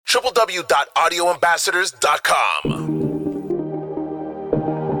www.audioambassadors.com.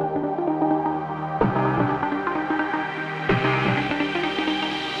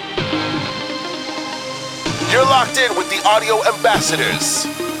 You're locked in with the Audio Ambassadors.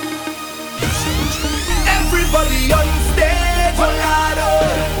 Everybody on stage, oh God,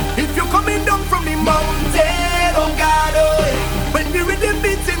 oh. If you're coming down from the mountain, oh God, oh. When the rhythm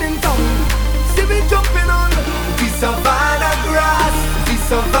beating in town, see me jumping on the savannah grass, the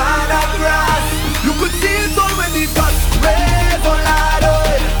savannah grass. You could see it all when the dust raise, oh Lord,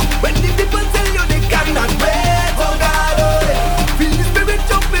 oh. When the people tell you they cannot wait, oh God, oh. Feel the spirit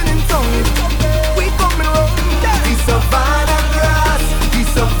jumping in town. We coming around the savannah grass, the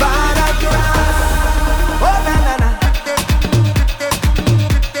savannah grass. Oh na na na,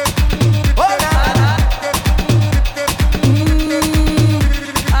 oh na na na.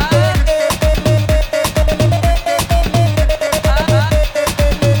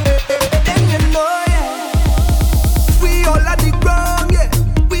 Then you know, yeah, we all at the ground, yeah,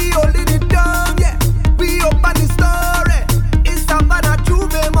 we holding it down, yeah, we open the story. It's Savannah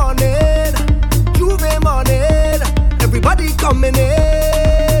Juve morning, Juve morning. Everybody coming in.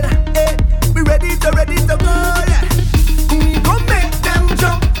 Ready to go, yeah. We gon' make them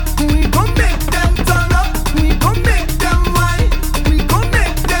jump, we gon' make them turn up, we gon' make them whine, we gon'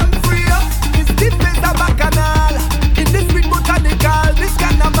 make them free up. It's the place of Bacchanal, in this sweet botanical, this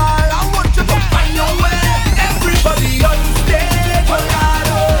carnival. I want you to find your way. Everybody on stage, oh God,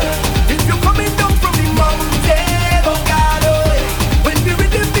 oh. If you're coming down from the mountain, oh God, oh. When the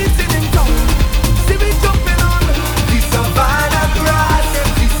rhythm beating in town, see me jumping on the savannah grass,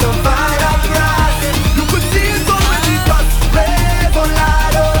 the savannah grass. You could see it all when the dust raise, oh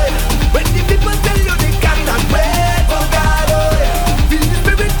Lord, oh. When the people tell you they cannot wait, oh God, oh. Feel the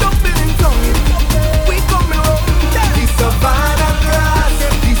spirit jumping in town. We coming around the savannah grass,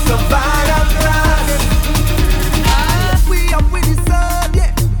 the savannah grass. We up with the sun,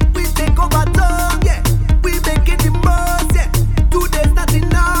 yeah. We take over town, yeah. We making the most, yeah. 2 days not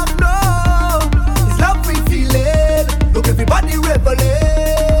enough, no. It's love we feeling. Look, everybody reveling.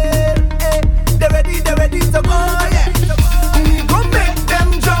 They're ready to go, yeah. We gon' make them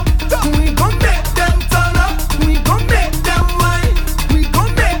jump, we gon' make them turn up, we gon' make them whine, we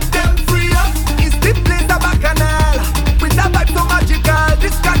gon' make them free up. It's the place of Bacchanal, with a vibe so magical,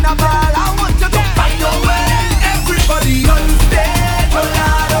 this carnival. I want you to find your way. Everybody on stage, oh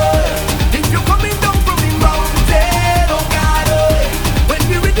Lord, oh. If you're coming down from the mountain, oh God, oh. When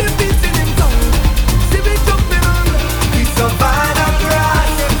the rhythm beating in town, see me jumping on the savannah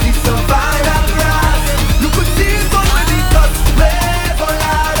grass, the savannah grass. You could see it all when the dust raise, oh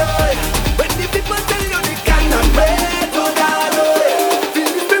Lord, oh. When the people tell you they cannot wait, oh God, oh. Feel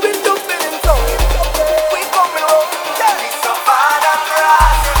the spirit jumping in town. We coming home, the savannah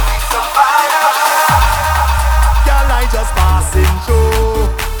grass, the savannah grass. Girl, I just passing through.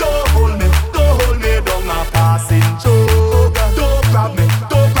 Don't hold me down, I'm passing through. Don't grab me,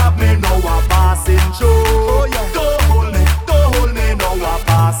 now I'm passing through. Don't hold me, now I'm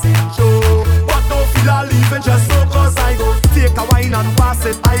passing through. But don't feel I leaving just so cause I go. Take a wine and pass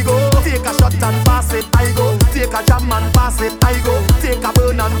it, I go. Take a shot and pass it, I go. Take a jam and pass it, I go. Take a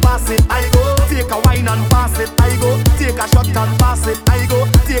burn and pass it, I go. Take a wine and pass it, I go. Take a shot and pass it, I go.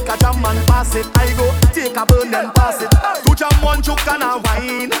 Take a jam and pass it, I go. Take a burn and pass it. To jam one choke and a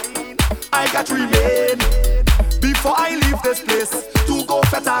wine, I got remain. Before I leave this place, to go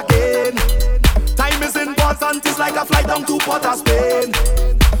fet again. Time is important, it's like a flight down to Port of Spain.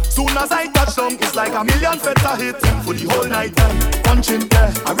 Soon as I touch down, it's like a million feet a hit. For the whole night time, punching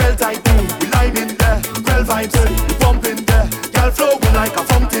there, a real tight thing. We lime in there, real vibes, we pumping there. Girl flowing like a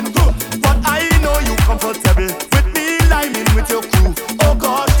fountain. But I know you comfortable with me liming with your crew. Oh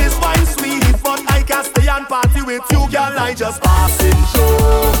gosh, this wine sweet, but I can't stay and party with you, girl. I just passing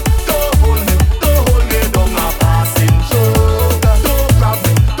through. Don't hold me down, I'm passing through. Don't grab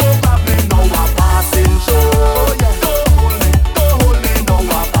me, now I'm passing through. Don't hold me, now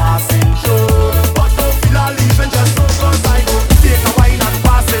I'm passing through. But don't feel I leaving just so cause I go. Take a wine and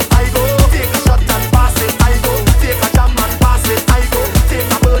pass it, I go. Take a shot and pass it, I go. Take a jam and pass it, I go.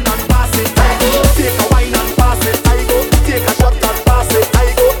 Take a burn and pass it, I go. Take a wine and pass it, I go. Take a shot and pass it, I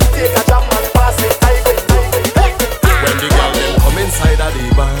go. Take a jam and pass it, I go. When the girl them come inside of the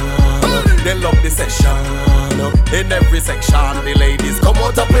bar, they love the session. In every section, the ladies come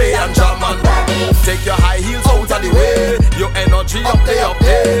out to play and jam and rock. Take your high heels out of the way, your energy up there.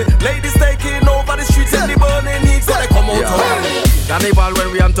 Ladies taking over the streets in the burning heat, so they come out to play. Carnival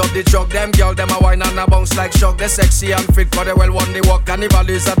when we on top the truck. Them girl, them a wine and a bounce like shock. They sexy and fit, cause they well want the walk. Carnival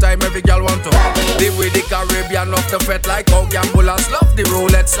is a time every girl want to live with the Caribbean, off the fet like how gamblers love the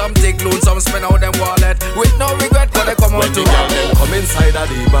roulette. Some take loans, some spend out them wallet with no regret, cause they come out to. When the girl them come inside of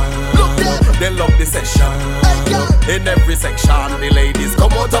the bar, they love the session. In every section, the ladies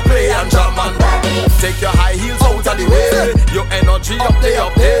come out to play and jam and take your high heels out of the way. Your energy up there,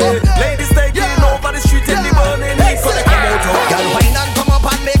 up there. Ladies taking over the street in the burning heat, cause they come out to. Girl, wine and come up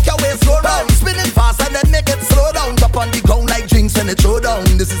and make your waist slow down. Spin it fast and then make it slow down. Up on the ground like drinks when it throw down.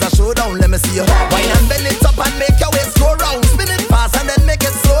 This is a showdown, let me see you. Wine and bend it up and make your waist go round. Spin it fast and then make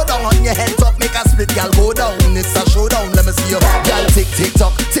it slow down. On your head top, make a split, girl, go down. It's a showdown, let me see you. Girl, tick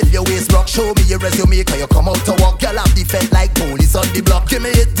tock till your waist rock. Show me your resume, cause you come out to walk. Girl, have the fed like police on the block. Give me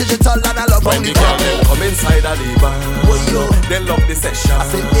it digital and I love when the girl them come inside of the bar, they love the session. I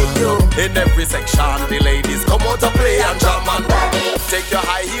say, hey, yo. In every section, the ladies come out to play and jam and take your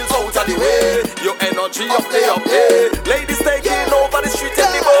high heels out of the way. Your energy up there, up there. Ladies taking over the street in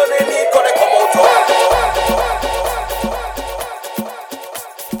the burning heat, cause they come out to.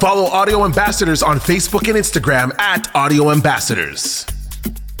 Follow Audio Ambassadors on Facebook and Instagram at Audio Ambassadors.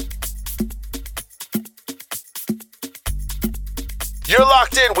 You're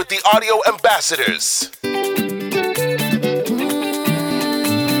locked in with the Audio Ambassadors.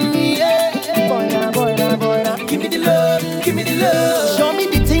 Give me the love, give me the love. Show me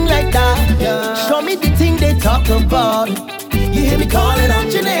the thing like that. Yeah. Show me the thing they talk about. You hear me calling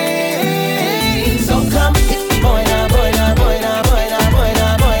out your name. So come hit me, boy, now, boy, now, boy, now, boy, now, boy,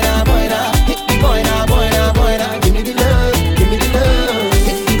 now, boy, now, boy, now. Hit me, boy, now, boy, now, boy, now. Give me the love, give me the love.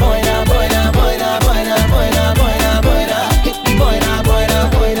 Hit me, boy, now, boy, now, boy, now, boy, now, boy, now, boy, now, boy, now. Hit me, boy, now, boy, now,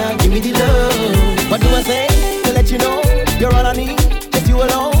 boy, now. Give me the love. What do I say to let you know you're all I need, just you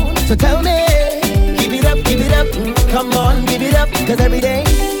alone? So tell me. Give it up, come on, give it up. Cause every day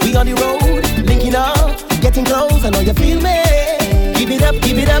we on the road, linking up, getting close, I know you feel me. Give it up,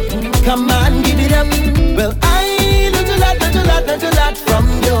 come on, give it up. Well, I learned a lot from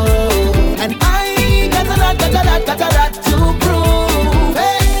you. And I got a lot to prove.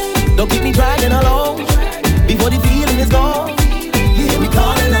 Hey, don't keep me dragging along before the feeling is gone. You hear me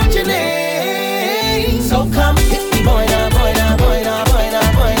calling out your name. So come hit me, boy, now, boy, now, boy, now, boy,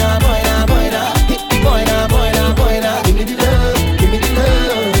 now, boy, now, boy, now, boy, now. Hit me, boy, now, boy, now, boy, now. Give me the love, give me the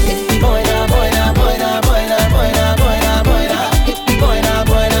love. Hit me, boy, now, boy, now, boy, now, boy, now, boy, now, boy, now, boy, now. Hit me, boy, now,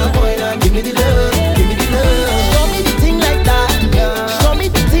 boy, now, boy, now. Give me the love, give me the love. Show me the thing like that. Show me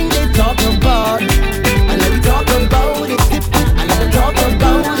the thing they talk about. I let me talk about it. I let me talk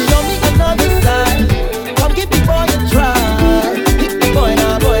about it. Show me another side. Come give me boy a try. Hit me, boy,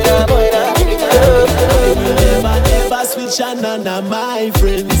 now, boy, now, boy, now. Give me the love. Never switch on none of my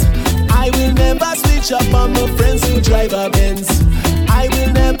friends. I will never switch up on my friends who drive a Benz. I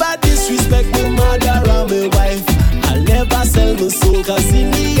will never disrespect my mother or my wife. I'll never sell my soul, cause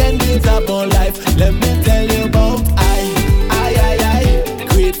in the end it's about life. Let me tell you about I,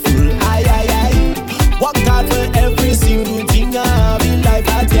 grateful, I. Work hard for every single thing I have in life,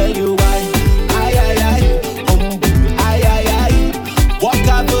 I tell you why. I, humble, I. Work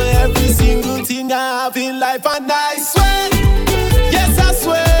hard for every single thing I have in life, and I swear, yes I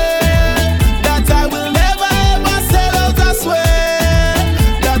swear, that I will never ever sell out, I swear,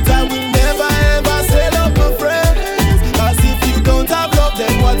 that I will never ever sell out my friends. Cause if you don't have love,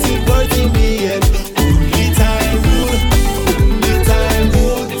 then what's it worth in the end? Only time will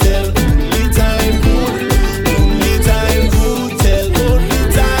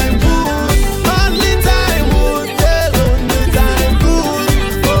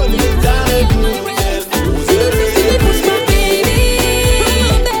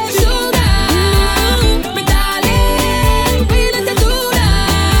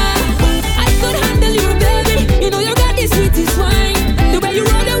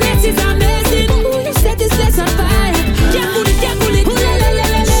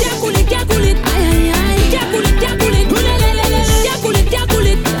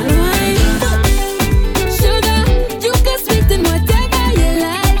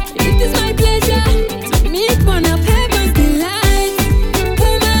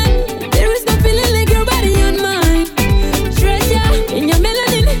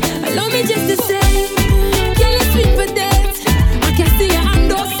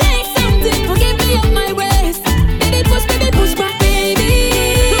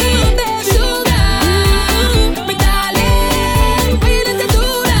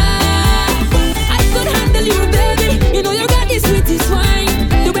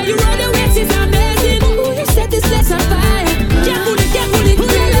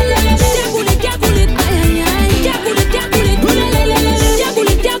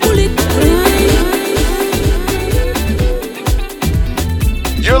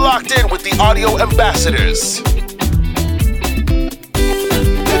Ambassadors.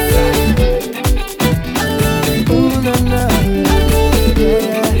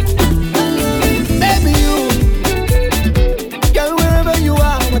 Baby, you, girl, wherever you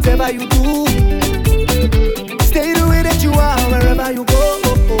are, whatever you do, stay the way that you are wherever you go.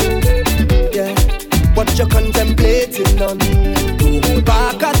 Yeah, what you're contemplating on, don't hold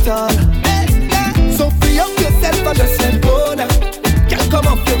back at all. So free up yourself and just let go now. Can't come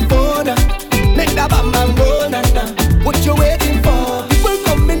off your phone now. Make that bam bam go now. What you waiting for? People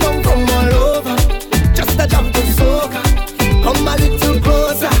coming down from all over, just a jump to soca. Come a little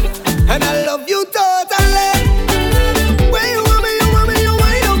closer, and I love you totally. When you want me, you want me, you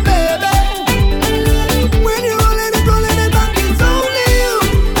want you, baby. When you rolling it back, it's only you.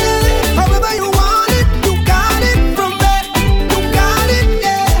 However you want it, you got it from me. You got it,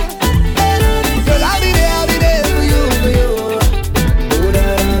 yeah. Girl, I'll be there for you, for you. Oh, da,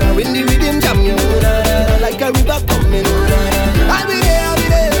 da, da. When the rhythm jam you, oh, da, da, da. Like a river coming, oh, da, da, da. I'll be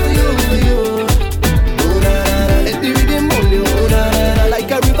there for you, for you. Oh, da, da, da. Let the rhythm hold you, oh, da, da, da.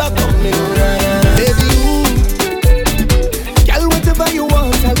 Like a river coming, oh, da, da, da. Baby, you, girl, whatever you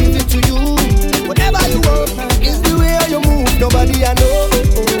want, I'll give it to you. Whatever you want, is the way you move. Nobody I know,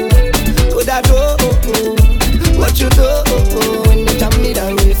 could I do what you do when you jam me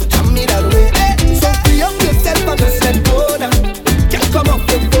that way, so jam me that way. So free up yourself and just let go now. Can't come off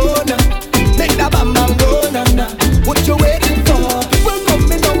your phone now. Make that bam bam go now, now. What you waiting for? People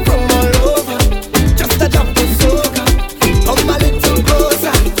coming down from all over, just a jump to soca. Come a little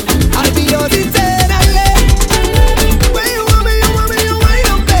closer, I'll be yours eternally. When you want me, you want me, you want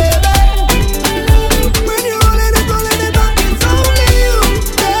you, baby. When you rolling it back, it's only you.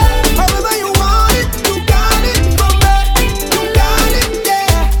 Yeah. However you want it, you got it from me. You got it,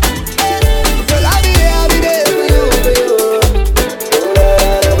 yeah. Girl, I'll be there for you, for you.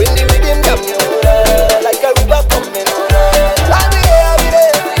 When the rhythm jam you, like a river coming. I'll be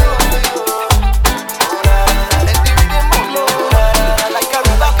there for you, for you. Let the rhythm move, like a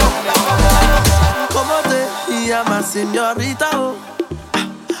river coming. Como te llamas, señorita, oh.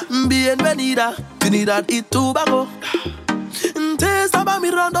 Bienvenida, Trinidad y Tobago. Te estaba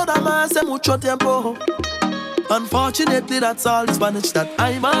mirando nada más hace mucho tiempo. Unfortunately, that's all the Spanish that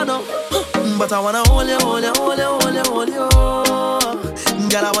I know. But I wanna hold you, hold you, hold you, hold you, hold you.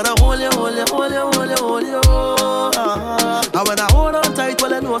 Girl, I wanna hold you, hold you, hold you, hold you, hold you. I wanna hold on tight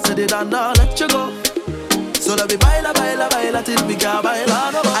while I know I said it and I'll let you go. So let me baila, baila, baila till we can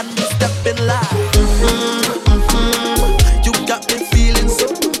baila no. And we step in line. You got me feeling so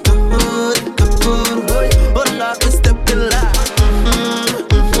good, boy. Oh Lord, we step in line.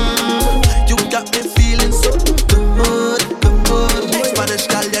 You got me feeling so good, boy. Spanish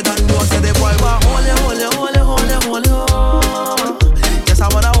girl, you don't know, say the boy want hold you, hold you, hold you, hold you, hold you. Yes, I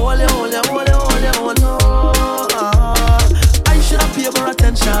wanna hold you, hold you, hold you, hold you, hold you. I should have paid more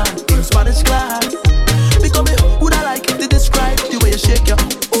attention in Spanish class. Because me would I like to describe the way you shake your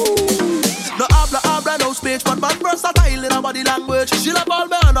no habla, no speech, but man versatile in her body language. She love all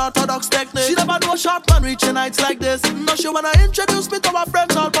me unorthodox technique. She never know a short man reaching heights like this. Now she wanna introduce me to her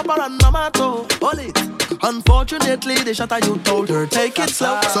friends all Papa and Namato. Hold it. Unfortunately, the shot you told her take it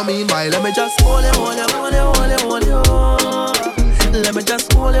slow. So meanwhile, let me just hold you, hold you, hold you, hold you, hold you. Let me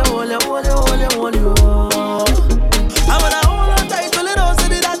just hold you, hold you, hold you, hold you, hold you. I wanna hold on tight till it don't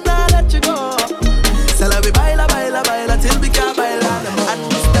sit it and not let you go. So let me baila, baila, baila till we can't baila. And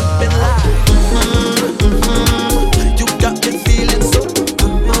we step in line. You got me feeling so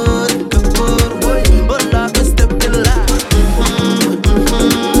good, boy. But Lord, we step in line.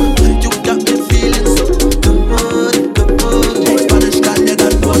 You got me feeling so good, boy. Spanish girl, you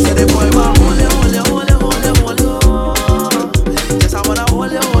don't know, say the boy want hold you, hold you, hold you, hold you, hold you. Yes, I wanna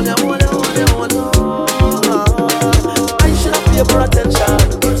hold you, hold you, hold you, hold you, hold you.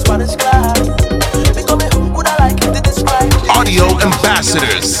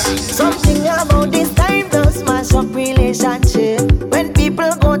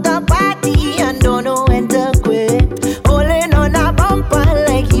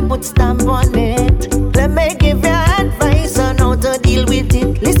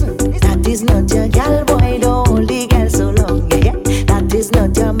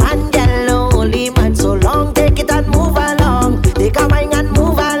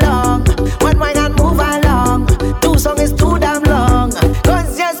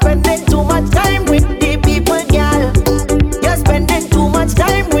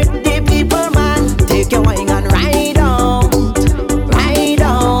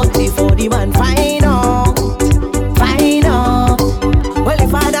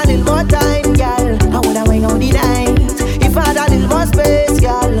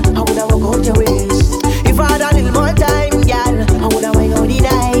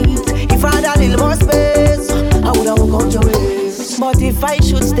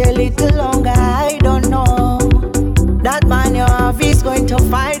 little longer, I don't know. That man you have is going to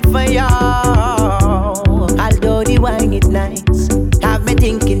fight for you. Although the wine is nice, have me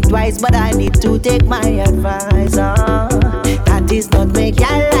thinking twice, but I need to take my advice. That is not my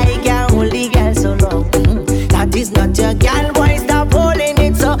girl like your only girl so long. That is not your girl, boy, stop holding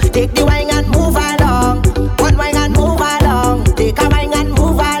it. So take the wine and move along. One wine and move along. Take a wine and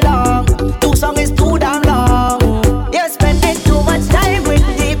move along. 2 songs is too damn long. You're spending too much time with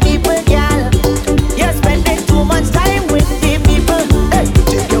the people, girl. You're spending too much time with the people. Hey,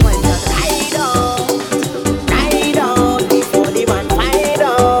 take your wine and ride out before the man find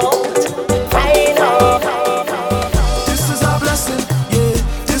out. This is our blessing, yeah.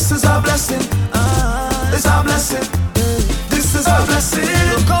 This is our blessing. It's our blessing. This is our blessing.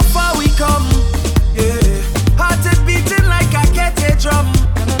 Look how far we come, yeah. Heart is beating like a kettle drum,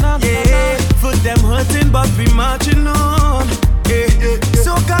 yeah. Foot them hurting, but we marching on, yeah.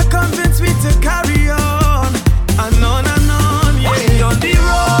 So God convinced me to carry on, and on, yeah. We on the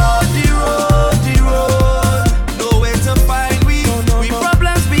road, the road. Nowhere to find we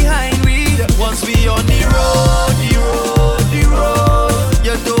problems behind we. Once we on the road, the road.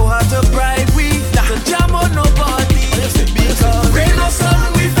 You don't have to bribe we, to jam on nobody. Because rain or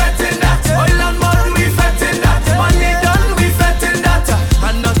sun, we fetting that. Oil and mud, we fetting that. Money done, we fetting that.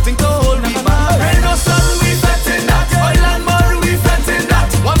 And nothing to hold me back. Rain or sun, we fetting that. Oil and mud, we fetting that.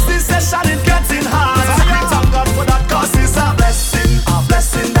 Once this session, it gets in hard. So we thank God for that, cause it's a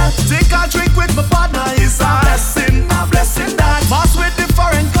blessing that. Take a drink with my partner, it's a blessing that. Mass with the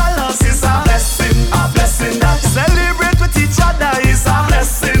foreign colors, it's a blessing that. Celebrate with each other, it's a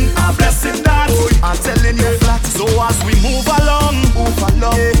blessing that. I'm telling you flat, so as we move along,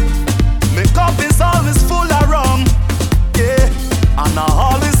 yeah. My cup is always full of rum, yeah. And I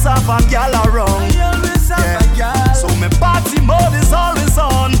always have a gal around, yeah. So my party mode is always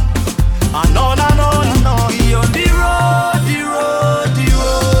on, and on. We on the road.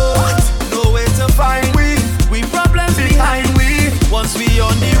 Nowhere to find we problems behind we. Once we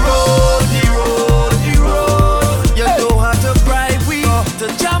on the road. You don't have to bribe we, to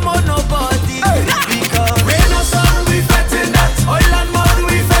jam on nobody. Because rain or sun, we fetting that. Oil and mud,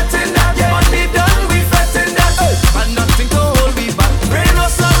 we fetting that. Money done, we fetting that. And nothing to hold me back. Rain or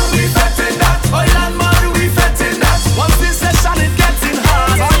sun, we fetting that. Oil and mud, we fetting that. Once this session, it gets in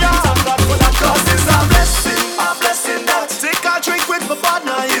hard. So yeah, thank God for that, cause it's a blessing that. Take a drink with my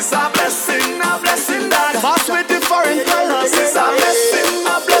partner, it's a blessing that. Pass with the foreign colors, it's a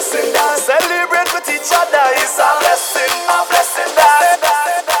blessing that. Celebrate with each other, it's a blessing that.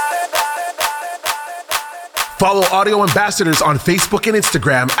 Follow Audio Ambassadors on Facebook and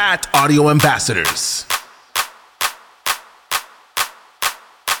Instagram at Audio Ambassadors.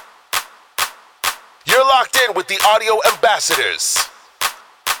 You're locked in with the Audio Ambassadors.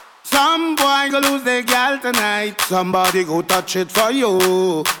 Some boy go lose their gal tonight. Somebody go touch it for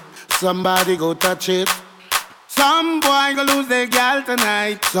you. Somebody go touch it. Some boy go lose their gal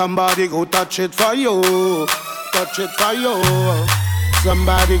tonight. Somebody go touch it for you. Touch it for you.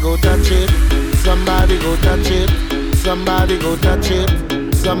 Somebody go touch it. Somebody go touch it. Somebody go touch it.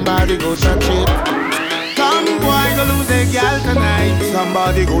 Somebody go touch it. Some boy go lose their gal tonight.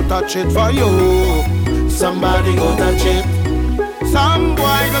 Somebody go touch it for you. Somebody go touch it. Some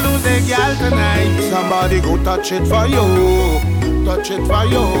boy go lose their gal tonight. Somebody go touch it for you. Touch it for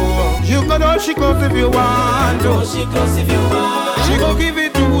you. You go do she close if you want to. She close if you want. She go give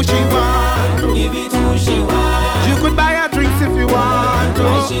it to who she want. Give it to who she want. You could buy her drinks if you want to.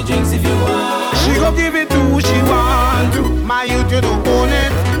 Buy she drinks if you want. She go give it to who she want to. My youth, you don't own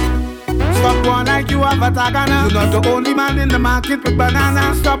it. Stop one like you have a tagana. You're not the only man in the market with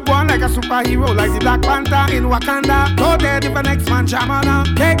banana. Stop one like a superhero, like the Black Panther in Wakanda. Go there if the next man jamana.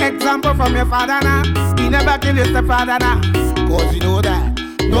 Take example from your father now. He never kill his stepfather now. Cause you know that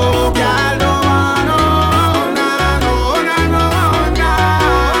no girl, no one, no.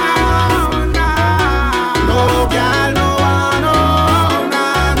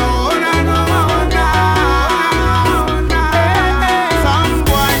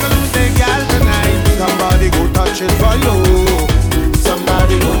 It for you.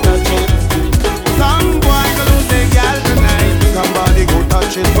 Somebody go touch it. Some boy go lose their gal tonight. Somebody go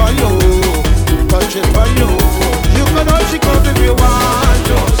touch it for you. Touch it for you. You can all she goes if you want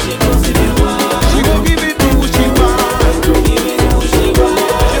to. She goes if you want.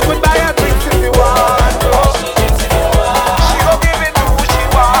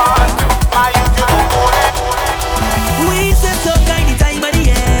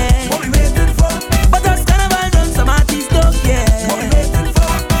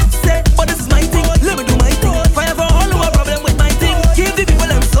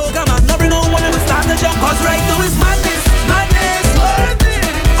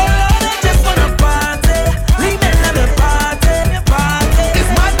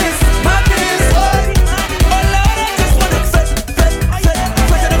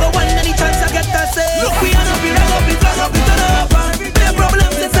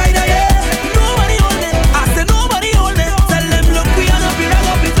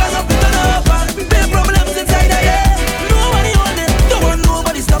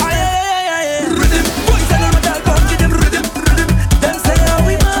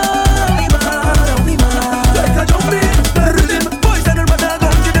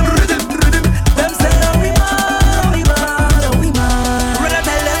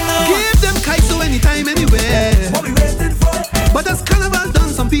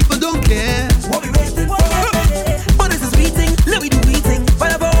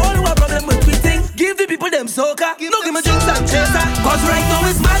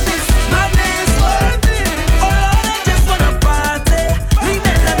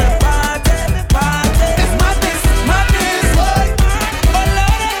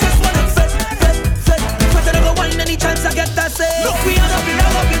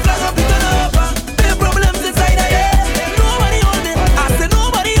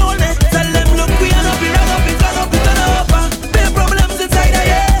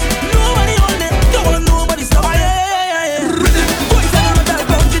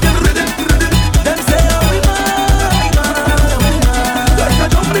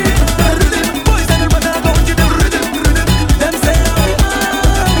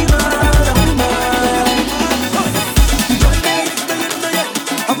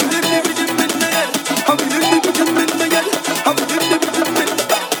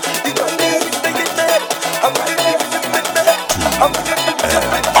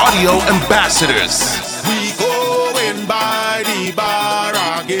 Audio Ambassadors. We going by the bar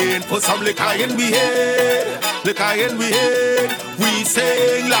again. Put some liquor in we head, liquor in we head. We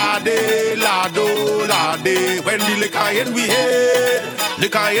sing la de, la do, la de. When the liquor in we head,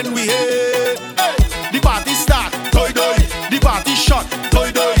 liquor in we head. Hey, the party start, toy toy. The party shot,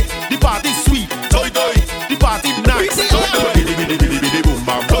 toy toy. The party sweet, toy toy. The party nice, toy toy. Bidi bidi bidi bidi boom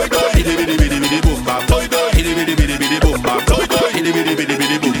bam, toy toy. Bidi bidi bidi bidi boom bam, toy toy. Bidi bidi bidi bidi boom bam, toy toy. Bidi bidi bidi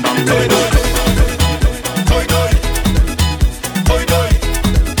bidi boom bam, toy toy. Toy toy, toy toy,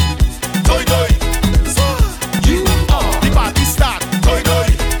 toy toy. You are the party start, toy toy.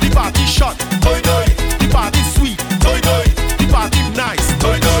 The party shot, toy toy. The party sweet, toy toy. The party nice,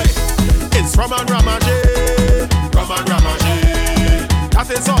 toy toy. It's Rum and Ramage, Rum and Ramage. That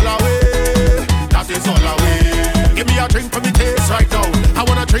is all away, that is all away. Give me a drink for me taste right now. I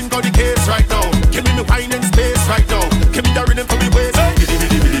wanna drink on the case right now. Give me wine and space right now. Give me the rhythm for me waist. Bidi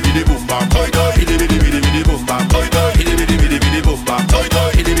bidi bidi bidi boom bam, toy toy. Bidi bidi bidi bidi boom bam, toy toy. Bidi bidi bidi bidi boom bam, toy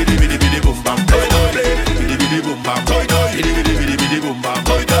toy. Bidi bidi bidi bidi boom bam, toy toy. Bidi bidi boom bam, toy toy. Bidi bidi bidi bidi boom bam,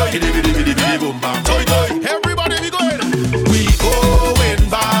 toy toy. Bidi bidi bidi bidi boom bam, toy toy. Everybody we going. We going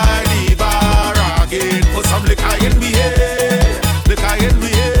by the bar again. Put some liquor in we head, liquor in we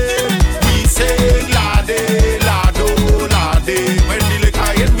head. We sing la de, la do, la de. When the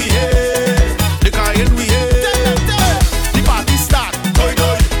liquor in we head, liquor in we head. The party start, toy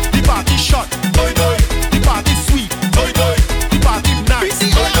toy. The party shot, toy toy. The party sweet, toy toy. The party nice,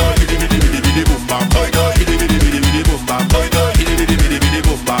 toy toy. Bidi bidi bidi bidi boom bam, toy toy. Bidi bidi bidi bidi boom bam, toy toy. Bidi bidi bidi bidi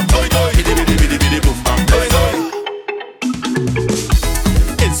boom bam, toy toy. Bidi bidi bidi bidi boom bam, toy toy.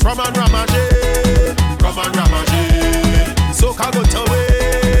 It's Rum and Ramage, Rum and Ramage. Soca good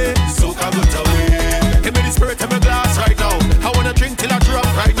away, soca good away. Give me the spirit in my glass right now. I wanna drink till I drop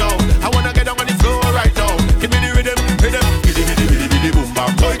right now. I wanna get down on the floor right now. Give me the rhythm, rhythm. Bidi bidi bidi bidi boom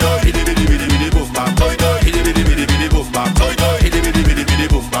bam, toy toy. Bidi bidi bidi bidi boom bam, toy toy. Bidi bidi bidi bidi boom bam, toy toy. Bidi bidi bidi bidi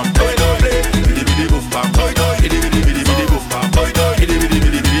boom bam, toy toy. Bidi bidi boom bam, toy toy. Bidi bidi bidi bidi boom bam, toy toy. Bidi bidi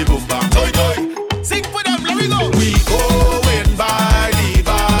bidi bidi boom bam, toy toy. Sing for them, let me go. We going by the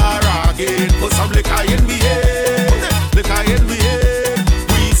bar again. Put some liquor in we head, liquor in we head.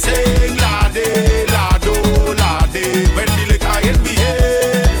 We sing la de, la do, la de. When the liquor in we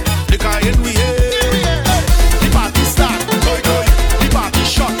head, liquor in we head. The party start, toy toy. The party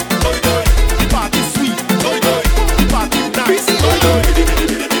shot, toy toy. The party sweet, toy toy. The party nice, toy toy. Bidi bidi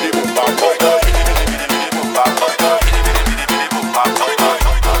bidi bidi boom bam, toy toy. Bidi bidi bidi bidi boom bam, toy toy. Bidi bidi bidi bidi boom bam, toy toy.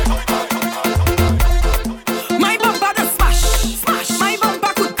 My bumper the smash, smash. My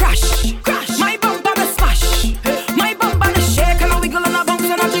bumper could crash, crash. My bumper the smash. My bumper the shake and a wiggle and a bounce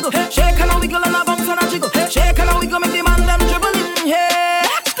and a jiggle. Shake and a wiggle and a bounce and a jiggle. Shake and a wiggle make the man them dribble in here.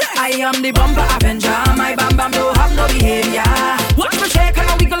 I am the bumper avenger. My bam bam don't have no behavior. Watch me shake and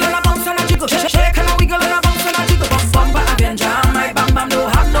a wiggle and a bounce and a jiggle. Shake and a wiggle and a bounce and a jiggle. Bumper avenger. My bam bam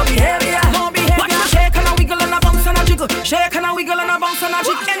don't have no behavior. No behavior. Watch me shake and a wiggle and a bounce and a jiggle. Shake and a wiggle and a bounce and a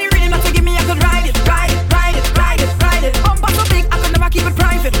jiggle. Any rhythm that you give me, I could ride it, ride it, ride it, ride it, ride it. Bumper so big, I could never keep it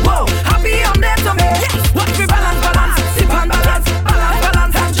private. Whoa, happy I'm there to me. Yes. Watch me balance, balance, sip and balance, balance,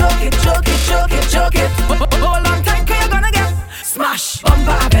 balance and choke it, choke it, choke it, choke it. Hold on tight, 'cause you're gonna get smash.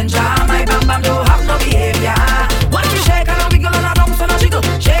 Bumper avenger, my bam bam don't have no behavior. Watch me shake and a wiggle and a bounce and a jiggle.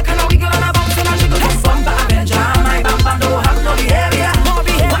 Shake and a wiggle and a bounce and a jiggle. Bumper avenger, my bam bam don't have no behavior. No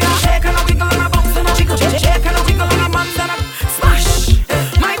behavior. Watch me shake and a wiggle and a bounce and a jiggle. Shake and a wiggle and a bounce and a smash.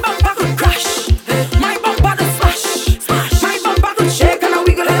 My bumper could crash. My bumper the smash, smash. My bumper could shake and a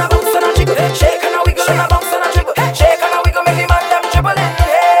wiggle and a bounce and a jiggle. Shake and a wiggle and a bounce and a jiggle. Shake and a wiggle make the man them dribble in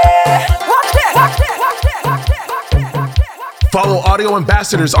here. Watch this, watch this, watch this, watch this, watch this, watch this. Follow Audio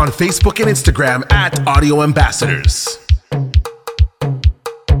Ambassadors on Facebook and Instagram at Audio Ambassadors.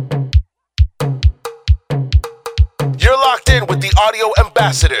 You're locked in with the Audio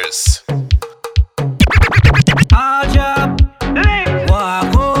Ambassadors. Our job,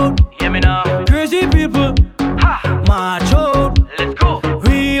 walk out. Hear me now. Crazy people, march out. Let's go.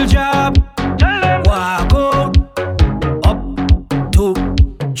 Real job, walk out. Up, 2,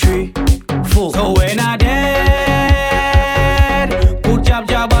 3, 4. So when I dead, put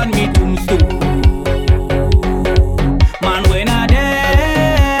jab on me tombstone. Man, when I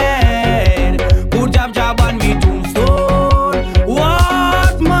dead, put jab on me tombstone.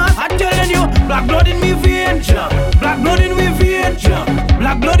 What man? I'm telling you, black blood in me vein, black blood in me vein,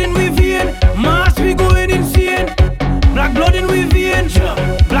 black blood in me vein. Mass we going insane. Black blood in me vein,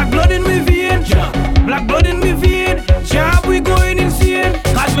 black blood in me vein, black blood in me vein. Jab we going insane.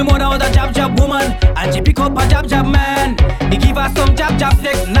 Cause me mother was a jab woman, and she pick up a jab man. He give her some jab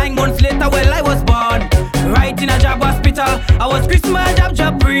flex. 9 months later, well I was born, right in a jab hospital. I was Christmas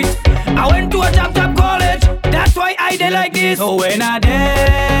jab priest. street. I went to a Jab Jab college. That's why I did like this. So when I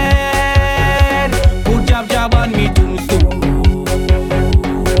dead, put Jab Jab on me tombstone.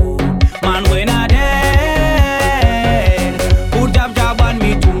 Man, when I dead, put Jab Jab on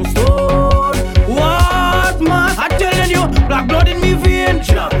me tombstone. What man? I'm telling you, black blood in me vein.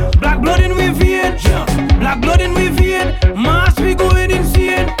 Black blood in me vein. Black blood in me vein. Mass we going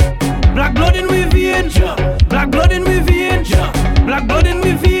insane. Black blood in me vein. Black blood in me vein. Black blood in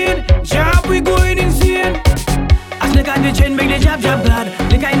me vein. Jab we going insane. As the kind of chain make the jab jab glad.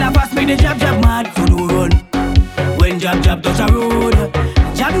 The kind of fast make the jab jab mad. So do run when jab jab touch a road.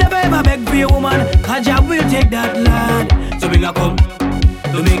 Jab never ever beg for a woman, cause jab will take that lad. So bring a come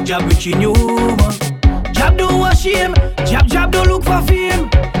to make jab rich in you. Jab don't want shame. Jab jab don't look for fame.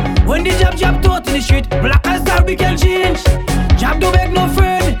 When the jab jab taught in the street, black as that we can change. Jab don't beg no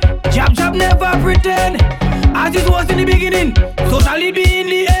friend. Jab jab never pretend. As it was in the beginning, so shall it be in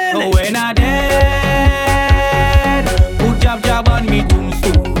the end. So when I dead, put jab jab on me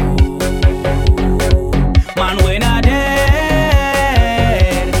tombstone. Man, when I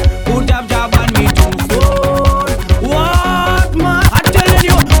dead, put jab jab on me tombstone. What man? I'm telling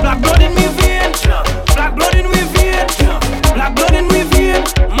you, black blood in me vein. Black blood in me vein. Black blood in me vein.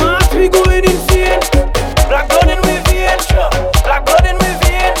 Mass we going insane. Black blood in me vein. Black blood in me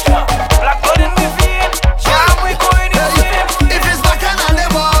vein. Black blood in me vein. Jam we going insane. If it's back and all they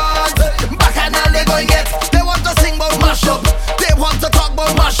want, back and all they going get. They want to sing about mash up. They want to talk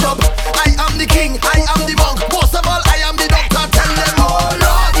about mash up. I am the king, I am the monk. Most of all, I am the doctor. Tell them, oh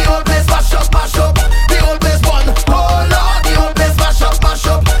Lord, the old place mash up, mash up. The old place one. Oh Lord, the old place mash up, mash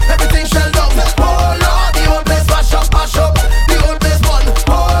up. Everything shell down. Oh Lord, the old place mash up, mash up. The old place one.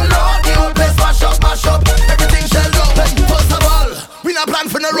 Oh Lord, the old place mash up, mash up. Everything shell down. First of all, we not plan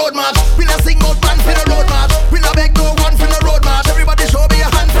for the road march. We not sing out plan for the road march. We not beg no one for the road march. Everybody show me a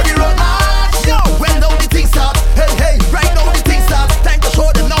hand for the road march. Yo, when now the thing start. Hey, hey, right now the thing start. Time to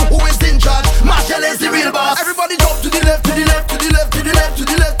show them now who is in charge. Marshall is the real boss. Everybody jump to the left, to the left, to the left, to the left, to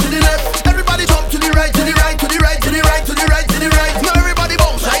the left, to the left. Everybody jump to the right, to the right, to the right, to the right, to the right, to the right. Now everybody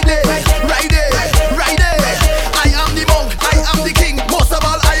bounce right there, right there, right there. I am the monk, I am the king. Most of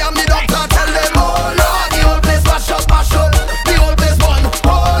all, I am the doctor. Tell them, oh Lord, the old place mash up, mash up. The old place one.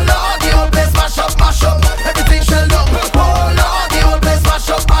 Oh Lord, the old place mash up, mash up. Everything shell down. Oh Lord, the old place mash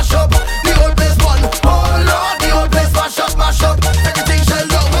up, mash up. The old place one. Oh Lord, the old place mash up, mash up. Everything shell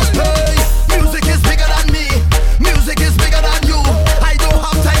down. Hey, music is bigger than me. Music is bigger than you. I don't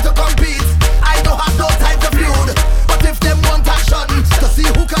have time to compete. I don't have no time to feud. But if them want action to see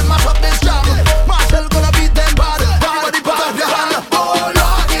who can mash up this jam, Marshall gonna beat them bad. Everybody put up your hand. Oh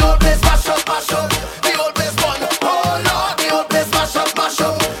Lord, the old place mash up, mash up. The old place one. Oh Lord, the old place mash up, mash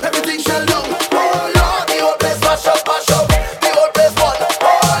up. Everything shell down. Oh Lord, the old place mash up, mash up. The old place one. Oh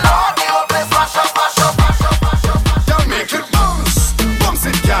Lord, the old place mash up, mash up, mash up, mash up. Y'all make it bounce, bounce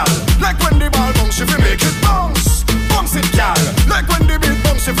it, y'all. Like when the ball bounce, if you make it bounce, bounce it, y'all. Like when the beat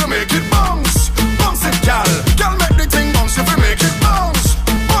bounce, if you make it bounce, bounce it, y'all. Y'all make the thing bounce, if you make it bounce,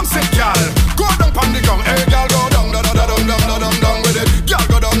 bounce it, y'all. Go down pon the ground, hey, y'all go down, da da da dum dum da dum dum with it. Y'all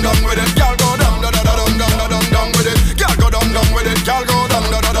go down with it, y'all go down, da da da dum dum da dum dum with it. Y'all go down with it, y'all go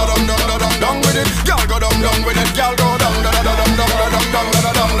down, da da da dum dum da dum with it. Y'all go down with it, y'all go down, da da da dum dum da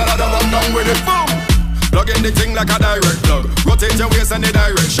dum da dum with it. Boom. Plug in the thing like a direct plug. Rotate your waist in the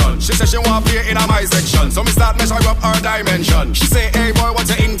direction. She say she want play in my section, so me start measure up her dimension. She say, hey boy, what's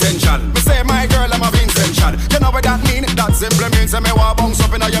your intention? Me say, my girl, I'm a intention. You know what that mean? That simply means that me want bounce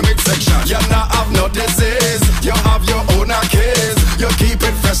up in your midsection. You not have no disease, you have your own case. You keep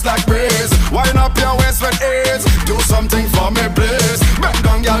it fresh like breeze. Wind up your waist with ease. Do something for me, please. Bend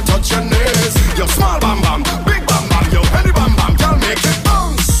down, y'all, touch your knees. You small bam bam, big bam bam, yo, heavy bam bam, y'all make it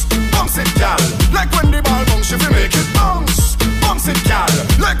bounce, bounce it, y'all. Like when the ball bounce, if you make it bounce, bounce it, y'all.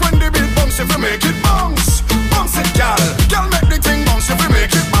 Like when the beat bounce, if you make it bounce, bounce it, y'all. Y'all make the thing bounce, if you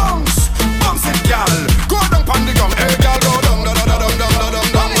make it bounce, bounce it, y'all. Go down pon the ground, hey, y'all go down, da da da dum dum da dum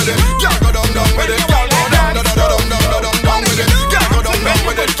dum with it. Y'all go down with it, y'all go down, da da da dum dum da dum dum with it. Y'all go down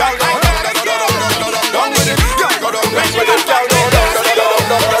with it, y'all go down, da da da dum dum with it. Y'all go down with it, y'all go down, da da da dum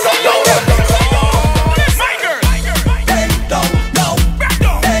dum with it.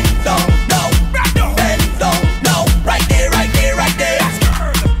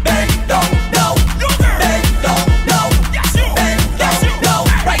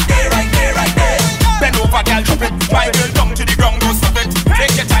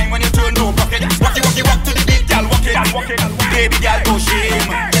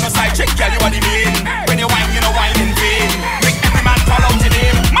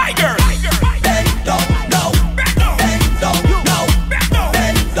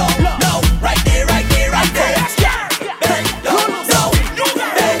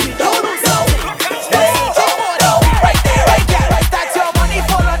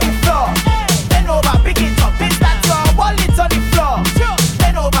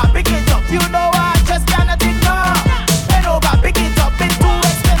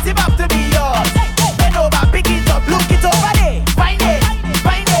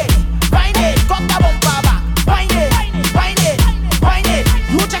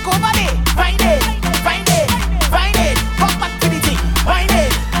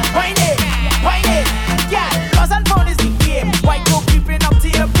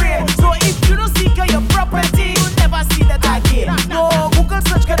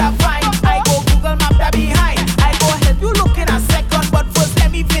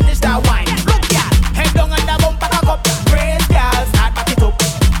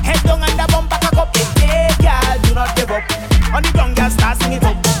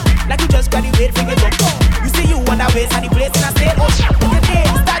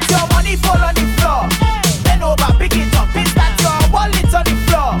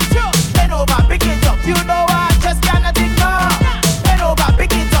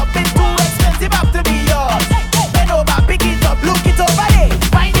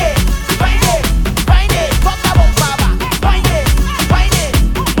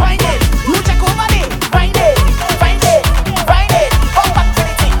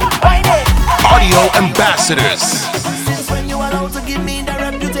 Ambassadors. Since when you allowed to give me the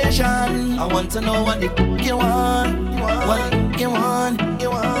reputation? I want to know what the you want. What you want.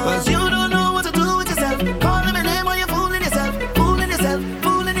 Cause you don't know what to do with yourself. Calling my name while you're fooling yourself. Fooling yourself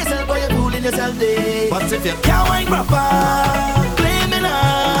while you're fooling yourself, day. But if you can't wine proper, blame me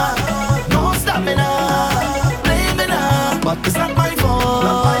now. No stop me now. Blame me now. But it's not my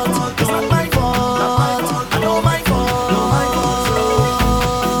fault. It's not my fault. I know my fault.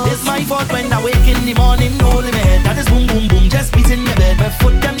 It's my fault when I wake in the morning, holding my head. That is boom, boom, boom, just beating my bed. My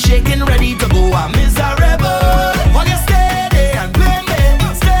foot them shaking, ready to go. I'm miserable. While you stay there and blame me.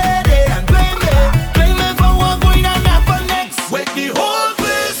 Stay there and blame me. Blame me for what going on happen next. Wake the whole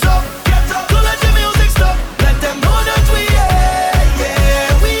place up. Get up to let the music stop. Let them know that we are.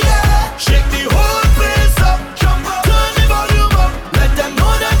 Shake the whole place up. Jump up, turn the volume up. Let them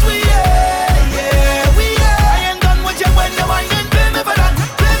know that we are. I ain't done with you when the wine and blame me for that.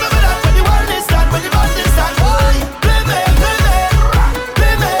 Blame me for that. When the world is start, when the band is start. Blame me.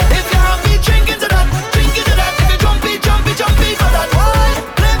 If you have me drinking to that. If you jumpy for that.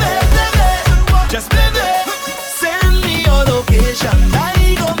 Blame me. Just blame me. Send me your location.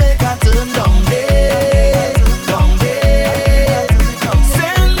 I go make a turn down there.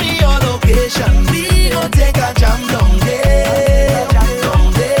 Send me your location. We go take a jam down there.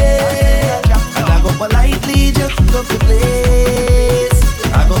 And I go politely just look the place.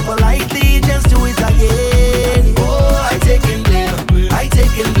 I go politely just do it again. Oh, I taking blame. I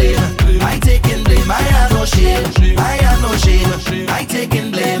taking blame. I have no shame. I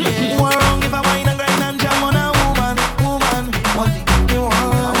taking blame. What wrong if I whine and grind and jam on a woman? What do you want?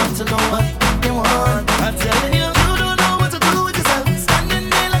 I want to know what you want. I'm telling you, you don't know what to do with yourself. Standing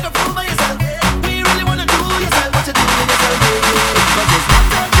there like a fool by yourself. We really wanna do yourself. What you do with yourself, baby? But it's not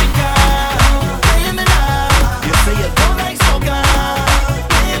a drinker. Blame me now. You say you don't like smoker.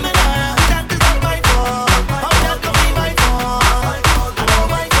 Blame me now. That is not my fault. How that can be my fault? I know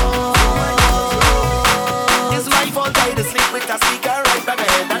my fault. It's my fault. I to sleep with a speaker right by my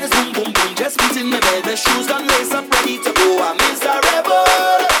head. And it's boom, boom, boom, just beating my bed. The shoes done lace up, ready to go. I'm miserable.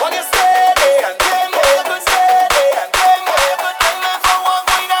 When you stay there and blame me. Blame me for what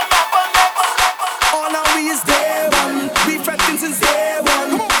going on happen next. All now we is day one. We fretting since day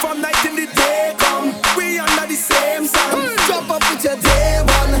one. From night till the day come. We under the same sun. Jump up with your day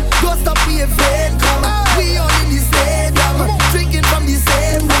one. Don't stop being afraid, come. We all in the stadium. Drinking from the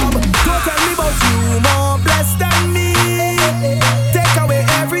same rum. Don't tell me about you more blessed than me. Take away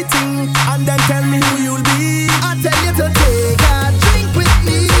everything and then tell me who you'll be. I tell you to take a drink with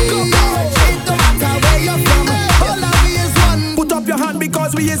me. It don't matter where you're from. All of we is one. Put up your hand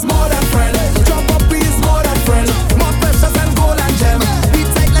because we is more than friends. Jump up, we is more than friends. More precious than gold and gem. We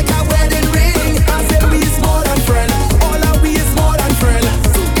tight like a wedding ring. I say we is more than friends. All of we is more than friends.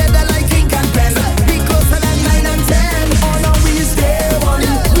 Together like ink and pen. We closer than 9 and 10. All of we is day one.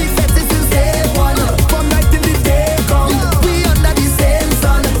 We set this since day one. From night till the day come. We under the same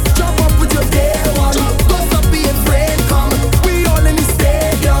sun. Jump up with your day one. Don't stop being afraid, come. We all in the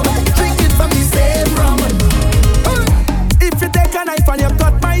stadium. Drinking from the same rum. If you take a knife and you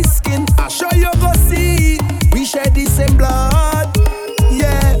cut my skin, I show you go see. We share the same blood.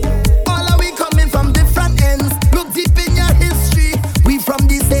 Yeah. All of we coming from different ends. Look deep in your history. We from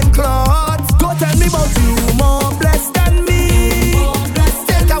the same cloth. Go tell me about you more blessed than me.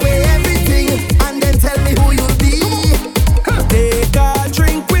 Take away everything and then tell me who you'll be. Take a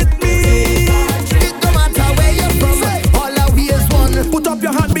drink with me. It don't matter where you're from. All of we is one. Put up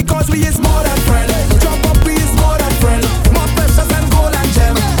your hand because we is more than friends. Jump up, we is more than friends. More precious than gold and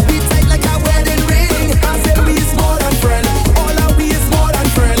gem. We tight like a wedding ring. I say we is more than friends. All of we is more than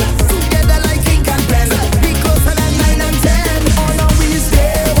friends. Together like ink and pen. We closer than 9 and 10. All of we is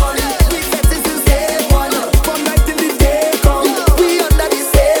day one. We set this since day one. From night till the day come. We under the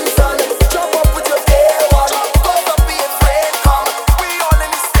same sun. Jump up with your day one. Don't stop being afraid, come. We all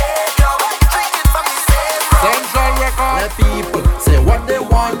in the stadium. Drinking from the same rum. Central Record. Let people say what they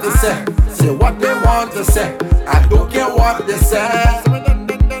want to say. Say what they want to say. I don't care what they say.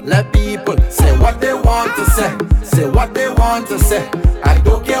 Let people say what they want to say. Say what they want to say. I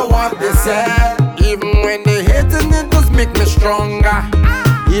don't care what they say. Even when they hating it does make me stronger.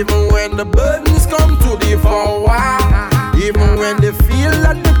 Even when the burdens come to the forward. Even when they feel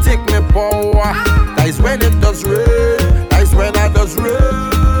that they take me power. That is when it does rain. That is when I does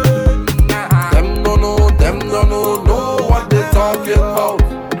rain. Them don't know what they talking about.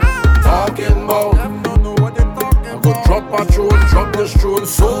 Go drop a tune, drop this tune,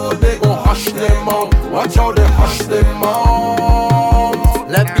 so they gon' hush them out. Watch how they hush them out.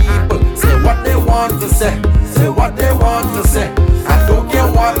 Let people say what they want to say. Say what they want to say. I don't care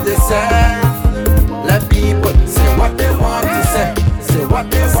what they say.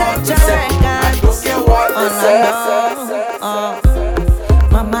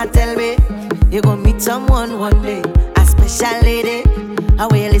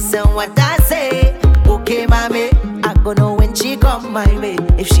 Mommy, listen what I say. Okay, mommy, I go know when she come my way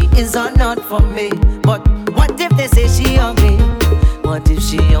if she is or not for me. But what if they say she ugly? What if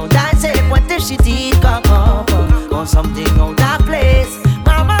she out that shape? What if she teeth cock up or something out that place?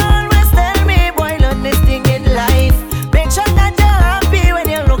 Mama always tell me, boy, learn this thing in life. Make sure that you're happy when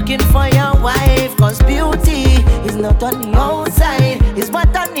you're looking for your wife. Cause beauty is not on the outside, it's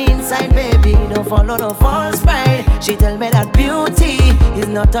what on the inside, baby. Don't follow no false pride. She tell me that beauty is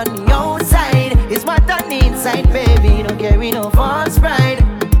not on the outside, it's what on the inside, baby. Don't carry no false pride.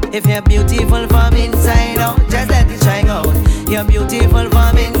 If you're beautiful from inside out, just let it shine out. You're beautiful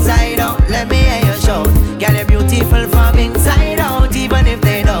from inside out, let me hear you shout. Girl, you're beautiful from inside out, even if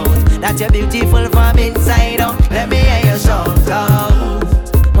they don't. That you're beautiful from inside out, let me hear you shout out.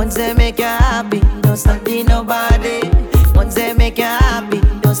 Once they make you happy, don't study nobody. Once they make you happy,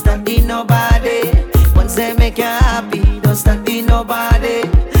 don't study nobody. Once they make you happy, don't study nobody.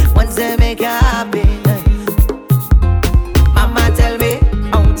 Once they make you happy. Mama tell me,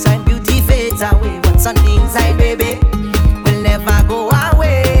 outside beauty fades away. What's on the inside, baby, will never go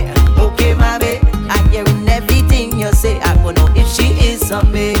away. Okay, mommy, I'm hearing everything you say. I don't know if she is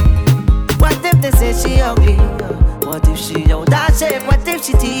on me. What if they say she ugly? What if she out that shape? What if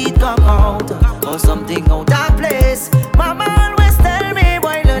she teeth come out or something out that place? Mama always tell me,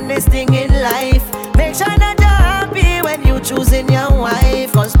 boy, learn this thing in life. Make sure that you're happy when you choosing your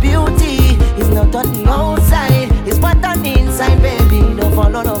wife. Cause beauty is not on the outside, it's what on the inside, baby. Don't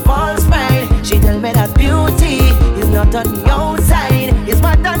follow no false pride. She tell me that beauty is not on the outside, it's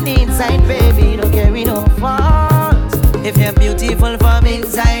what on the inside, baby. Don't carry no false. If you're beautiful from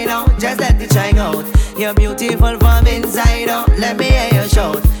inside out, just let it shine out. You're beautiful from inside out, let me hear you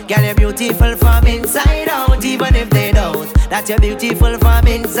shout. Girl, you're beautiful from inside out, even if they don't. That you're beautiful from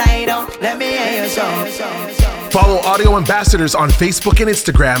inside out, let me hear you shout. Follow Audio Ambassadors on Facebook and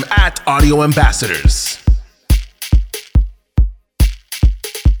Instagram at Audio Ambassadors.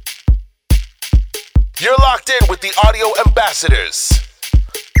 You're locked in with the Audio Ambassadors.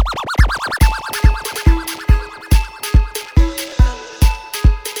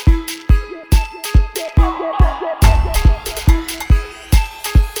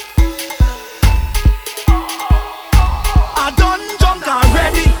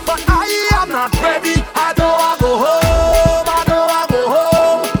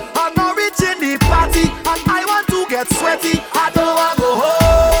 Sweaty, I don't wanna go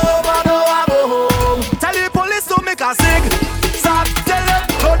home, I don't wanna go home. Tell the police to make a zig. Start tell them,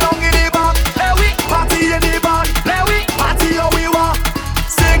 go down in the back. Let we party in the band. Let we party how we want.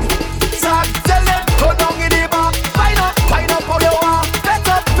 Sing, start tell them, go down in the back. Wind up how you want. Fet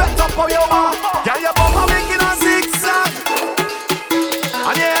up how you want. Girl, your bumper making a zigzag,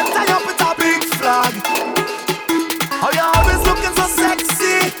 and you tie up with a big flag. How you always looking so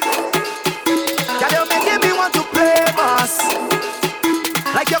sexy. Girl, you making me want to play mass.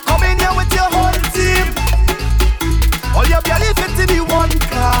 Like you're coming here with your whole team. All your belly fit in the one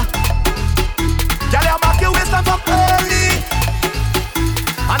car. Girl, you mark your waist up early,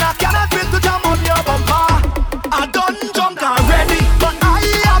 and I cannot wait to jam on your bumper. I done drunk already, but I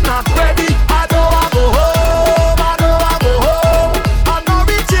am not ready. I don't wanna go home, I don't wanna go home. I'm not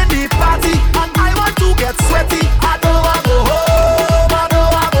reaching the party, and I want to get sweaty. I don't wanna go home, I don't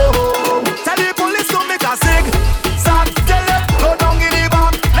wanna go home. Tell the police to make a zig. Start tell them, go down in the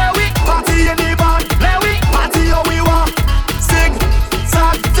back. Let we party in the band. Let we party how we want. Sing,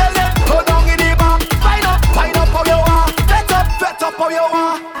 start tell them, go down in the back. Wind up how you want. Fet up how you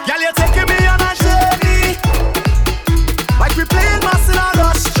want. Girl, you're taking me on a journey, like we playing mass in a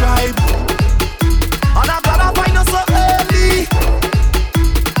rush tribe. And I'm glad I find us so early,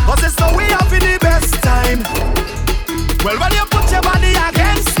 cause it's now we having the best time. Well, when you put your body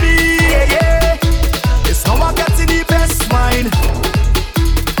against me, yeah, it's now I'm getting the best wine.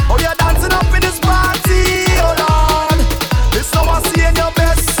 Oh, you're dancing up in this party, oh Lord. It's now I'm seeing your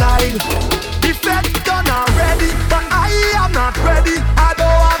best side. The fed done already, but I am not ready. I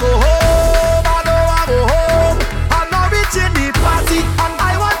don't wanna go home, I don't wanna go home. I'm not reaching the party, and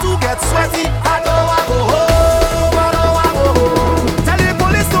I want to get sweaty. I don't wanna go home, I don't wanna go home. Tell the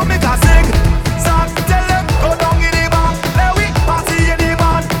police to make a zig. Start tell them, go down in the back. Let we party in the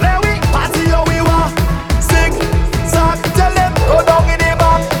band. Let we party how we want. Sing, start tell them, go down in the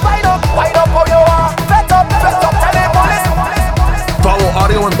back. Wind up how you want. Fet up, tell the police. Follow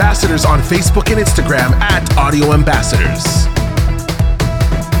Audio Ambassadors on Facebook and Instagram at Audio Ambassadors.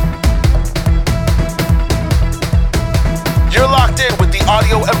 You're locked in with the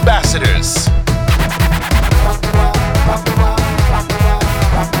Audio Ambassadors.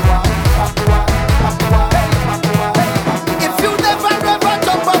 If you never ever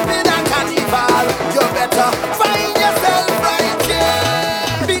jump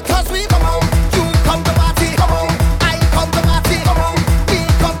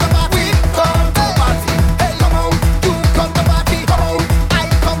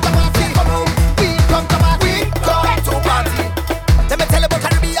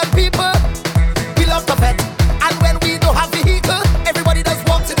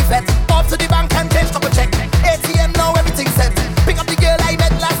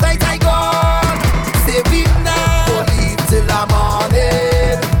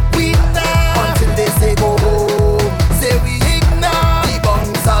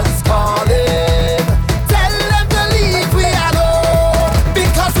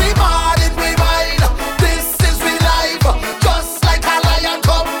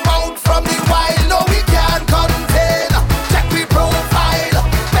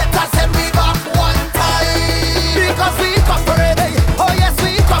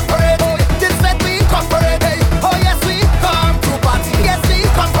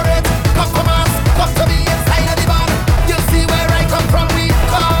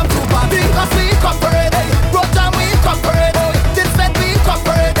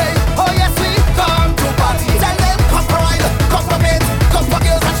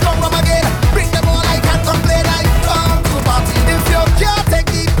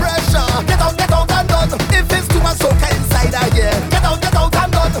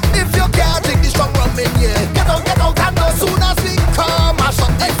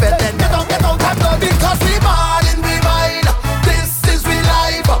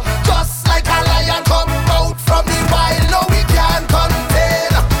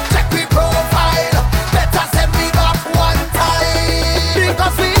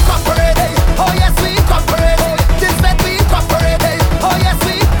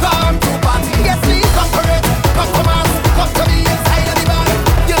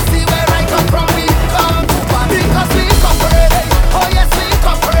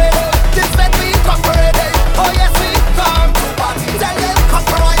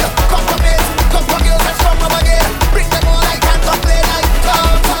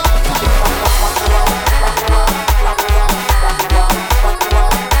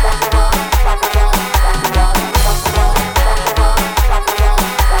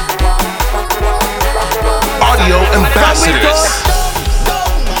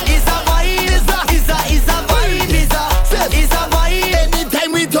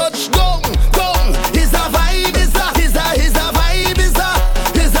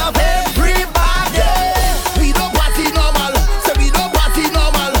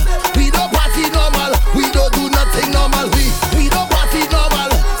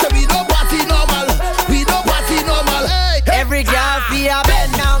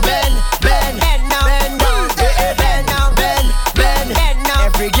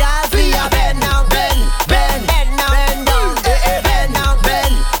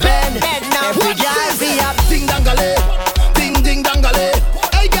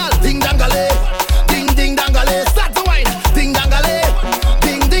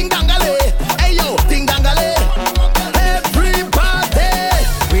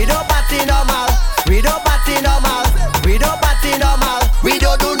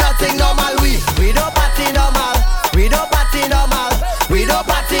We don't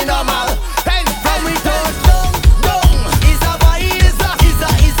party normal. Hey, from we touch down, down. Is a vibe, is a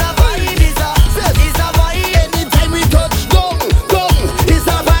vibe, is a vibe. Anytime we touch down, down. Is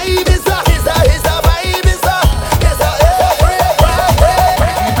a vibe, is a vibe, is a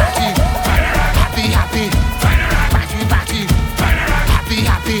Happy, happy, party, party, happy,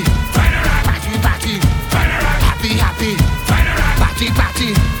 happy, party, party, happy, happy, party, party,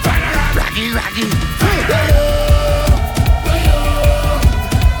 raggy, raggy.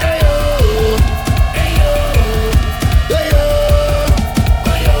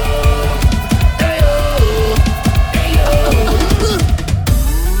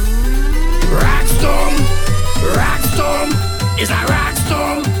 Rockstorm is a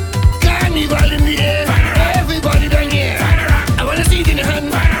rockstorm. Carnival in the air. Everybody down here. I wanna see it in the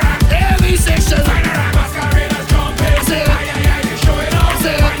hand. Every section. Masqueraders jumping. I say, they're showing off. I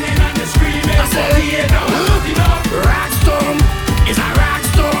say, whining and they're screaming. I say, rockstorm is a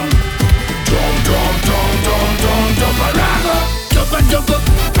rockstorm. Jump, jump, jump, jump, jump, jump and rag up. Jump and jump up.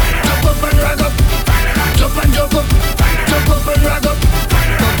 Jump up and rag up. Jump and jump up. Jump up and rag up.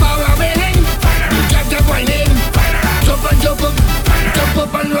 Jump around me hang. You get the whining. Jump and jump up. Jump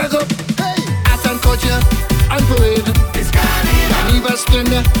up and rag up. Art and culture and parade. It's Carnival. Carnival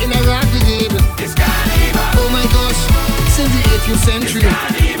splendor in a rock brigade. It's Carnival. Oh my gosh, since the 18th century.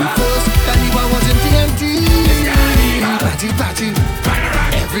 First Carnival was in TNT. It's Carnival. Party, party.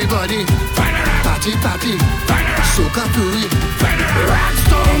 Everybody. Party, party. Soca Fury.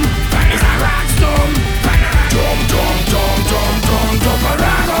 Rockstorm is a rockstorm. Jump, jump, jump, jump, jump, jump and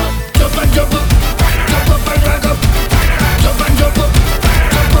rag up. Jump and jump up. Jump up and rag up. Jump and jump up.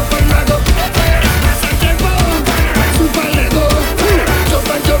 Jump up and rag up. It's a tempo. Super Lego. Jump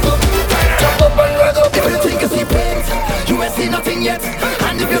and jump up. Jump up and rag up. If you think you see paint, you ain't see nothing yet.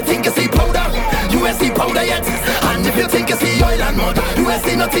 And if you think you see powder, you ain't see powder yet. And if you think you see oil and mud, you ain't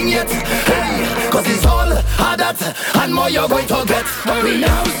see nothing yet. Hey, cause it's all hard that and more you're going to get. We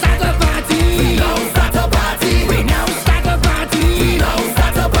now start a party. We now start a party. We now start a party. We now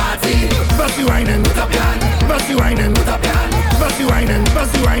start a party. Bussy whining, put up your hand. Bussy whining, put up your hand. Bussy whining,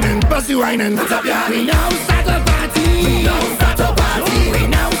 bussy whining, bussy whining, put up your hand. We now start a party. We now start a party. We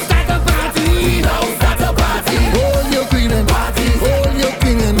now start a party. We now start a party. Hold your feeling, party. Hold your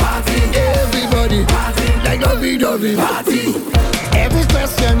feeling, party. Everybody, party. Like lovey-dovey, party. Every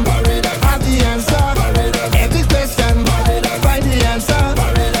question, have the answer. Every question, find the answer.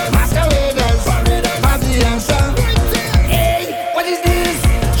 Masqueraders, have the answer. Hey, what is this?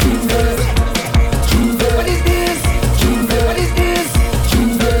 What is this? What is this?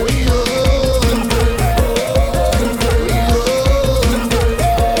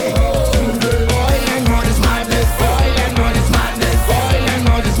 Oil and mud is madness. Oil and mud is madness. Oil and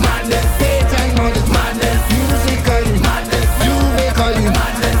mud is madness. Hate and mud is madness. Musically madness. Musically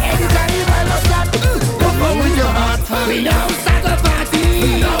madness. Anytime you find us that, perform with your heart. We now start a party.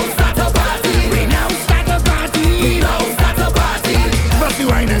 We now start a party. We now start a party. We now start a party. Bussy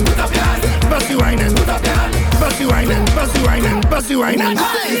whining, put up your hand. Bussy whining, put up your hand. Bussy whining, bussy whining, bussy whining.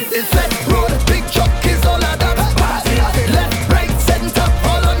 It's set road, big truck is all of that. Party, left, right, center,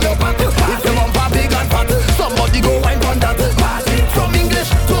 all on your back. If you want a big and fat, somebody go wine on that. Party, from English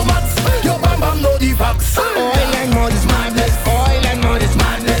to maths, your bam bam know the facts. Oil and mud is madness. Oil and mud is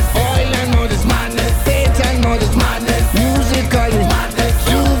madness. Oil and mud is madness. Hate and mud is madness. Musically madness.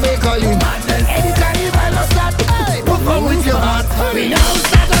 Musically madness. Anytime you find us that, perform with your heart. We now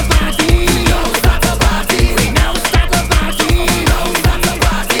start a party. We now start a party. We now start a party. We now start a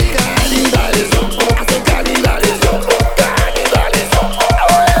party. Carnival is up. I say carnival is up. Carnival is up.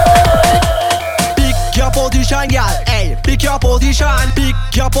 Pick your position, y'all. Hey, pick your position. Pick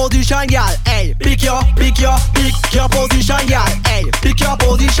your position, y'all. Hey, pick your position, y'all. Hey, pick your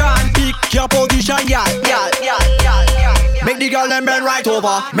position. Pick your position, y'all. Make the girl them bend right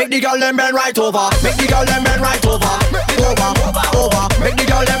over. Make the girl them bend right over. Make the girl them bend right over. Over. Make the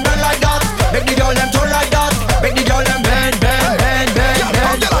girl them bend like that. Make the girl them turn like that. Make the girl them bend.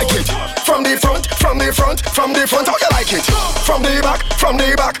 How you like it? From the front, from the front, from the front. How you like it? From the back, from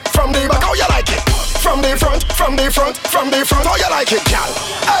the back, from the back. How you like it? From the front, from the front, from the front. How you like it, gal?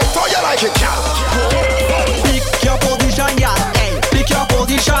 Hey, how you like it, gal? Pick your position, y'all. Hey, pick your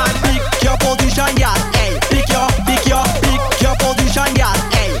position. Pick your position, y'all. Hey, pick your position, y'all.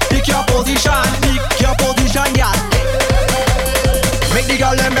 Hey, pick your position. Pick your position, y'all. Make the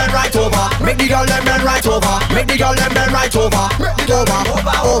girl them bend right over. Make the girl them bend right over. Make the girl them bend right over.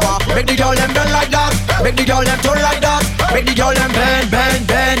 Over. Make the girl them bend like that. Make the girl them turn like that. Make the girl them bend.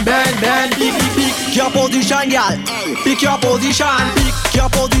 Pick your position, y'all. Pick your position. Pick your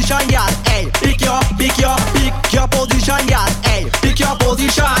position, y'all. Pick your position, y'all. Pick your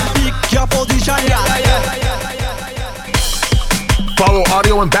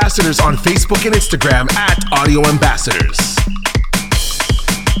Audio Ambassadors on Facebook and Instagram at Audio Ambassadors.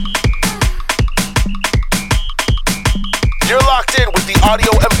 You're locked in with the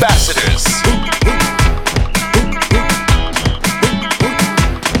Audio Ambassadors.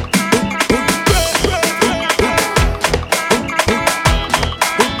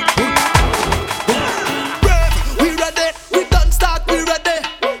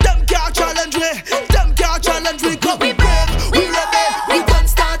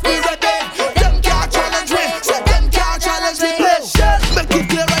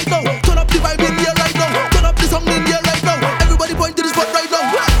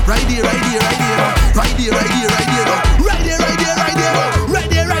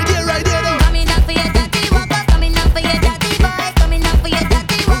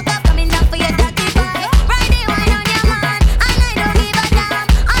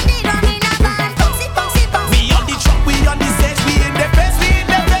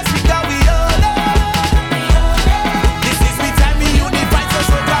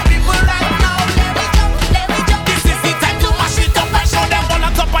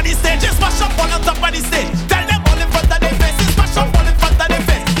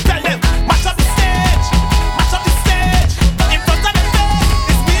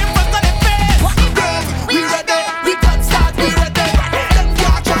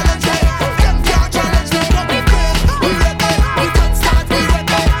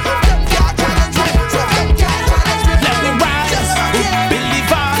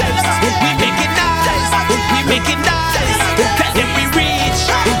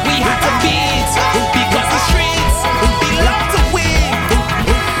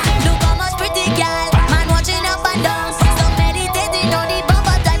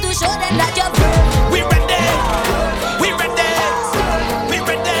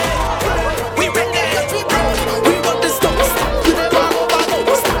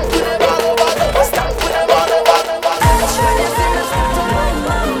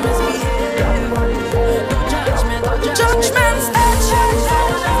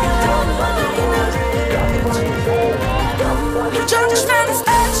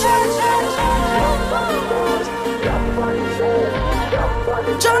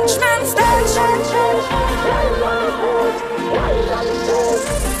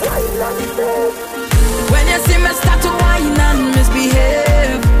 When you see me start to whine and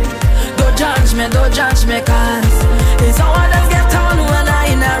misbehave, don't judge me, cause it's how others get on when I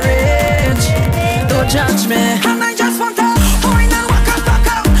in a rage. Don't judge me. And I just want to whine and walk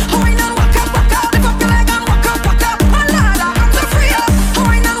up, whine and walk up, lift up your leg and walk up, my lord, I'm so free up.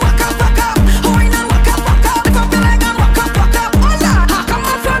 Whine and walk up, whine and walk up, lift up your leg and walk up, my lord, I come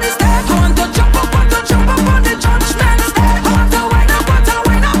up from the step. I want to jump up on the judgment step. I want to whine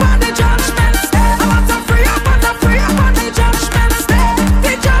up on the judgment step. I want to free up on the judgment step.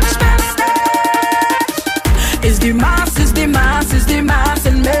 The judgment step. It's the mass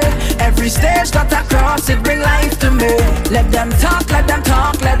in me. Every stage that I cross, it bring life to me. Let them talk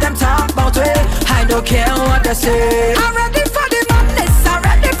about it. I don't care what they say. I'm ready for the madness, I'm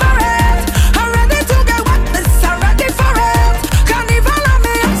ready for it. I'm ready to get wetness, I'm ready for it. Carnival on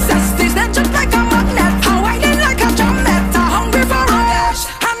me ancestors, they jump like a magnet. I'm whining like a drummet, I'm hungry for it.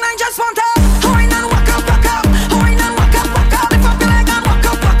 And I just want to whine and walk up, whine and walk up, lift up your leg and walk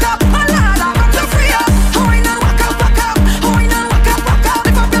up, my lord, I want to free up. Whine and walk up, whine and walk up,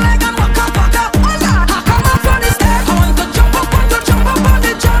 lift up your leg and walk up, my lord, I come up from the step. I want to jump up on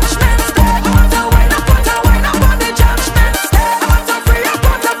the judgment step. I want to whine up on the judgment step. I want to free up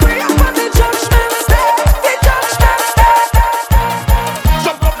on the judgment step. The judgment step.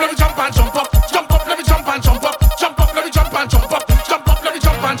 Jump up, let me jump and jump up. Jump up, let me jump and jump up. Jump up, let me jump and jump up. Jump up, let me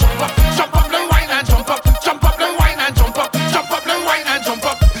jump and jump up. Jump up, let me whine and jump up. Jump up, let me whine and jump up. Jump up, let me whine and jump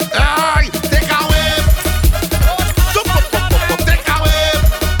up. Aye, take a wave. Jump up, take a wave.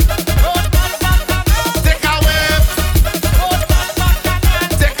 Take a wave.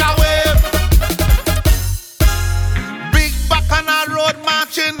 Take a wave. Big Bacchanal Road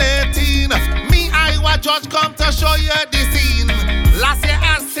marching 18. Me, I was just come to show you the scene. Last year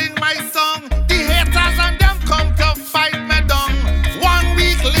I sing my song. The haters and them come to fight me down. 1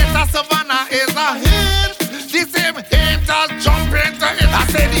 week later, Savannah is a hit. The same haters jump into it. I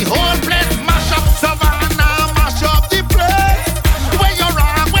say the whole place mash up. Savannah mash up the place. Where you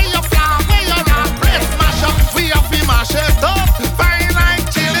rock, where you fly, where you rock, place mash up. We have to mash it up. Fine like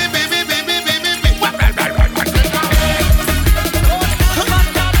chili, baby.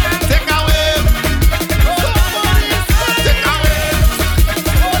 Take a wave. Take a wave.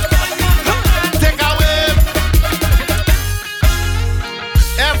 Take a wave.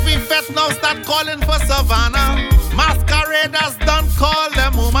 Every fest now start calling for Savannah. Masqueraders done call them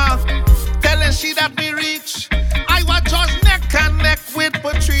and she that me reach. I was just neck and neck with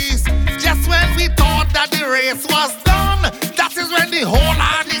Patrice. Just when we thought that the race was done, that is when the whole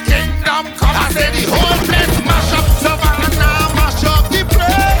of the kingdom come. I say the whole place mash up, Savannah mash up the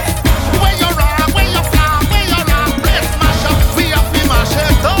place. Where you run, where you fly, where you run, place mash up. We have to mash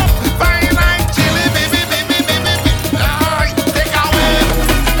it up. Fine like chili, baby, baby, baby, baby. Aye, take away.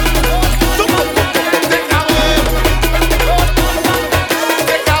 Take away.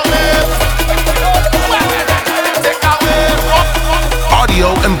 Take away. Take away.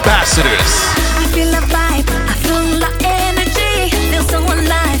 Audio ambassadors. I feel the vibe, I feel the energy, feel so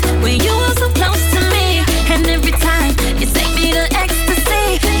alive when you are so close to me. And every time you take me to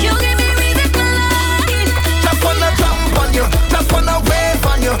ecstasy, you give me reason for life. Just wanna jump on you, just wanna wave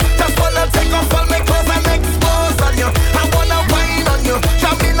on you, just wanna take off all my clothes and expose on you. I wanna wine on you,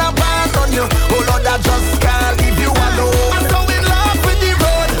 jump in a band on you. Oh Lord, I just can't leave you alone. I'm so in love with the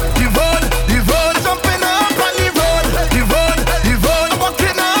road, the road, the road. Jumping up on the road, the road, the road.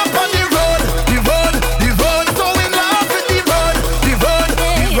 Walking up on the road,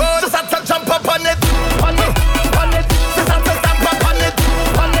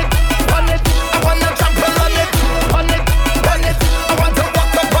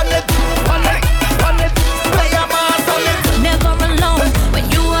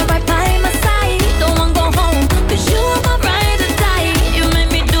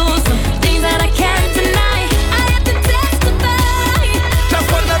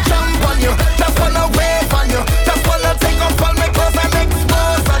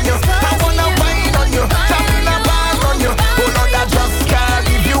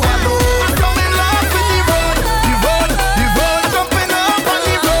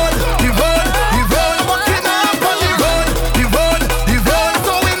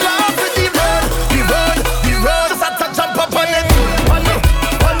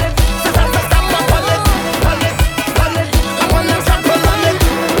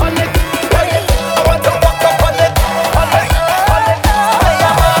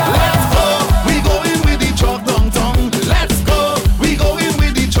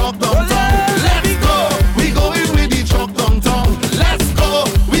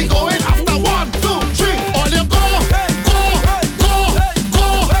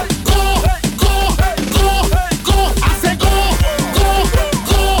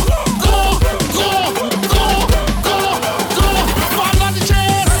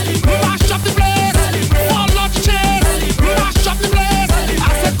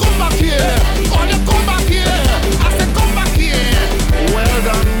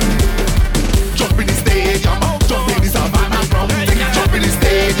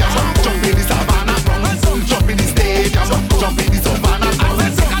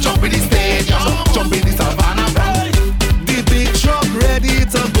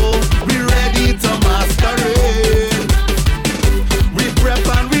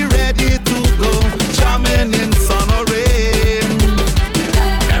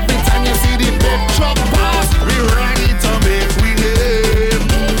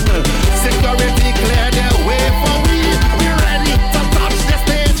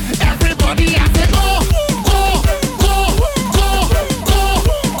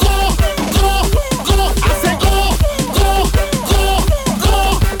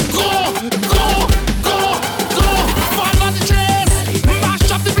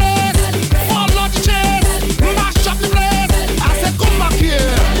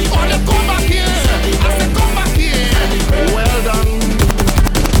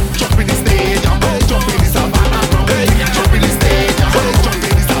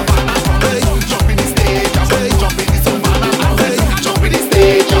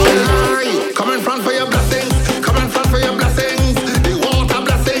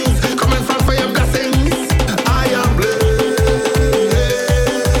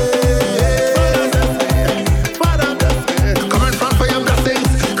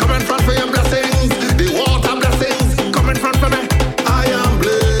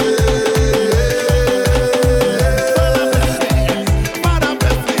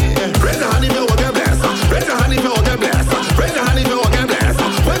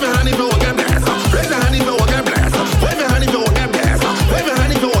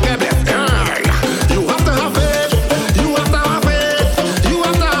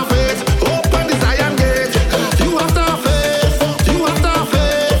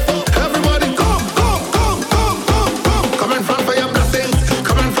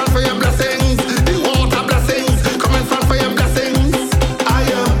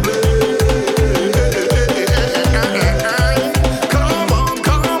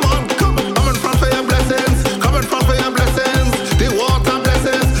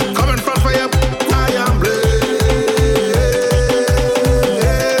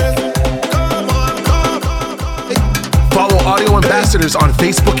 on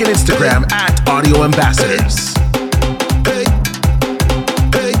Facebook and Instagram at Audio Ambassadors.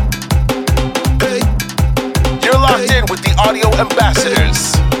 You're locked in with the Audio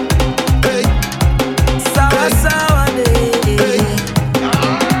Ambassadors.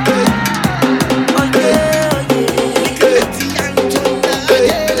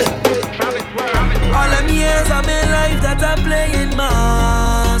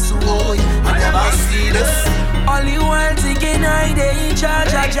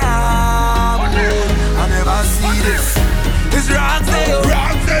 I never see this. It's Roxelle,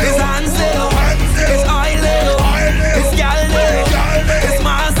 it's Hansel, it's Oileo, it's Galileo, it's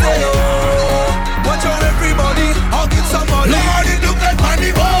Marcelo. Watch out everybody, I'll get somebody. Lord, it look like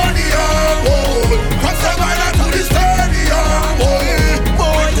pandemonium. From Savannah to the stadium.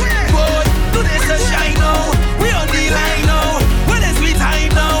 Boy, do this a shine now. We on the line now. When it's we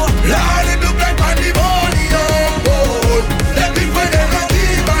time now. Lord, it look like pandemonium. Let me put it on the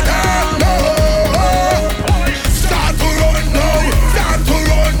banana. Start to run now. Start to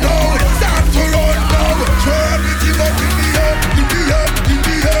run now. Start to run now. Throw everything up in the air, in the air, in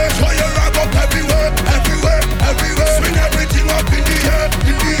the air. Throw your rag up everywhere, everywhere, everywhere. Swing everything up in the air,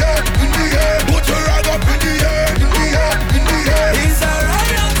 in the air, in the air. Put your rag up in the air, in the air, in the air. It's a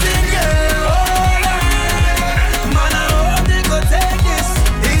riot thing, yeah. Oh, Lord. Man, I hope they go take this.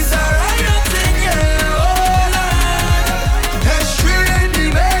 It's a riot thing, yeah. Oh, Lord. History in the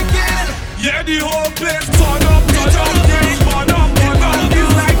making. Yeah, the whole place turn up, things burn up.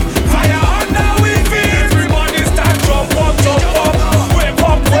 It's like fire under we feet. Everybody stand jump up, wake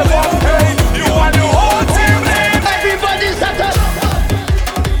up, hey, you and the whole team live. Everybody set up.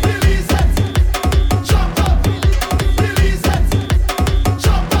 Release it, jump up, release it,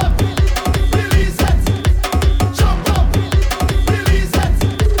 jump up, release it, jump up, release it.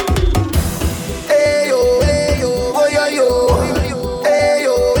 Ayo, ayo, oh yo yo.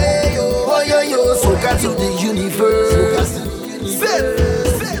 Ayo, ayo, oh yo yo. Soca to the universe.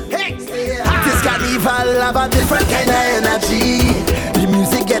 This carnival have a different kind of energy. The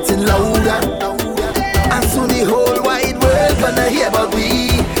music getting louder, and soon the whole wide world gonna hear about we.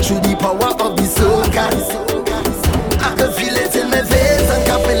 Through the power of the soca, I can feel it in my veins and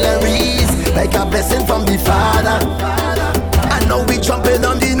capillaries, like a blessing from the Father. I know we jumping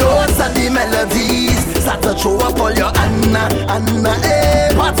on the notes and the melodies. Start to throw up all your Anna,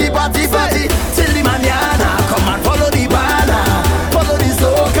 hey. Party, party, party, till the mañana. Come and follow the banner, follow the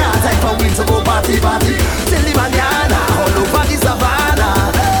soca. Time for we to go party, party, till the mañana. All over the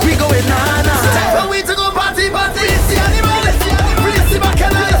savannah, we going nana. Time for we to go party, party. Release the animal, release the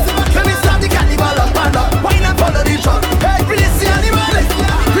bacchanal. Can we start the carnival up and up? Why not follow the drum? Hey, release the animal,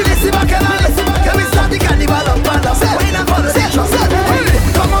 release the bacchanal. Can we start the carnival up and up? Why not follow the drum?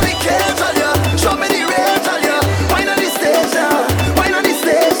 Come on, we can't tell you. Show me the rage, tell you. Why not the station? Why not the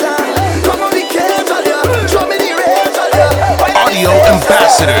station? Come on, we can't tell you. Show me the rage, tell you. Audio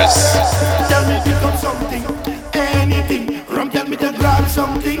Ambassadors. Tell me become something, anything. From tell me to grab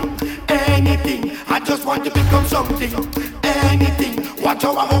something, anything. I just want to become something, anything. Watch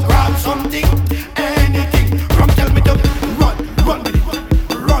how I go grab something, anything. From tell me to run with it,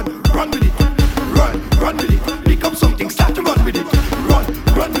 run with it, run with it. Become something, start to run with it, run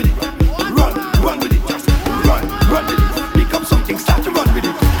with it, run with it. Just run with it. Become something, start to run with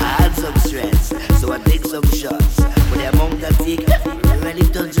it. I had some stress, so I take some shots. But the amount I take, really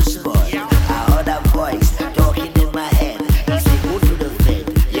touch the spot. I heard a voice talking in my head. He said, go to the bed,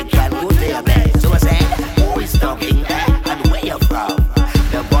 you can't go to your bed. So I said, who is talking and where you from?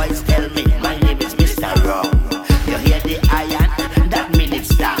 The voice tell me, my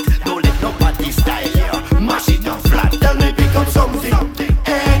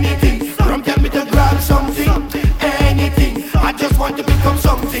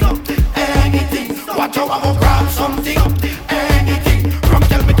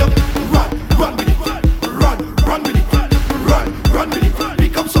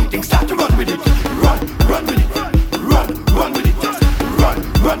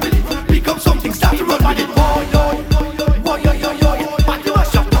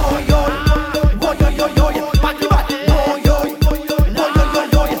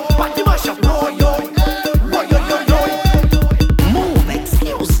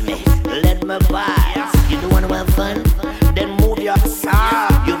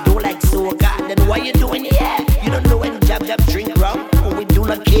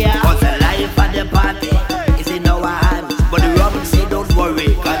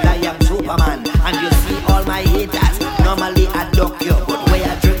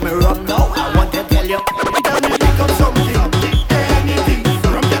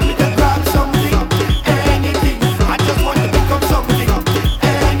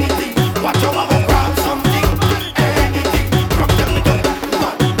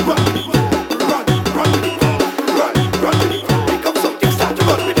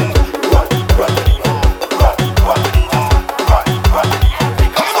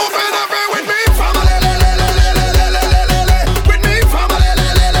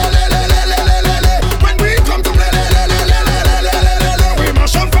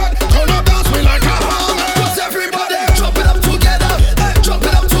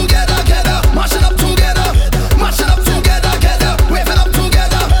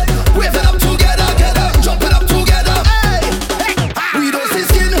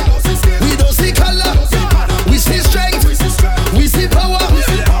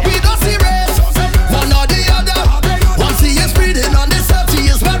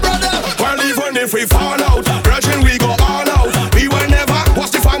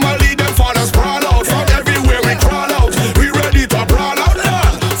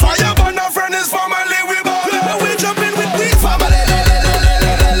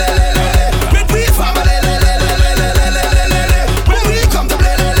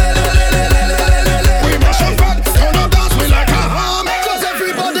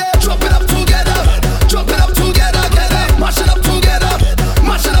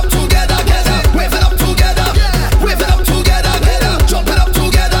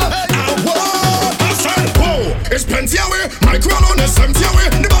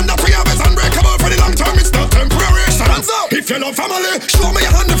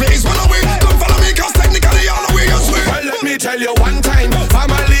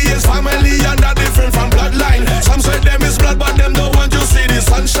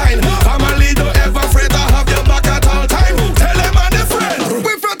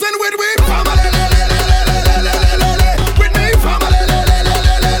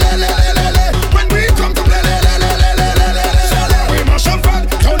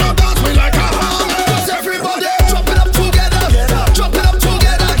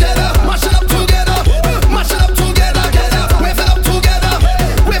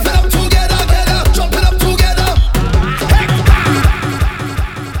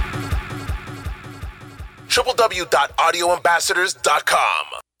www.audioambassadors.com.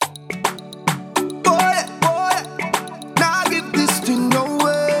 Boy, now give this thing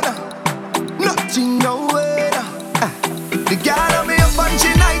nowhere, nothing nowhere. The girl on me up and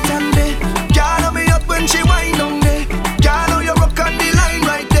she night and day. Girl on me up when she wind on day. Girl on you rock on the line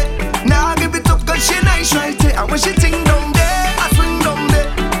right there. Now give it up 'cause she nice right there. And when she ting down there, I swing down there.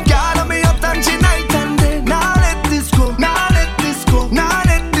 Girl on me up and she night and day. Now let this go, now let this go, now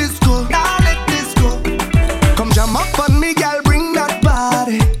let this go, now let this go. Come jam up on me, girl, bring that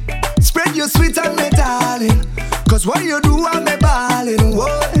body. Spread your sweet and me darling. 'Cause what you do I'm me balling.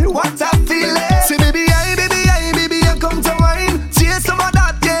 What I feel it. Say baby, I come to wine. See some of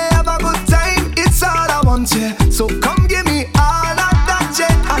that, yeah, have a good time. It's all I want, yeah. So come give me all of that,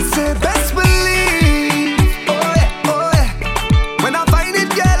 yeah. I say best believe. Oh yeah. When I find it,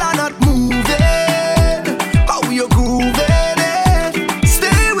 girl, I'm not moving. How you grooving it?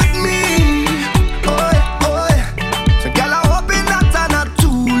 Stay with me. Oh yeah. So girl, I'm hoping that I'm not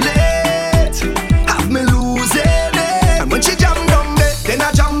too late. Have me losing it. And when she jam down there, then I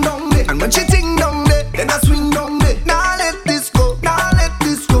jam down there. And when she ting down there, then I swing down there. Now let this go, now let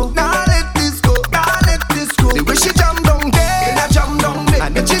this go, now let this go, now let this go. The way she jam down there, then I jam down there.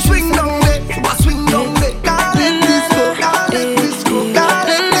 And then she swing down there, so I swing down there. Now let this go, now let this go, now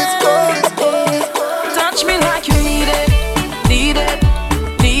let this go. Touch me like you need it, need it,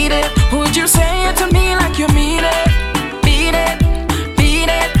 need it. Would you say it to me like you mean it? Beat it, beat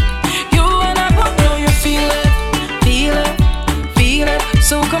it. You and I both know you feel it, feel it, feel it.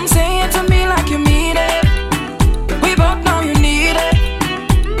 So come say it to me like you mean it. We both know you need it,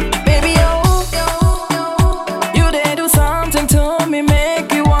 baby. You did do something to me,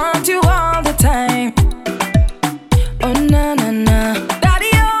 make me want you all the time. Oh na na na,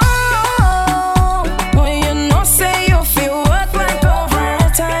 daddy when you know say you feel worth like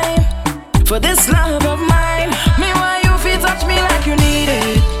overtime for this love of mine. Me why you feel touch me like you need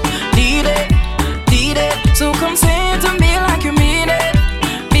it, need it, need it. So come say it to me like you mean it.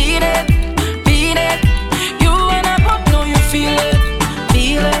 Beat it, beat it. You and I both know you feel it,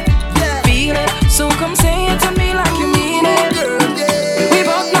 feel it, feel it. So come say it to me like you mean it. We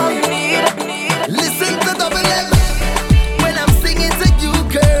both know you need it, need it. Listen to Double M when I'm singing to you,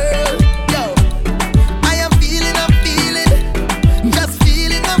 girl. Yo, I am feeling, just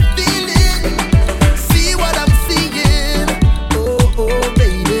feeling, I'm feeling. See what I'm seeing. Oh,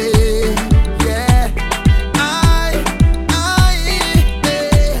 baby, yeah.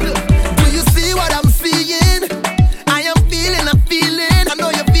 Do you see what I'm seeing? I am feeling, I'm feeling. I know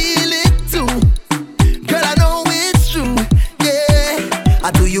you feel it too. Girl, I know it's true,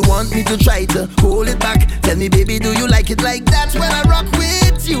 yeah. Do you want me to try to hold it back? Tell me, baby, do you like it like that when I rock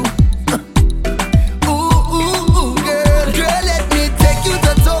with you? Ooh, girl, let me take you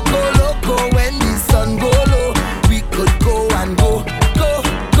to Toco Loco when the sun go low. We could go and go, girl,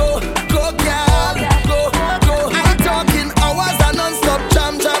 go. I'm talking hours and non-stop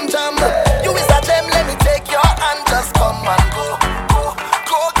jam. You is a gem, let me take your hand, just come and go,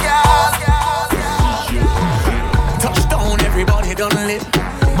 girl. Touchdown, everybody done lit.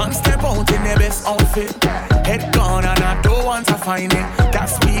 Man step out in their best outfit. Head gone and I don't want to find it. That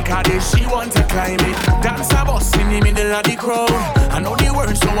speaker there, she want to climb it. Dance a bus in the middle of the crowd. I know the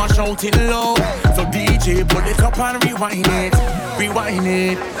words, so I shout it low. So DJ, pull it up and rewind it.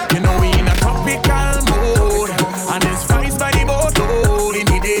 You know we in a tropical mode, and there's vibes by the boatload. In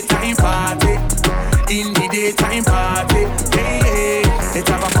the daytime party, hey. Let's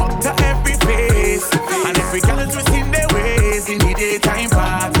have a pop to every face, and every girl twisting their ways. In the daytime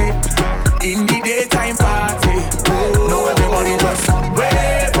party, Now everybody just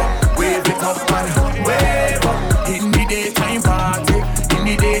wave it up and wave up. In the daytime party,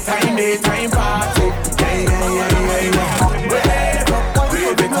 daytime party. Yeah.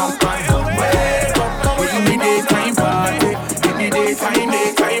 Wave it up and wave up. In the daytime party,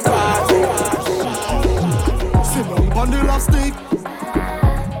 daytime party. Sit down on the elastic,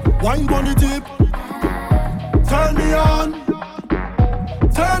 wine on the tip. Turn me on.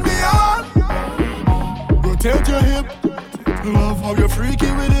 Rotate your hip. Love how you're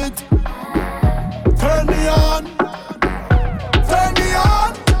freaky with it. Turn me on.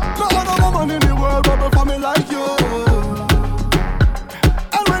 No other woman in the world bubble for me like you.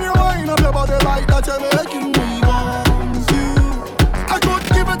 And when you wind up your body like that, you're making me want you. I could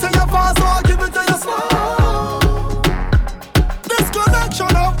give it to you fast, or I'll give it to you slow. This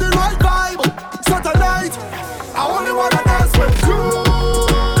connection of the right vibe. So tonight, I only wanna dance with you.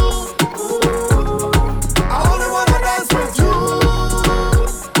 I only wanna dance with you.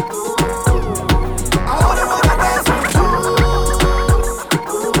 I only wanna dance.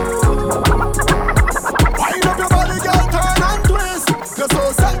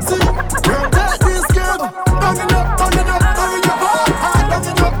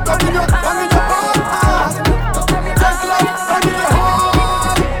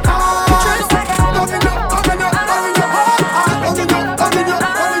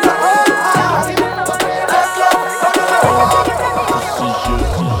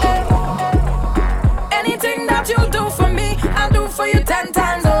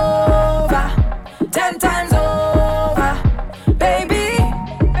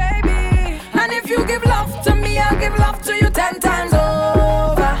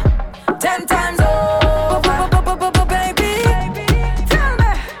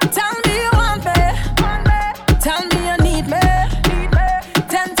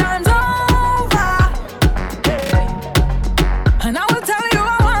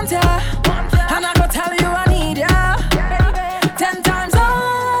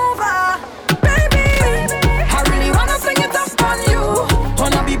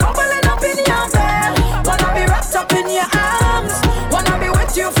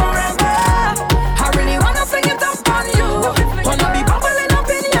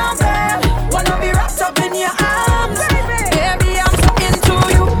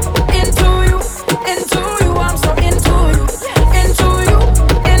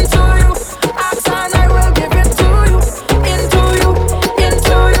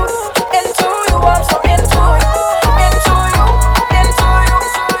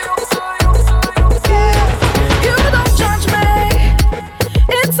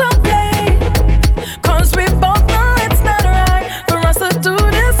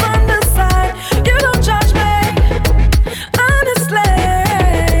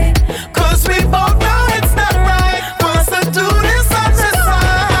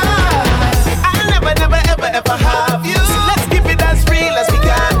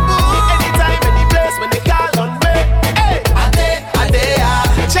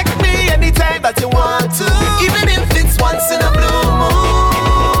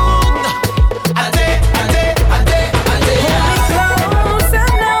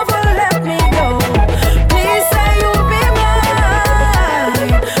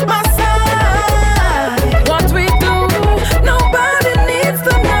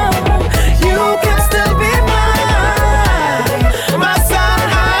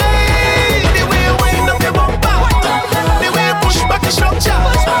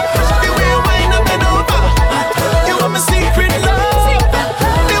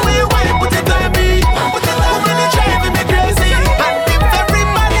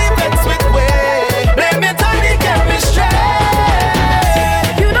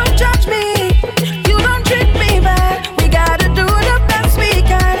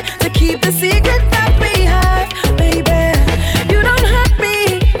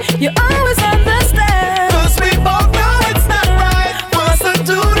 You always understand. 'Cause we both know it's not right for us to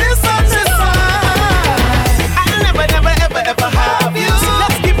do this on the side. I'll never, never, ever, ever have you. So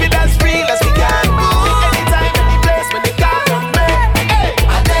let's keep it as real as we can. Anytime, any place when they call on me. Hey,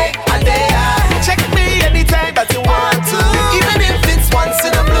 a day, check me anytime that you want to. Even if it's once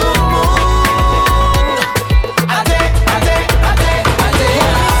in a blue moon. A day.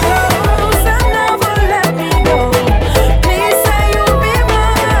 Close and never let me go. Please say you'll be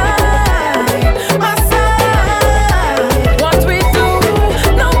mine, my side. What we do,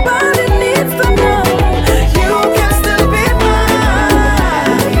 nobody needs to know. You can still be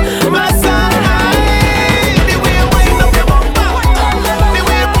mine, My side, the way you wind up your bumper, the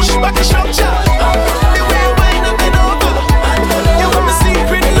way you push back your structure, the way you wind up and over, you want my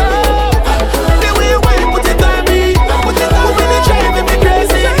secret love, the way you wind put it on me, woman you driving me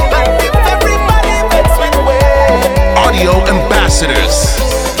crazy, and if everybody gets with way. Audio ambassadors.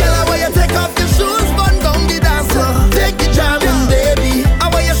 Girl, I want you take off your shoes, run down the dance floor. Take the jamming, baby. I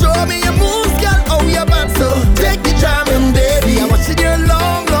want you show me your moves, girl, how you bounce so. Take the jamming, baby. I want you there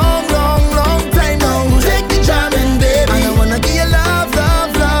long time now. Take the jamming, baby. And I wanna give you love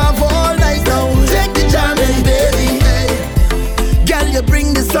all night now. Take the jamming, baby. Hey. Girl, you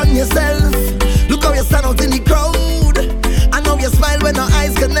bring this on yourself. Look how you stand out in the crowd. I know you smile when our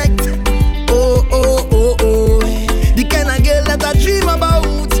eyes connect. Oh. The kind of girl that I dream about.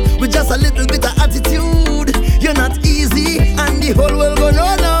 With just a little bit of attitude. You're not easy, and the whole world gon'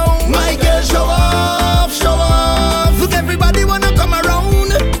 know now. My girl, show off. Look, everybody wanna come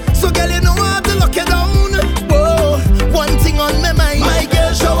around. So girl, you know how to lock you down. Whoa, one thing on my mind. My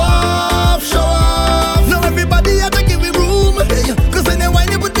girl, show off. Now everybody have to give me room. 'Cause when you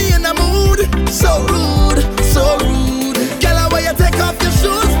whine, you put me in a mood. So rude. Girl, I want you take off your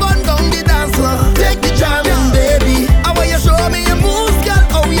shoes, run down the dance floor. Take the jamming, baby. I want you show me your moves, girl,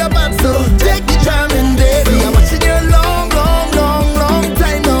 how you bounce so. Take the jamming, baby. I want you there long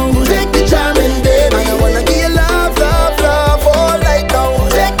time now. Take the jamming, baby. And I wanna give you love all night now.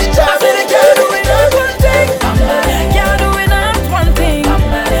 Take the jamming, baby. You're doing not one thing. You're doing not one thing.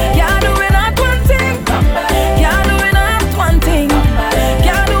 You're doing not one thing. You're doing not one thing.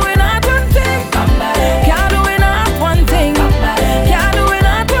 You're doing not one thing. You're doing not one thing. You're doing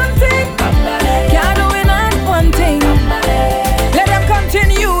not one thing. You're doing not one thing. Let them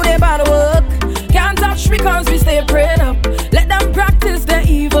continue their bad work. Can't touch me 'cause we stay prayed up. Let them practice their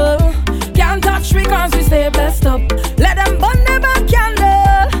evil. Can't touch me 'cause we stay blessed up. Let them burn their back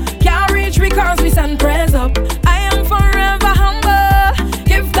candle. Can't reach me 'cause we send prayers up. I am forever humble.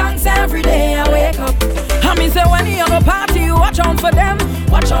 Give thanks every day I wake up. I mean say when you go party, watch out for them.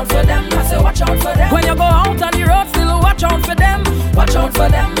 Watch out for them. I say watch out for them. When you go out on the road, still watch out for them. Watch out for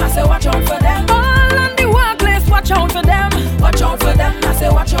them. I say watch out for them. All on the workplace, watch out for them. Watch out for them. I say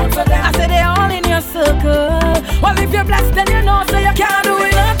watch out for them. I say they all in your circle. Well, if you're blessed, then you know so you can't do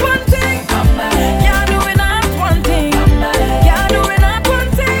it not one thing. Can't do it not one thing. Can't do it not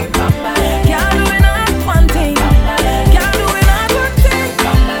one thing. Can't do it not one thing. Can't do it not one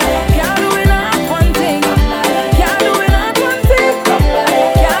thing. Can't do it not one thing. Can't do it not one thing.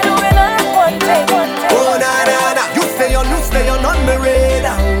 Can't do it not one thing. Oh na, you stay on my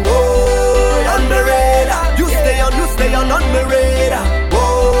radar. Oh, on my radar. You stay on my radar.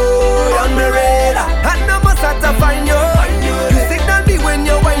 Oh, on my radar. And I must have to find you. You signal me when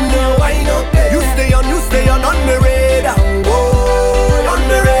you wind up. You stay on my radar. Oh, on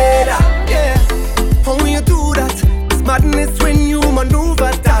my radar. Yeah. How you do that? It's madness when you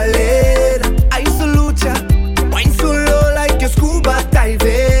maneuver talent. I salute ya. Wine so low like your scuba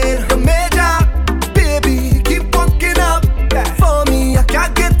diving. The major, baby, keep walking up. For me, I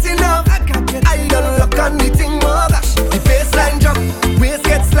can't get enough. I don't look on the thing, oh gosh. The baseline drop, waist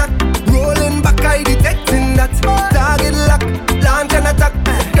gets slack. Rolling back, I detecting that. Target lock, launch and attack.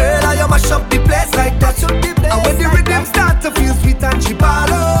 Girl, I mash up the place like that. And when the rhythm start to feel sweet and she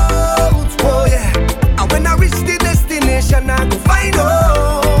ball out, oh yeah. And when I reach the destination, I go find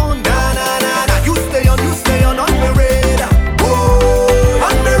out. Na. You stay on my radar. Oh,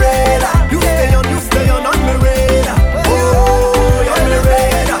 on my radar. You stay on my radar. Oh, on my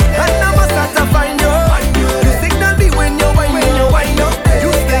radar. And I must have to find you. You signal me when you wind up.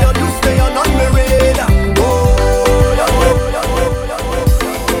 You stay on my radar.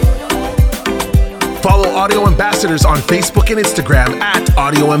 Follow Audio Ambassadors on Facebook and Instagram at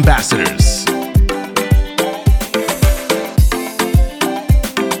Audio Ambassadors.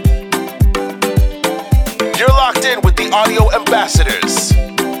 You're locked in with the Audio Ambassadors.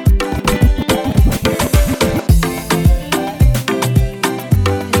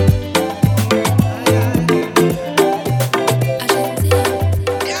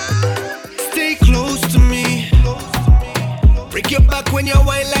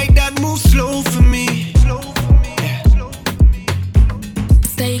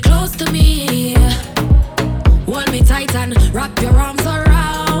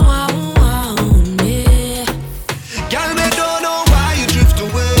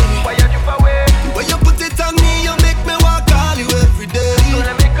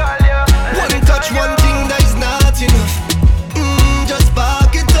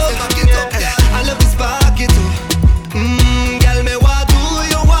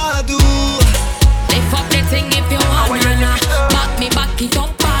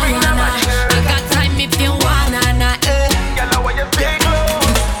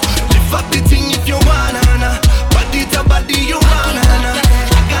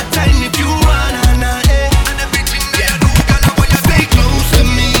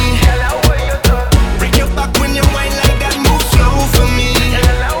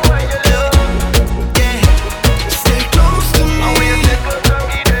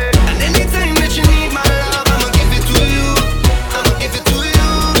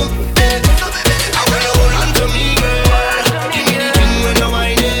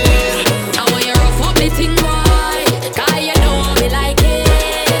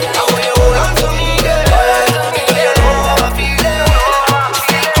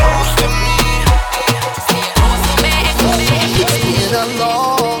 a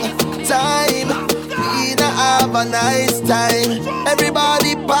long time. We not have a nice time.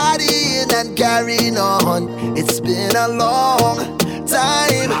 Everybody partying and carrying on. It's been a long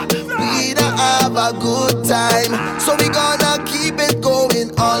time. We not have a good time. So we gonna keep it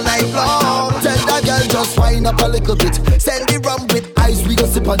going all night long. Tell that girl just wind up a little bit. Send the rum with ice, we go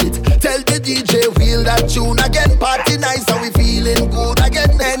sip on it. Tell the DJ wheel that tune again. Party nice and we feeling good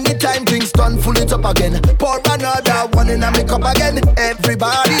again. Anytime drinks done, full it up again. Pour another one in a make up again.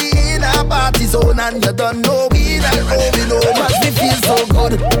 Everybody in a party zone and you don't know we not going home. Cause we feel so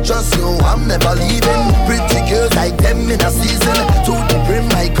good. Just know I'm never leaving. Pretty girls like them in a season. To the brim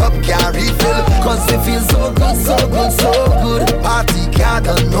my cup can't refill. Cause we feel so good, so good, so good. Party can't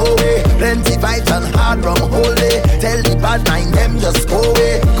done no way. Plenty vibes and hard rum holy. Tell the bad mind them just go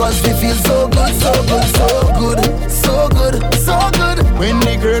away. Cause we feel so good, so good, so good. So good, so good. When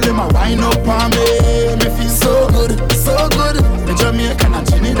the girl in my wine up on me feel so good, so good. The Jamaican and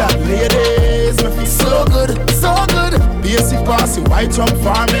Trinidad ladies, me feel so good, so good. Basic passy white rum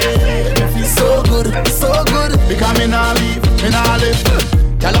for me feel so good, so good. Because me nah leave, me nah live.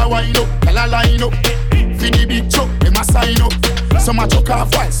 Girl a wine up, girl a line up. For the big truck, them a sign up. Some a chuck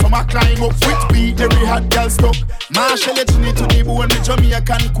off while some a climb up. With beat, every hot girl stuck. Marshall it to the bone, me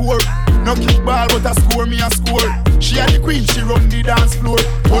Jamaican core. No kickball, but a score, me a score. She a the queen, she run the dance floor.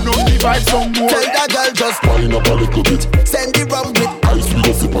 Turn up the vibe some more. Tell that girl just wind up a little bit. Send the rum with ice, we go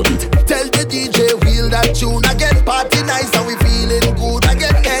sip on it. Tell the DJ wheel that tune again. Party nice and we feeling good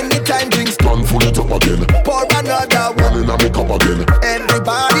again. Anytime drinks done, full it up again. Pour another one in a make up again.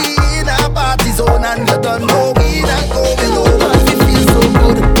 Everybody in a party zone and you don't know we not going home. Cause we feel so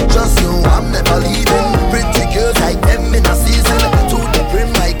good. Just know I'm never leaving. Pretty girls like them in a season. To the brim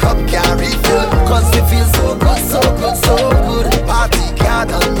my cup can't refill. Cause we feel so good, so good, so good. Party can't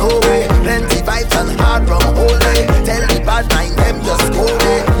done no way. Plenty vibes and hard rum holy. Tell the bad mind them just go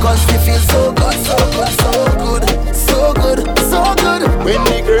away. Cause we feel so good, so good, so good. So good, so good. When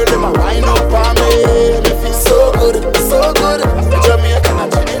the girl in my wine up on me feel so good, so good. The Jamaican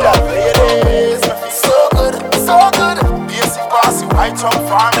and Trinidad ladies, me feel so good, so good. Basic passy white rum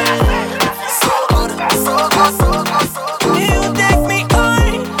for me feel so good, so good, so good, so good. You take me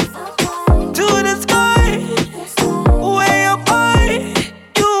high to the sky, way up high.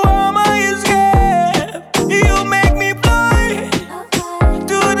 You are my escape. You make me fly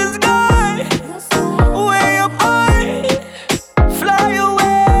to the sky, way up high, fly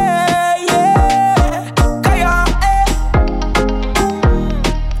away. Yeah, Kaya,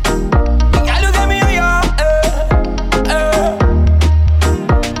 yeah, look at me, yeah,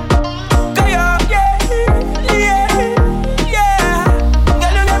 Kaya, yeah, yeah, yeah.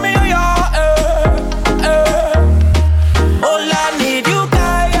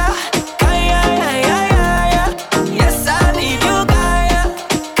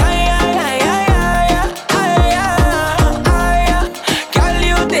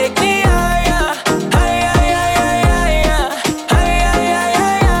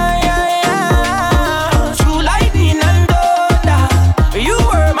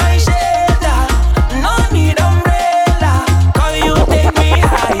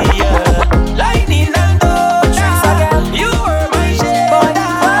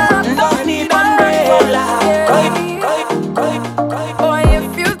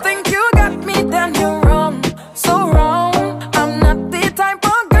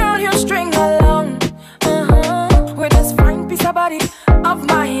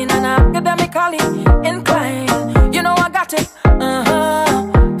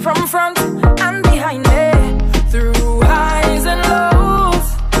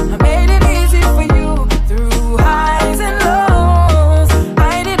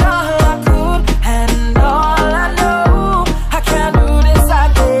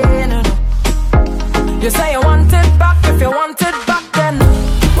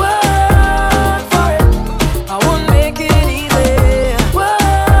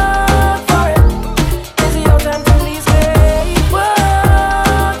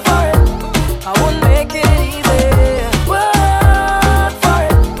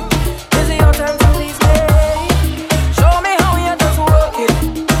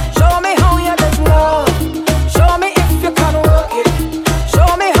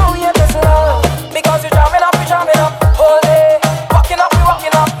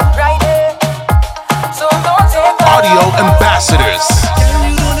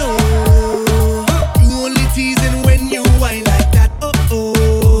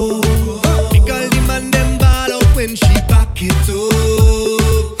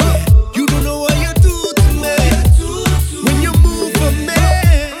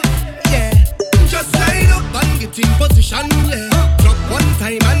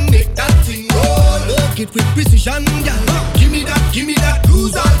 it with precision, girl. Give me that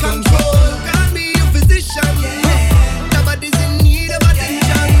cruise out control. Call me your physician, yeah. Nobody's in need of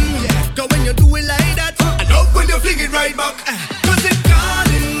attention, yeah. Cause when you do it like that, I love when you fling it right back. Cause it's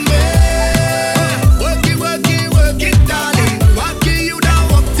calling me. Work it, darling. Walking you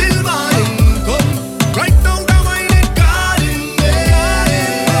down up till morning. Come right now, the wine it calling me.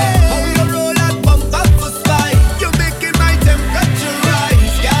 How you roll that bump up for slide. You're making my temperature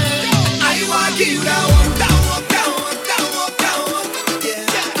rise, girl. I walk you down.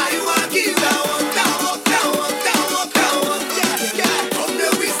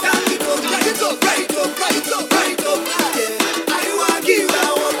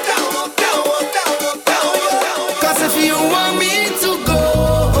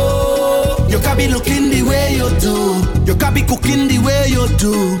 Cooking the way you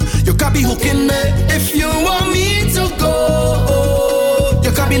do, you can be hooking me. If you want me to go,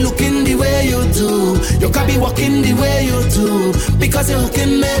 you can be looking the way you do, you can be walking the way you do, because you're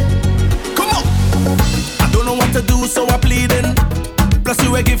hooking me. Come on, I don't know what to do, so I'm pleading. Plus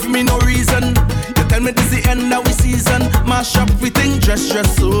you ain't give me no reason. You tell me this is the end of the season. Mash up everything, dress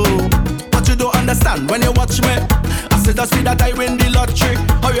so. But you don't understand when you watch me. I said that's me that I win the lottery.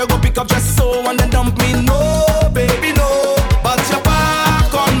 How you go pick up dress so and then dump me? No, baby, no. But you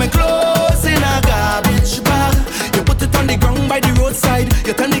pack on me clothes in a garbage bag. You put it on the ground by the roadside.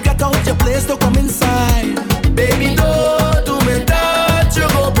 You tell me get out your place to come inside. Baby, don't do me that. You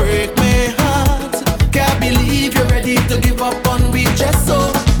go break my heart. Can't believe you're ready to give up on me just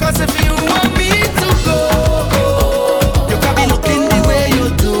so. Cause if you want me to go, you can be looking the way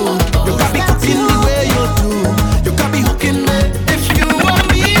you do. You can be cooking the way you do. You can be hooking me. If you want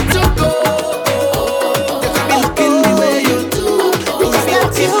me to go, you can be looking the way you do. You can be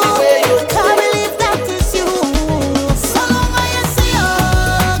hooking the way you do. Can't believe that is you. So long as you see you,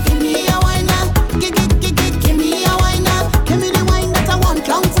 give me a wine now. Give me a wine now. Give me the wine that I want.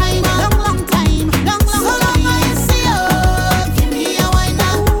 Long time, long time. So long as you see you, give me a wine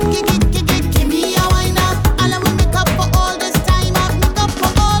now. Give me a wine now. And I will make up for all this time. I'll make up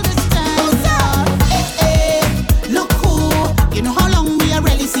for all this time. Hey, look who. You know how long we I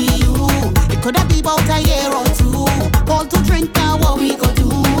really see you. It could have been about a year or two. Call to drink now, what we go do?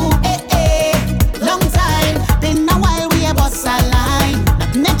 Hey, long time. Been a while we a bust a line.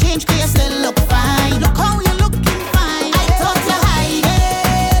 Nothing to change, 'cause you still look fine. Look how you looking fine. I thought you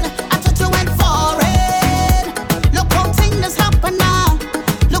hiding. I thought you went foreign. Look how things happen now.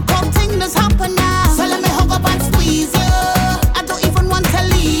 Look how things happen now. So let me hug up and squeeze you. I don't even want to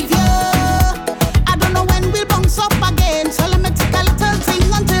leave you. I don't know when we'll bounce up again. So let me take a little thing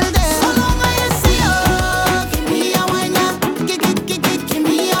until then. So long as you see you, give me a wine now. Give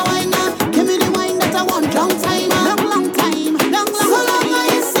me a wine now. Give me the wine that I want. Long time, long time. So long as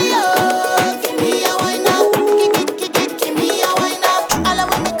you see you, give me a wine now. Give me a wine now. And I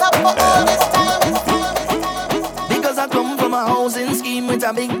will make up for all this time. Because I come from a housing scheme with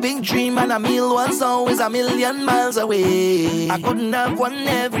a big dream, and a meal was always a million miles away. I couldn't have one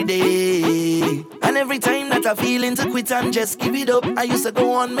every day. And every time that I feeling to quit and just give it up, I used to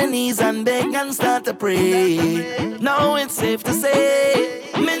go on my knees and beg and start to pray. Now it's safe to say,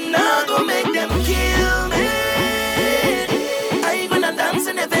 me nah go make them kill me. I ain't gonna dance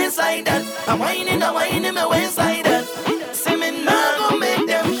in the face like that. I'm whining my waist like that. Say me nah go make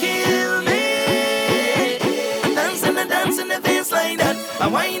them kill me. Dance in the face like that.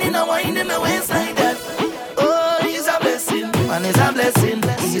 I'm whining my waist like that. Oh, it's a blessing, man, it's a blessing.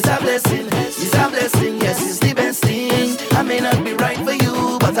 It's a blessing, it's a blessing. Yes, it's the best thing. I may not be right for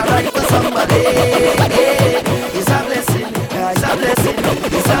you, but I'm right for somebody. It's a blessing, it's a blessing.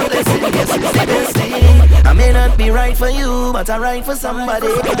 It's a blessing, yes, it's the best thing. I may not be right for you, but I'm right for somebody.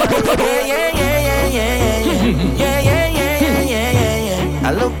 Yeah.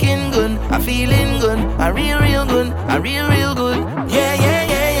 I looking good, I feeling good, I real good, I real good. Yeah.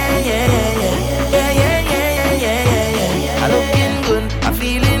 I looking good, I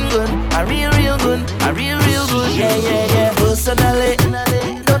feeling good, I real good, I real good. Yeah. Personally,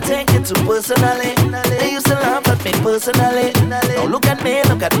 don't take it too personally. They used to laugh at me personally. Now look at me.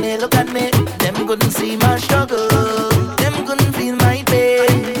 Them couldn't see my struggle. Them couldn't feel my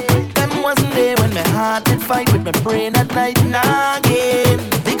pain. Them wasn't there when my heart did fight with my brain at night and again.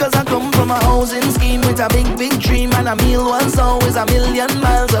 Because I come from a housing scheme with a big dream, and a meal was always a million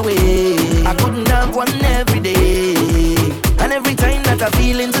miles away. I couldn't have one every day. And every time that I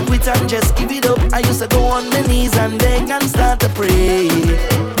feeling to quit and just give it up, I used to go on my knees and beg and start to pray.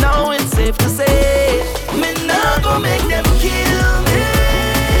 Now it's safe to say, me nah go make them kill me.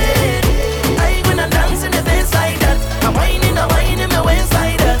 I ain't gonna dance in the face like that. I'm whining my waist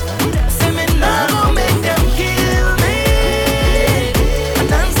like that. Say me nah go make them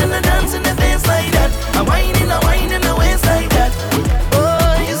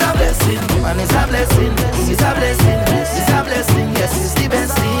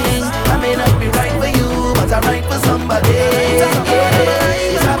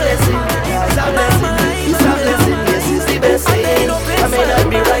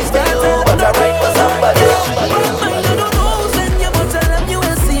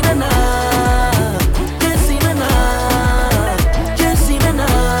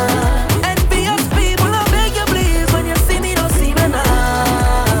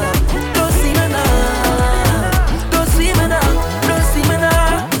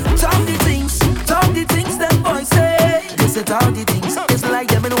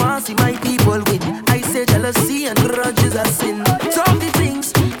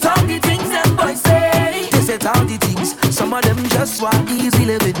easy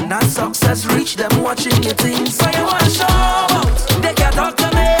living and success reach them watching your things. So you want to show out, they can't talk to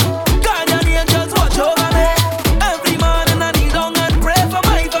me. Guardian angels watch over me. Every morning I kneel down and pray for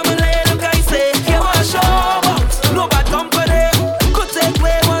my family. Look I say, you want to show out, no bad company could take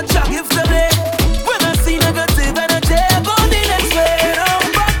away what you give to me. When I see negative energy, I go the next way. Now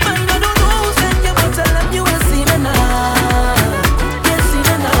bad man gonna lose, and you better tell them you will see me now. You see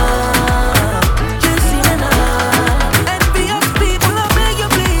me now. You see me now. Envious people, I beg you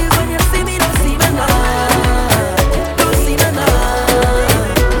please, when you see me, don't see me now. Don't see me now.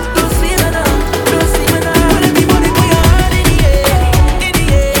 Don't see me now. Don't see me now. When everybody put your hand in the air, in the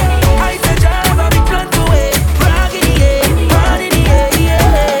air. I said, Jah have a big plan to it. Brag in the air, hand in the air,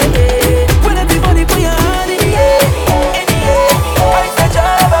 yeah. When everybody put your hand in the air, in the air. I said,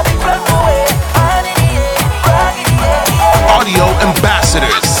 Jah have a big plan to it. Hand in the air, brag in the air, yeah. Audio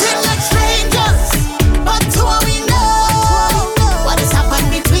ambassadors. We're like strangers, but who are we know? What has happened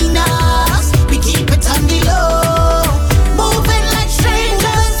between us? We keep it on the low. Moving like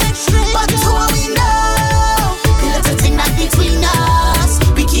strangers, but who are we know? The little thing that between us,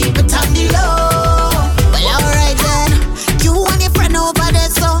 we keep it on the low. Well, alright then, you and your friend over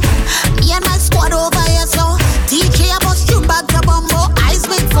there, so me and my squad over here, so DJ about you back the bumbo. Eyes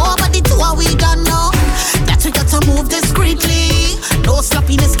big for, but the two are we done now. That we got to move discreetly. No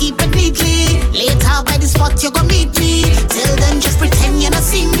sloppiness, keep it neatly. Later by the spot you gon' meet me. Till then just pretend you not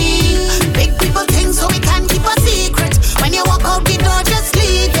see me. Big people think so we can keep a secret. When you walk out the door just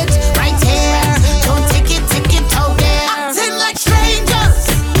leave it right here. Don't take it out there. Acting like strangers,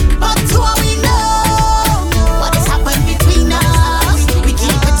 but who are we know? What has happened between us? We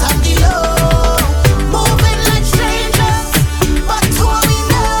keep it on the low. Moving like strangers, but who are we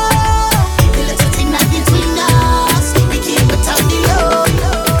know? The little thing that between us, we keep it on the low.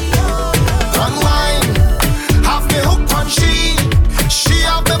 Unwind, have me hook on she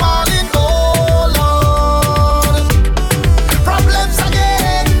have me balling, oh Lord. Problems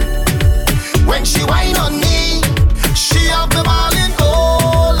again, when she whine on me, she have me balling,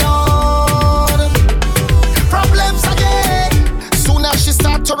 oh Lord. Problems again, soon as she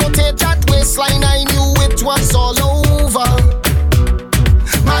start to rotate that waistline, I knew it was all over.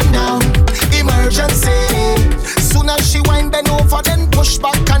 Man down, emergency. Soon as she whine, bend over, then push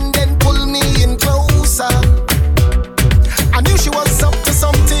back and then pull me in closer. I knew she was up to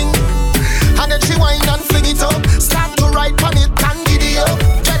something, and then she whine and fling it up. Start to ride on it and giddy up.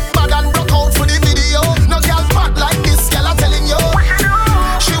 Get bad and broke out for the video. No girl bad like this, girl I'm telling you.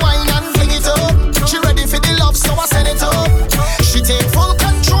 She whine and fling it up. She ready for the love, so I send it up. She take full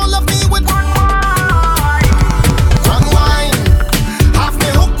control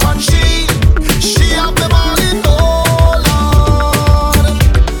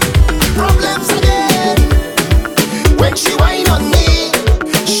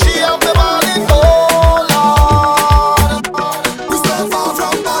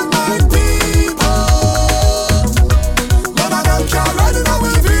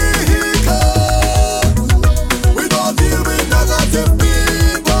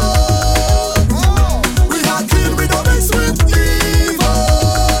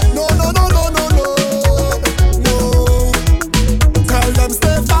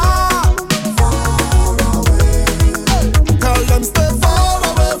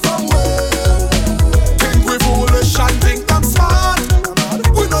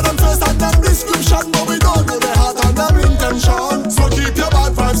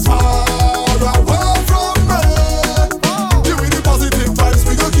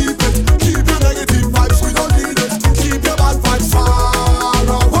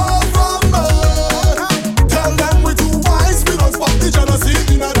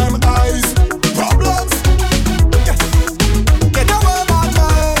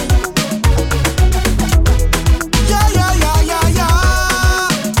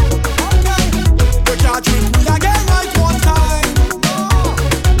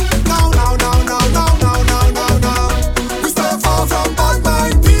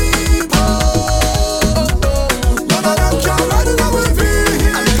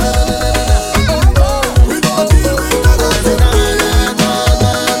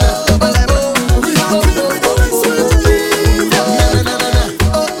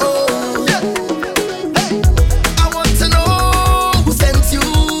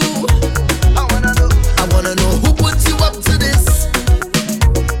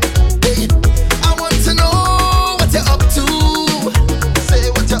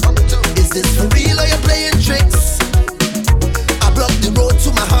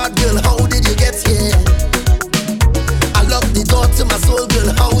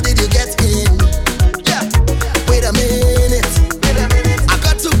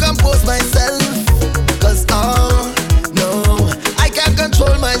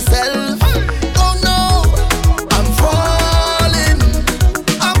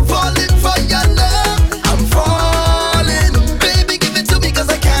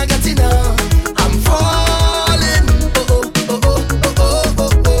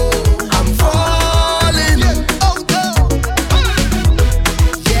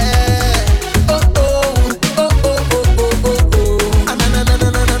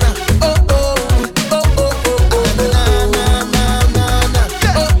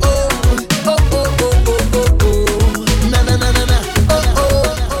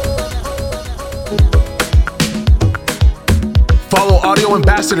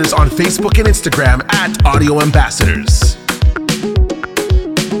Ambassadors on Facebook and Instagram at Audio Ambassadors.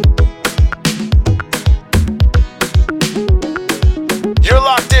 You're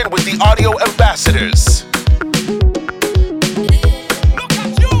locked in with the Audio Ambassadors.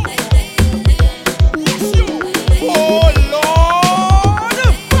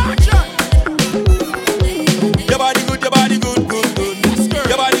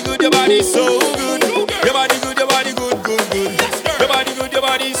 So good, your body good, your body good, good, good. Your body good, your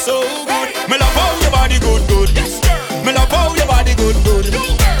body so good. Me love how your body good, good. Me love how your body good, good.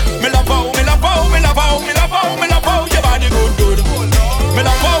 Me love how, me love how, me love how, me love how, me love how your body good, good. Me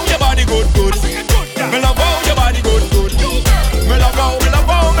love how your body good, good. Me love how your body good, good. Me love how, me love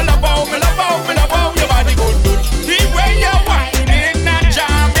how, me love how, me love how, me love how your body good, good. The way you're whining and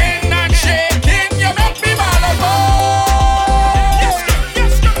jamming and shaking, you make me fall apart.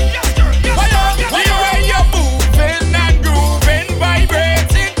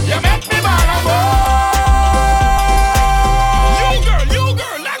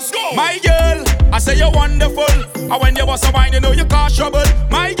 Say you're wonderful, and when you bust a wine, you know you cause trouble.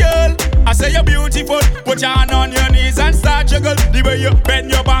 My girl, I say you're beautiful. Put your hand on your knees and start juggle. The way you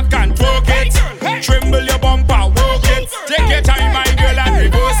bend your back and twerk it, tremble your bumper, work it. Take your time, my girl, and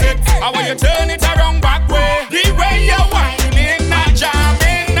reverse it. And when you turn it around back way, the way you're whining and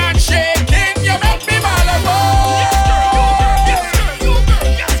jamming and shaking, you make me fall apart.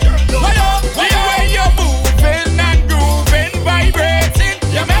 The way you're moving and grooving, vibrating,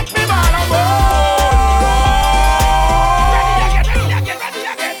 you make me fall apart.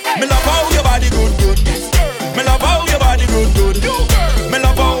 Me love how your body good, good. Me love how your body good, good. Me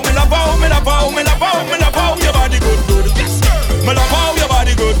love how, me love how, me love how, me love how, me love how your body good, good. Me love how your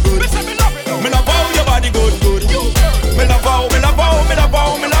body good, good. Me love how your body good, good. Me love how, me love how, me love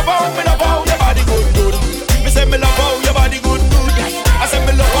how, me love how, me love how your body good, good. Me say me love how your body good, good. I say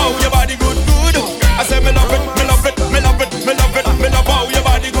me love how your body good, good. I say me love it, me love it, me love it, me love it, me love how your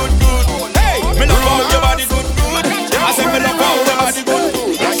body good, good. Hey, me love how your body good, good. I say me love how your body good,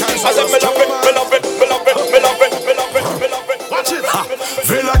 good. I say me love it, me love it, me love it, me love it, me love it, me love it. Watch it.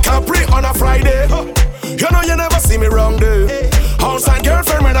 Villa Capri on a Friday. You know you never see me round there. House and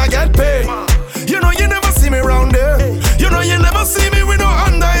girlfriend when I get paid. You know you never see me round there. You know you never see me with no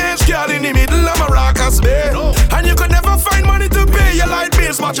underage girl in the middle of Maracas Bay. And you could never find money to pay your light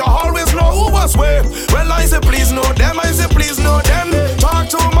bills, but you always know who was where. Well, I say please know them, I say please know them. Talk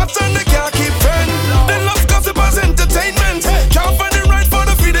too much and they can't keep friends. They love gossip as entertainment. Can't find it right for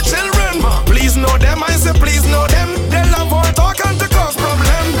the feed the children. Please know them, I say please know them. They love all talk and to cause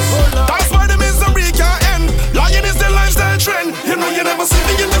problems. That's why the misery can't end. Lying is the lifestyle trend. You know you never see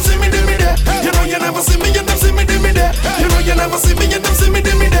me, you never see me, do me there. You know you never see me, you never see me, do me there. You know you never see me, you never see me,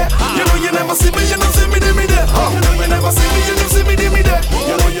 do me there. You know you never see me, you never see me, do me there. You know you never see me, you never see me, do me there.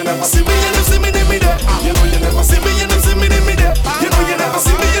 You know you never see me, you never see me, do me there. You know you never see me, you never see me, do me there. You know you never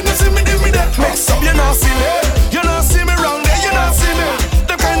see me, you never see me, do me there. Mix up, you not see me, you not see me round there, you not see me.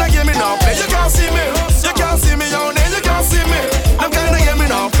 Them kind of game me now play, you can't see me. You can't see me out there, you can't see me. Them kind of game me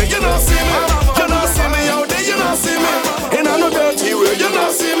now play, you not see me. You not see me out there, you not see me. In a no dirty way, you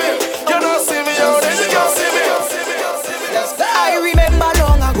not see me. You not see me out there, you can't see me. I remember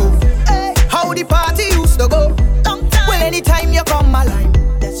long ago how the party used to go. Well, anytime you come my line,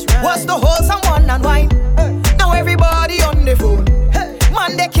 was to hold someone and wine. Now everybody on the phone,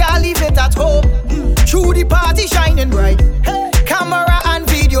 man they can't leave it at home. Through the party shining bright, camera and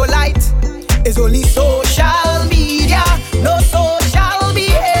video light. It's only social media, no social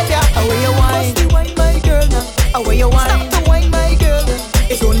behavior. Away you wine, bust the wine, my girl now. Away you wine, stop the wine, my girl.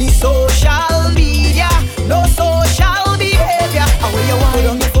 It's only social media, no social behavior. Away you wine, put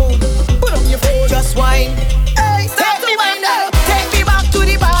on your phone, put on your phone, just wine. Hey, take me wine now, take me back to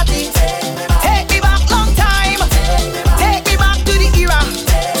the party, take me back long time, take me back to the era.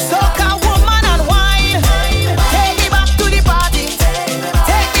 Soca woman and wine, take me back to the party,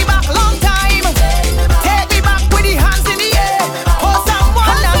 take me back long time, take me back with the hands in the air. Hold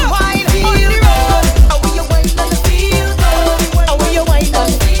someone and wine, feel the road. Away you wine and feel good. Away you wine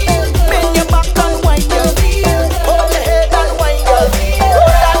and feel good. Bend your back and wine your feel. Hold your head and wine your feel.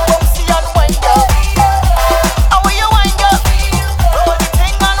 Hold that bouncy and wine your feel. Away you wine your feel. Hold the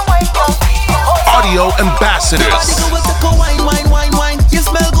thing and wine your feel. Audio Ambassadors. Your body good with the wine, wine, wine, wine. You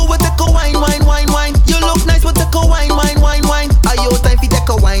smell good with the wine, wine, wine, wine. You look nice with the wine, wine, wine, wine. Are you time for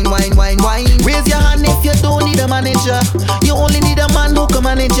the wine, wine, wine, wine? Raise your hand if you don't need a man manager. You only need a man who can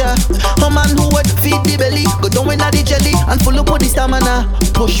manage ya. A man who would feed the belly, go down in the jelly, and full up with the stamina.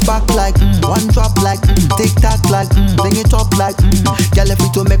 Push back like, one drop like, tick tack like, bring it up like, girl if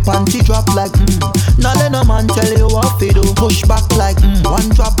it to make panty drop like, now let no man tell you what to do. Push back like, one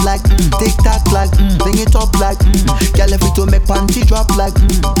drop like, tick tack like, bring it up like, girl if it to make panty drop like,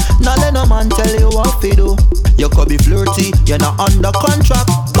 now let no man tell you what to do. You could be flirty, you're not under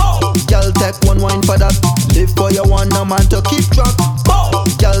contract. Girl take one wine for that. Live for your one, no man to keep track.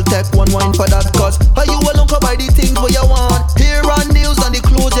 Girl take one wine for that, cause how you alone can buy the things what you want. Hair and nails and the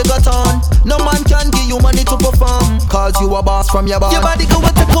clothes you got on. No man can give you money to perform, cause you a boss from your bar. Your body go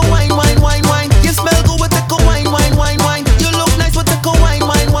with take a wine, wine, wine, wine. Your smell go with take a wine, wine, wine, wine. You look nice with take a wine,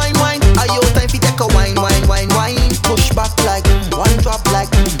 wine, wine, wine. Are you time for take a wine, wine, wine, wine? Push back like, one drop like,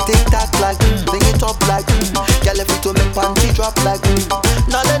 tick tack like, bring it up like, girl if it to make panty drop like,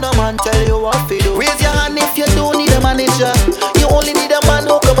 now let no man tell you what to do. Raise your hand if you don't need a manager. You only need a man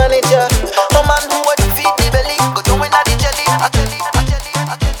who can manage ya. A man who would feed the belly, go down in the jelly.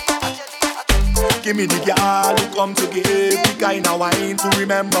 Give me the girl who come to give the kind of wine to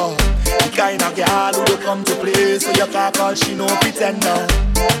remember. The kind of girl who don't come to play, so you can't call she no pretender.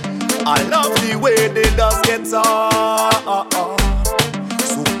 I love the way they just get on.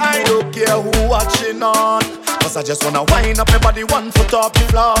 So I don't care who watching on, cause I just wanna wind up your body 1 foot off the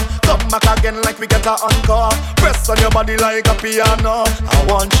floor. Come back again like we get a encore. Press on your body like a piano. I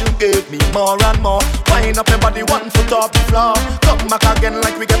want you give me more and more. Wind up your body 1 foot off the floor. Come back again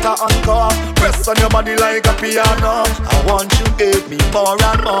like we get a encore. Press on your body like a piano. I want you give me more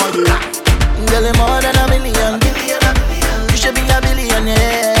and more, yeah. Girl, you're more than a million. You should be a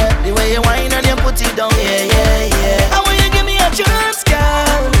billionaire. The way you whine and you put it down, yeah, yeah, yeah. I want you give me a chance,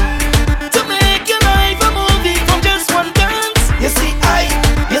 girl, to make your life a movie from just one glance. You see, I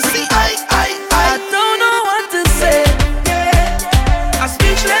don't know what to say. I'm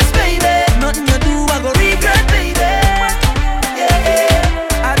speechless, baby. Nothing you do, I go regret, baby.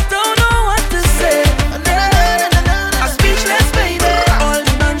 I don't know what to say. I'm speechless, baby. All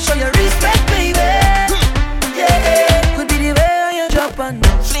the man show you respect, baby. Could be the way you drop and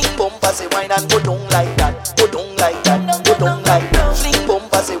fling bumper, say wine and go down like that. Go down like that. Go down like that. Fling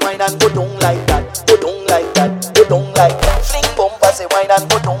bumper, say wine and go down like that. Go down like that. Go down like that. Fling bumper, say wine and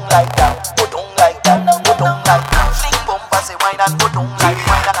go down like that. Go down like that. Go down like that. Fling bumper, say wine and go down like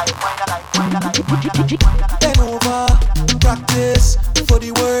that. Bend over, practice for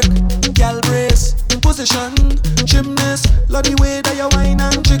the work, gal brace, position, gymnast, love the way that you whine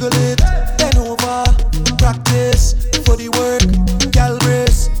and jiggle it. Bend over, practice for the work, gal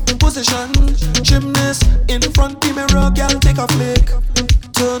brace, position, gymnast, in front the mirror, gal take a flick.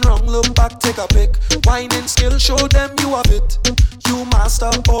 Turn round, look back, take a pic. Whining skill, show them you have it. You master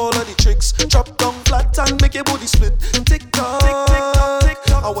all of the tricks. Drop down flat and make your body split. Tick tock, tick tock, tick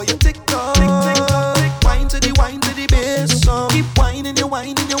tock. How are you tick tock, tick tock, tick. Wine to the bass now. Keep whining your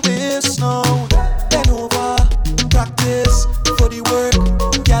waist now. Bend over, practice for the work,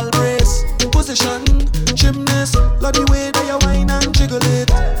 gal brace, position, gymnast, love the way that you whine and jiggle it.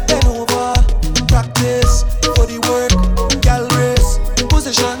 Bend over, practice for the work, gal brace,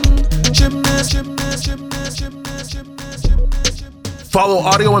 position, gymnast, gymnast, gymnast, gymnast, gymnast, gymnast, gymnast. Follow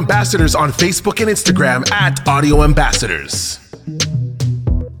Audio Ambassadors on Facebook and Instagram at Audio Ambassadors.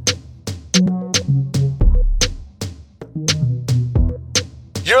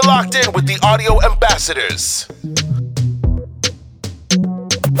 You're locked in with the Audio Ambassadors.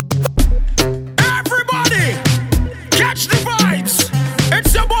 Everybody, catch the vibes.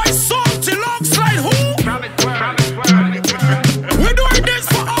 It's your boy Salty Longside who? We're doing this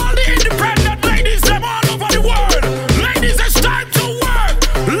for all the independent ladies them all over the world. Ladies, it's time to work.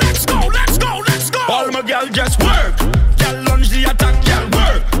 Let's go, let's go, let's go. All my girl just work. Girl lunge the attack, girl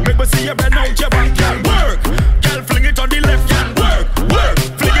work. Make me see you bend out your back, girl work. Girl fling it on the left, girl work, work.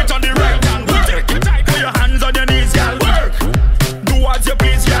 Fling it on the right, girl work. Take it tight, put your hands on your knees.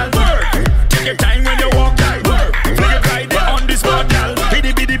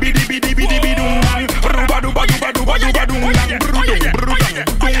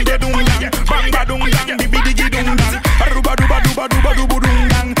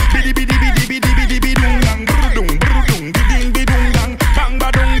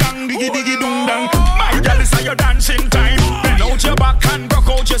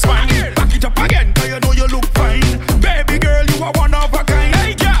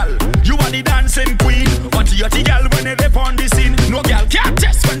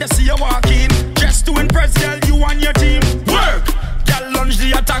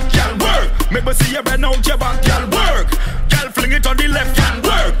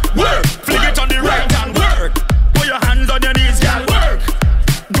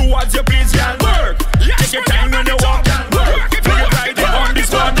 as you please, girl. Work. Take your time when you walk, girl. Work. Feel it right there on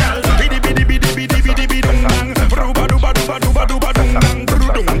this one, girl. Bidi bidi bidi bidi bidi bidi dung dang. Ruba duba duba duba duba dung dang. Dung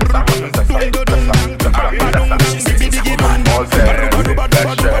dung dung dung dung dung dang. Ruba dung dang. Bidi bidi dung dang. Ruba duba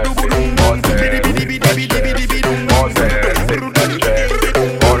duba duba duba dung dang. Bidi bidi bidi bidi bidi bidi dung dang.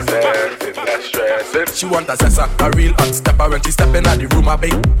 She want a zessa, a real hot stepper. When she step in the room, a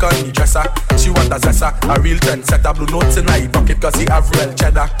big gunny dresser. She want a zessa, a real trendsetter. Blue notes in her pocket cause he have real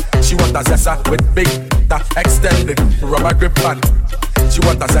cheddar. She want a zessa with big extended rubber grip band. She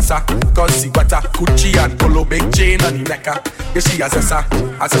want a zessa cause he got a Gucci and polo big chain on the necker. Yeah, she a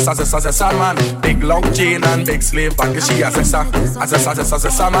zessa, man. Big long chain and big slave bag. Yeah, she a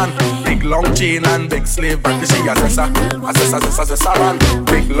zessa, man. Big long chain and big slave bag. Yeah, she a zessa, man.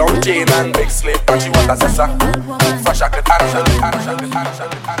 Big long chain and big slave bag. She want a zessa. Fresh like a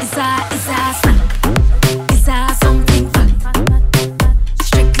It's a something fact.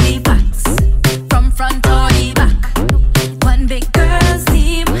 Strictly facts. From front or the back. One big girl's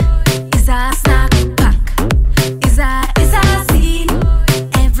team. It's a snack pack. It's a scene.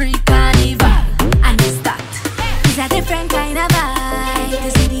 Every carnival. And it's that. It's a different kind of vibe.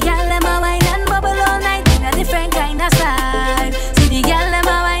 You see the girl them a wine and bubble all night. In a different kind of style. See the girl them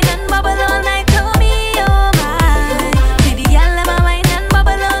a wine and bubble all night. To me, oh my. See the girl them a wine and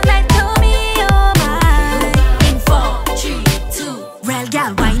bubble all night. To me, oh my. In 4, 3, 2. Real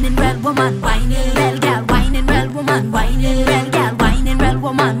girl whining, real woman whining. Real girl whining, real woman whining. Real girl whining, real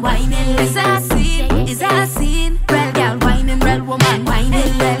woman whining. It's a scene, it's a scene. Real girl whining, real woman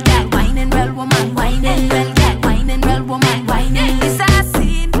whining. Real girl whining, real woman whining. Real girl whining, real woman whining. It's a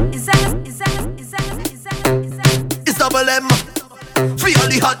scene, it's a. It's double M. Free all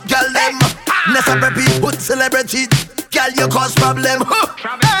the hot girl them. Nessa preppy, put celebrity. Girl, you cause problem.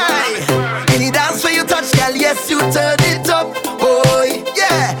 Hey, any dance where you touch, girl, yes, you turn it up. Oh,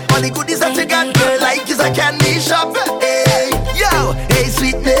 yeah. All the goodies that you got, girl, like is a candy shop. Hey, yo, hey,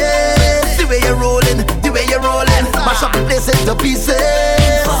 sweetness. The way you're rolling, mash up the place into pieces.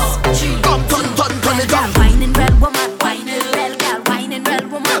 Come, turn it up. Whining, real woman whining. Real girl whining, real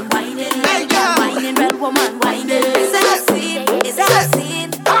woman whining. Real girl whining, real woman whining. It's a scene, it's a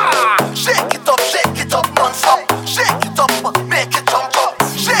scene. Shake it up, non-stop. Shake it up, make it jump up.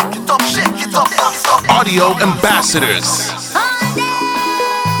 Shake it up, non-stop. Audio ambassadors.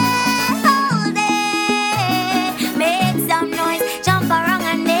 Make some noise, jump around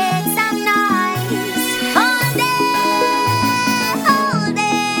and make some noise. All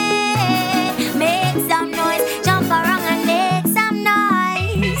day, make some noise, jump around and make some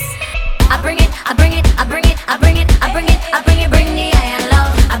noise. I bring it, bring the iron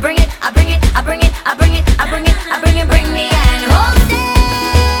love. I bring it, bring the iron. All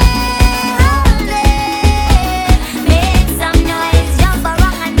day, make some noise, jump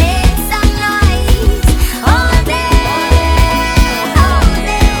around and make some noise. All day,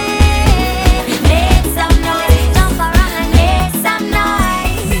 make some noise, jump around and make some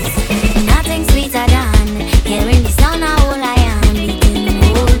noise. Nothing sweeter than hearing the sound of all I am beating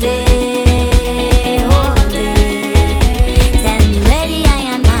all day, all day. Tell me where the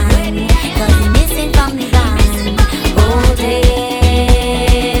iron man, 'cause he missing from the band. All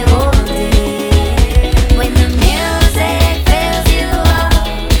day, all day. When the music fills you up,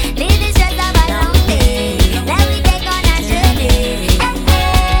 leave the stress of a long day. Let me take on a journey.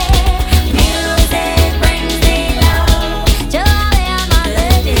 Music brings me love, joy of my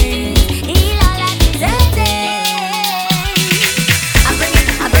melodies, heal all of these hurting. I bring it,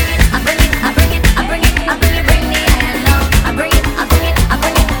 bring the iron love. I bring it, bring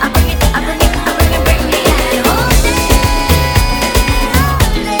the iron. All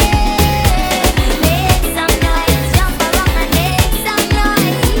day, make some noise, jump around and make some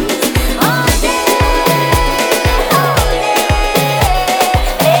noise. All day,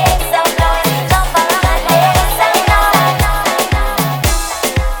 make some noise, jump around and make some noise.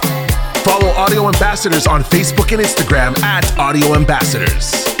 Follow Audio Ambassadors on Facebook and Instagram at Audio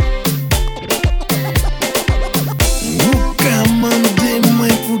Ambassadors. Nunca mandei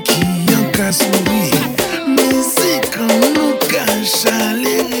mãe porque nunca sorri. Música nunca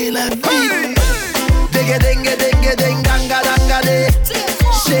chalerei la vie. Dengue, dengue, dengue, dengue, danga, danga, de.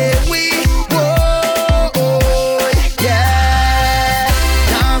 Chez we, oh, oh, yeah.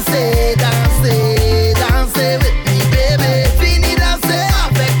 Dansez, dansez, dansez with me, baby. Fini danser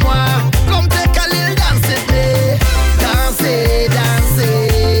avec moi, comme tes Khalil danse with me. Dansez,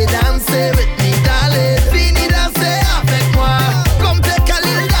 dansez, dansez with me, darling. Fini danser avec moi, comme tes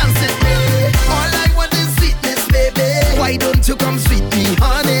Khalil dance with me. All I want is sweetness, baby. Why don't you come sweet me,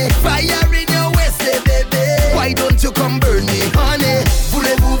 honey?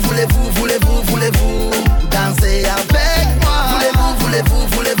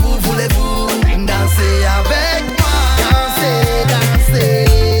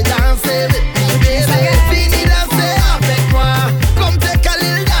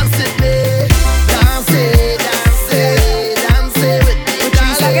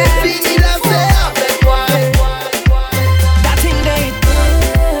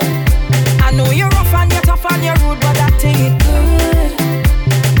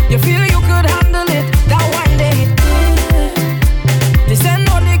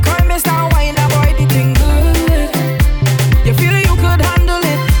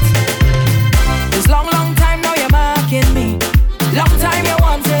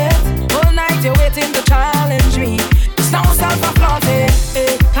 waiting to challenge me. It's no self-flaunting.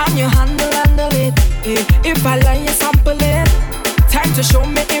 Can you handle it? If I lie, you sample it. Time to show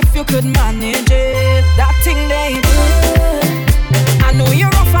me if you could manage it. That thing they good. I know you're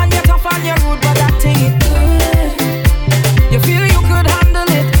rough and you're tough and you're rude, but that thing it good. You feel you could handle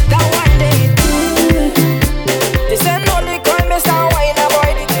it. That wine they good. This ain't no the crime, it's not wine, a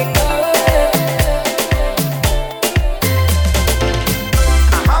boy the thing good.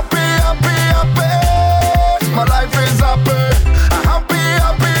 Happy, happy, happy. My life is happy. Happy,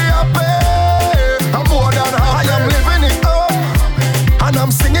 happy, happy. I'm more than happy. I am living it up, and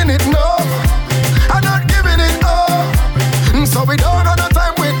I'm singing it now. I'm not giving it up, so we don't have no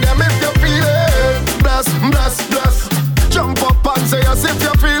time with them. If you feel it, bless, bless, bless. Jump up and say yes if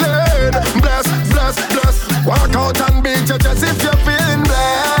you feel it. Bless, bless, bless. Walk out and beat your chest if you're feeling blessed.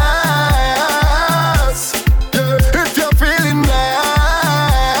 Yeah, if you're feeling blessed.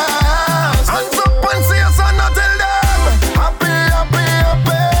 Hands up and say yes and not tell them. Happy, happy,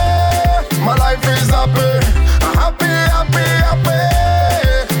 happy. My life is happy. Happy, happy, happy.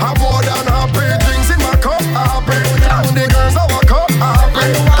 I'm more than happy. Drinks in my cup, happy. And the girls I walk up,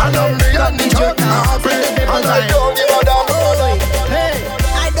 happy. And I'm me and the truck, happy. And I don't give a damn. Hey,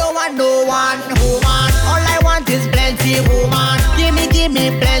 I don't want no one woman. All I want is plenty woman. Give me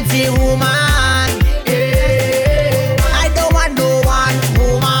plenty woman. Hey, I don't want no one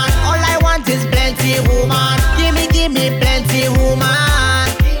woman. All I want is plenty woman. Give me plenty woman.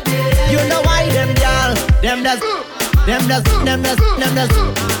 You know why them girl, them does, them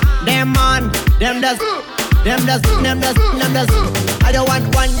man, them does. I don't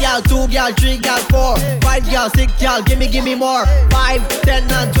want 1 girl, 2 girl, 3 girl, 4, 5 girl, 6 girl. Give me more. 5,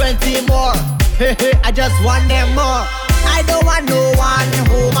 10 and 20 more. I just want them more. I don't want no one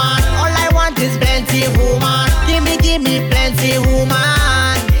woman. All I want is plenty woman. Give me plenty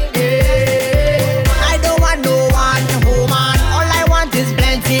woman. Yeah. I don't want no one woman. All I want is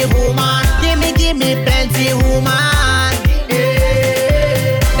plenty woman. Give me plenty woman.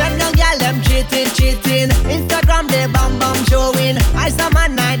 Yeah. Them young girl them cheating. Instagram they bam showing. I some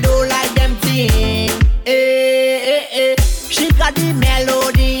man I do like them thing. She got the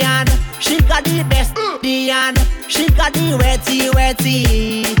melody and she got the best and she got the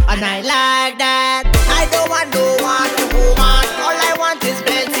wetty, and I like that. I don't want no one woman. All I want is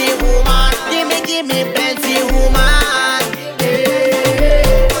plenty woman. Give me plenty woman.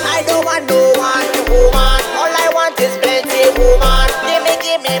 Yeah. I don't want no one woman. All I want is plenty woman. Give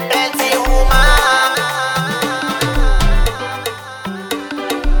me plenty woman.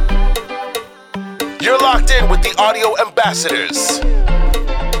 You're locked in with the Audio Ambassadors.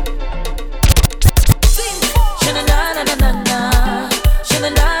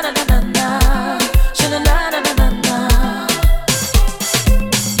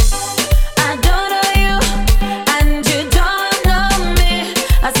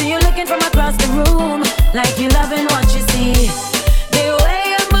 Like you loving what you see. The way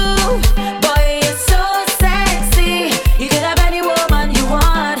you move, boy, you're so sexy. You could have any woman you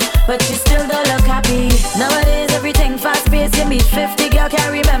want, but you still don't look happy. Nowadays everything fast paced. You meet 50 girl,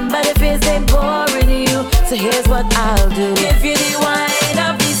 can't remember the face they boring you. So here's what I'll do. If you the wine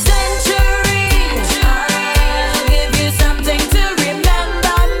of the century, I'll give you something to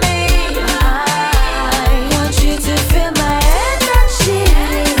remember me. I want you to feel my energy.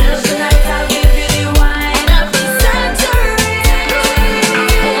 Tonight I'll give you the wine of the century.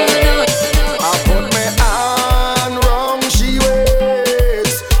 I put my hand round she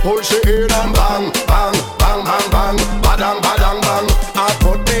waist, pull she in and bang, bang, bang, bang, bang, badang, badang, bang. I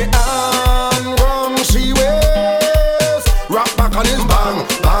put my hand round she waist, rock back on his bang,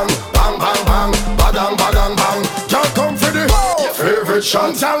 bang, bang, bang, bang, badang, badang, bang. Y'all come for the favorite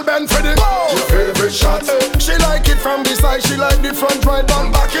shot, y'all bend for the favorite shot. She like it from the side, she like the front, right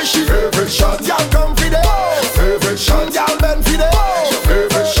down back. Is she favorite shot? Y'all come for the favorite shot, y'all bend for the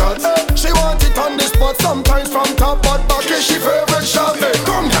favorite shot. She want it on the spot, sometimes from top, but back is she favorite shot. Hey,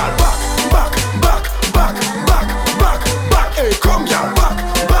 come y'all back, back, back, back, back, back, back. Hey, come y'all back,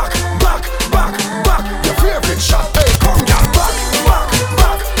 back, back, back, back. Your favorite shot. Hey, come y'all back, back,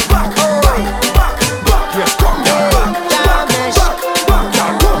 back, back, back, back, back. Yes, come y'all back, back, back, back,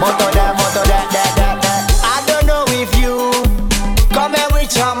 y'all come Moto that. I don't know if you come here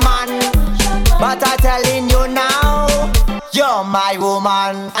with your man, but I'm telling you now, you're my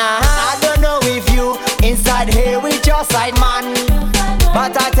woman. I don't know if you inside here with your side man,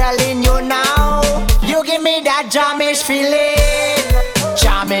 but I'm telling you now, you give me that jamish feeling.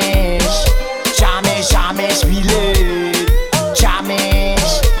 Jamish feeling.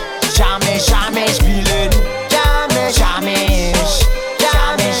 Jamish feeling.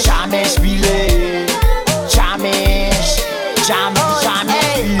 Jamish feeling.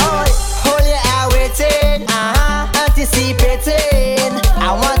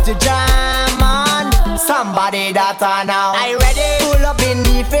 somebody that I know. I ready, pull up in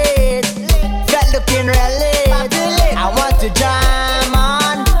the face, get looking really. I want to jam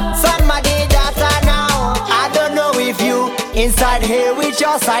on somebody that I know. I don't know if you inside here with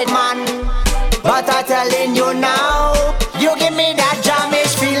your side man, but I'm telling you now, you give me that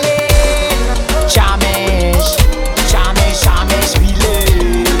jamish feeling. Jamish, jamish, jamish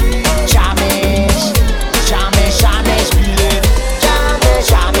feeling. Jamish, jamish, jamish feeling.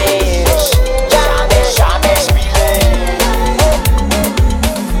 Jamish, jamish, jamish, jamish feeling.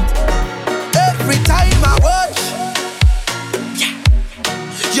 Every time I watch,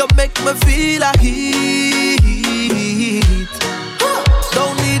 you make me feel a heat.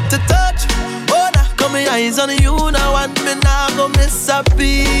 Don't need to touch. Got my eyes on you now and me now go miss a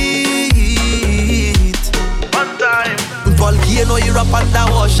beat. One time volcano, you're up under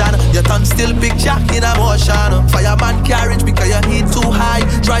ocean. Your tongue still big jack in a motion. Fireman carriage because your heat too high.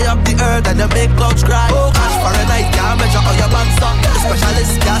 Dry up the earth and you make clouds cry. Oh gosh, for a night can't measure all your bands up. The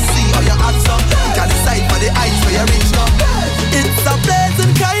specialist can't see all your hands up. You can decide for the eyes where you reach up. It's a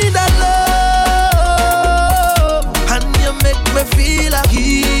pleasant kind of love, and you make me feel like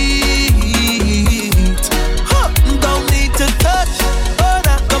heat. Don't need to touch. Oh,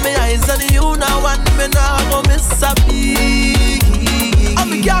 now got my eyes on you now and me now go miss a beat. I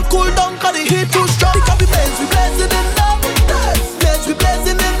be can't cool down cause the heat too strong. Because we blazing in love. Blaze we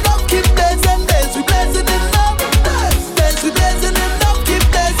blazing in love. Keep blazing, blaze we blazing in love. Blaze we blazing in love. Keep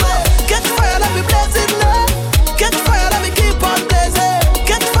blazing. Catch fire, let me blaze in love. Catch fire, let me keep on blazing.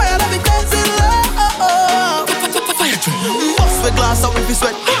 Catch fire, let me blazing love. Bust with glass up if you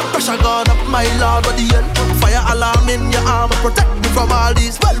sweat. Pressure gone up my lord, but the hell. Fire alarm in your arm, protect me from all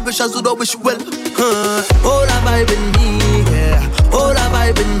these well-wishers who don't wish you well. All a vibe in me, yeah. All a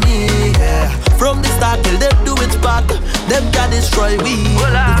vibe in me, yeah. From the start till them do its part, them can destroy we.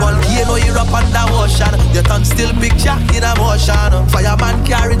 The volcano you're up under ocean. Your tongue still big jack in a motion. Fireman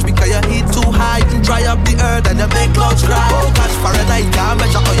carriage because your heat too high. Dry up the earth and you make clouds cry. Oh gosh, for a night can't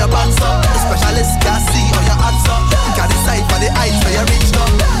measure all your bands up. The specialist can't see all your hands up. You can decide for the eyes where you reach up.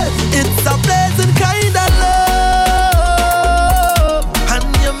 It's a pleasant kind of love, and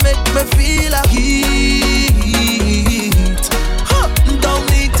you make me feel like heat. Don't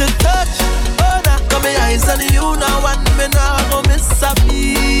need to touch. Oh, now got my eyes on you now and me now go miss a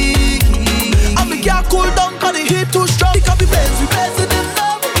beat. I be can't cool down cause the heat too strong. Because we blazing in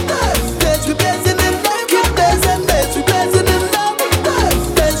love. Blaze we blazing in love. Keep blazing, blaze we blazing in love.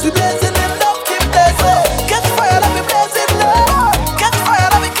 Blaze we blazing in love. Keep blazing. Catch fire, let me blaze in love. Catch fire,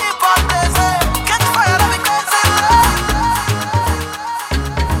 let me keep on blazing. Catch fire, let me blaze in love.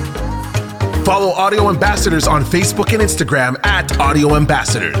 Follow Audio Ambassadors on Facebook and Instagram at Audio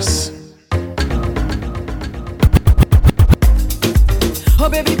Ambassadors. Oh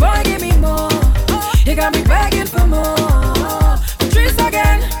baby boy, give me more. You got me begging for more. Trees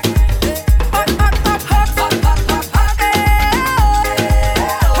again. Hot, hot, hot, hot, hot, hot, hot, hot.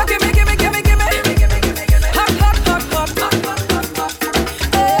 Oh, give me, give me, give me, give me. Hot, hot, hot, hot, hot, hot, hot, hot.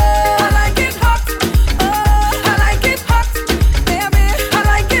 I like it hot. I like it hot, baby. I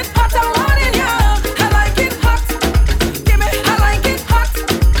like it hot. I want it, yeah. I like it hot. Give me, I like it hot.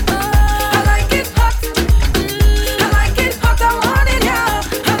 I like it hot. I like it hot. I want it, yeah.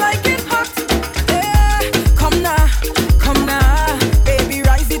 I like it hot. Come now, baby.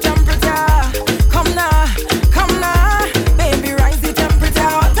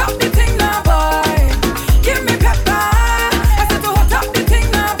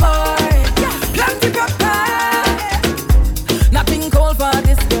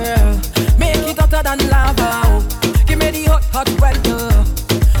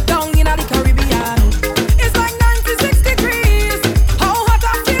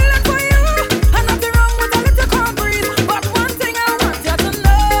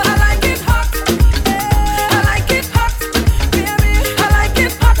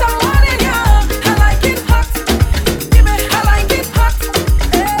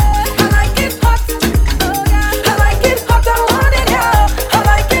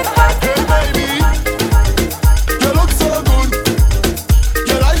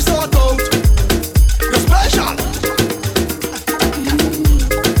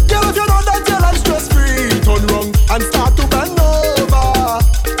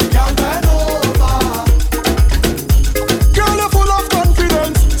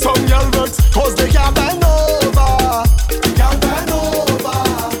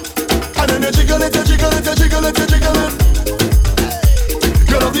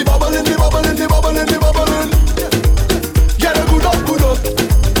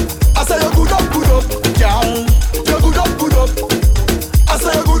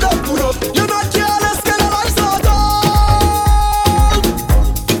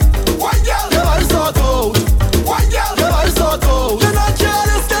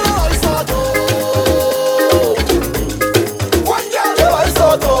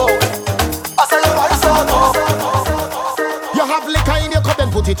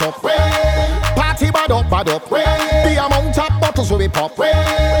 it up. Party bad up, bad up. The amount of bottles we pop.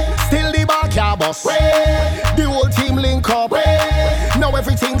 Still the bar car bus. The whole team link up. Now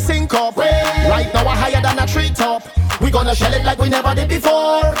everything sync up. Right now we're higher than a treetop. We gonna shell it like we never did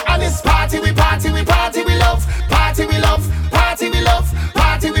before. And it's party, we party, we party, we love. Party, we love. Party, we love.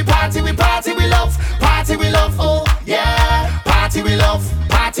 Party, we party, we party, we love. Party, we love. Oh yeah. Party, we love.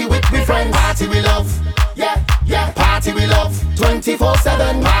 Party with me friends. Party, we love. Yeah, yeah. Party, we love.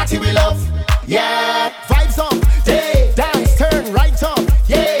 24/7. Party, we love. Yeah. Vibes up. Day, dance, turn right up.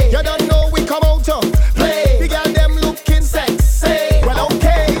 Yeah. You don't know we come out to play. The girl them looking sexy. Well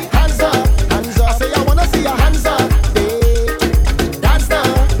okay. Hands up, hands up. I say I wanna see your hands up. Dance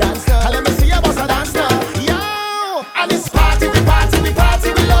now, dance now. Let me see your boss a dance now. Yo, and it's party, we party, we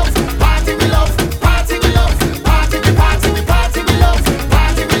party, we love. Party, we love. Party, we love. Party, we party, we party, we love.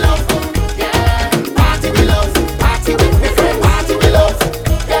 Party, we love. Yeah. Party, we love. Party with me friends. Party, we love.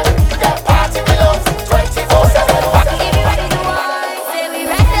 Yeah, yeah. Party, we love. 24/7. Everybody go on, say we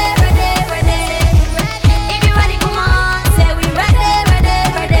ready, ready, ready. Everybody come on, say we ready, ready,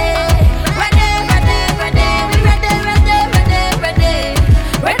 ready. Ready, ready, ready. We ready, ready, ready, ready.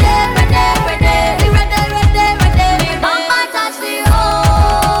 Ready, ready, ready. We ready, ready, ready. Bumper touch the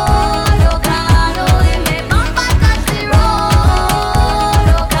road, oh God, oh me. Bumper touch the road,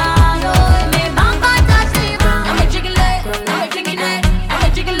 oh God, oh me. Bumper touch the road. I'ma jiggle it, I'ma jiggle it, I'ma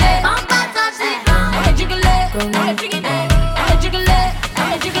jiggle it. Bumper touch the road, I'ma jiggle it, I'ma jiggle it, I'ma jiggle it,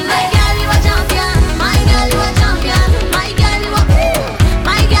 I'ma jiggle it. My girl, you a champion. My girl, you a champion. My girl, you a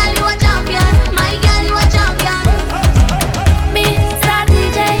my girl, you a champion. My girl, you a champion. Mr.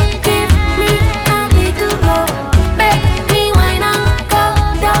 DJ, give me a beat to go. Make me wine and go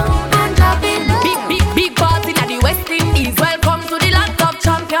down and drop it. Big party at the West Indies. Welcome to the land of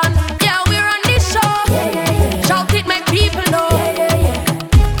champion. Yeah, we run this show. Shout it, make people know.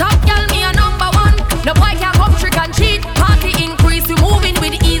 Top girl, me a number one. No boy can come trick and cheat. Party increase, we moving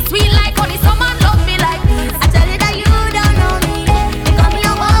with ease. We like honey, someone love me like this. I tell you that you don't know me. Because me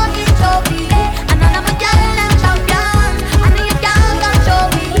a walking trophy. And none of my girl them champion. I know you can't come show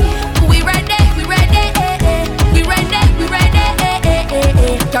me. We ready, we ready, we ready, we ready,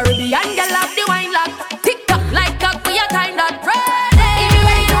 Caribbean girl have the wine lock. Tick tock like cock, we a time that ready.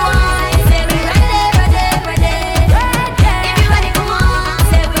 Everybody go on, say we ready, ready, ready. Everybody come on,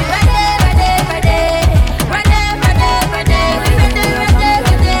 say we ready, ready, ready. Ready, ready, ready. We ready, ready,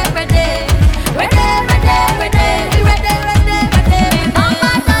 ready, ready. Ready, ready, ready. We ready, ready, ready.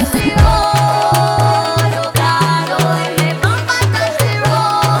 Bumper touch the road, oh God, oh me. Bumper touch the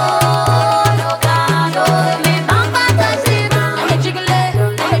road, oh God, oh me. Bumper touch the road. I'ma jiggle it,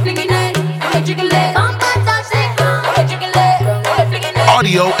 I'ma fling it, I'ma jiggle it. Bumper touch the road, I'ma jiggle it, I'ma fling it.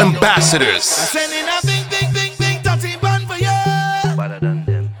 Audio ambassadors. Sending a big, big, big, big dirty bun for you.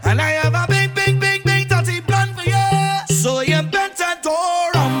 And I have a big, big, big, big dirty plan for you. So you better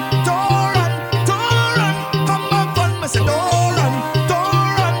don't run, don't run, don't run. Come back on me, say don't run, don't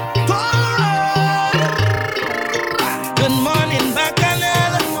run, don't run. Good morning,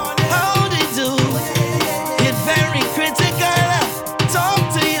 Bacchanal. How do you do? It's very critical. Talk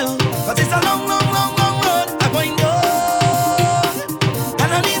to you, but it's a long, long, long, long road. I'm going on, and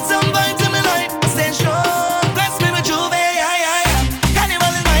I need some vibes in my life. I stay strong. Bless me with Juve,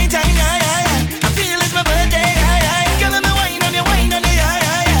 Carnival is my time, I feel it's my birthday, Girl, let me wine on you,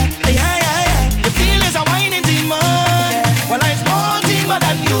 You feel it's a whining demon. Well, I'm more demon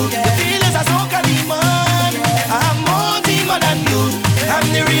than you. You feel it's a soca demon. I'm more demon than you. I'm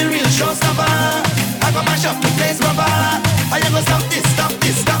the real, real showstopper. I go mash up the place, rubber. I go stop this, stop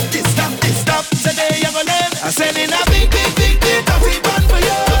this, stop this, stop this, stop. Today you go learn. I'm sending a big, big, big, big dirty bun for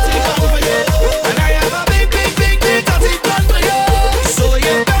you. And I have a big, big, big, big dirty bun for you. So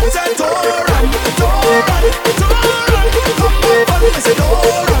you better don't run, don't run, don't run. Come on, I say don't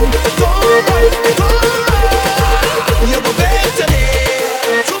run, don't run, don't run. You go beg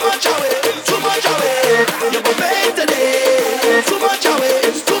today, too much away, too much away. You go beg today, too much away,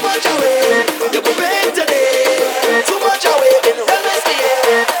 too much away. You go beg today, too much away. Tell me stay.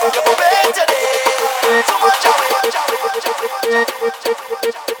 You go beg today, too much away.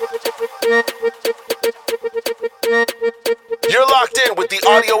 You're locked in with the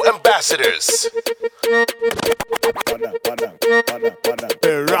Audio ambassadors.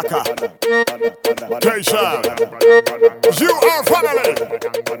 Hey, Raka. K-Shab. You are family.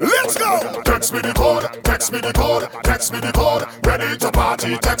 Let's go. Text me the code, text me the code, text me the code. Ready to party.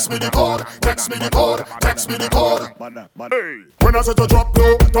 party. Text me the code, text me the code, text me the code. When I say to drop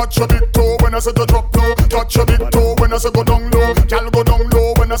low, touch your big toe. When I say to drop low, touch your big toe. When I say go down low, gal go down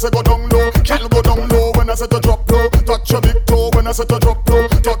low. When I say go down low, gal go down low. When I say to drop low, touch your big toe. When I say to drop low,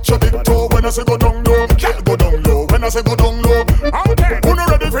 touch your big toe. When I say go down low, gal go down low. When I say go down low, okay. Who not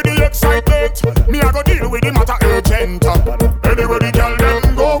ready for the excitement? Me I go deal with the matter urgent. Anywhere the gal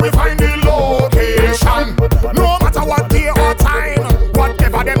them go, we find the location. No matter what day or time,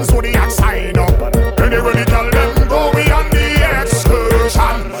 whatever them so the sign up. Anywhere the gal them go, we on the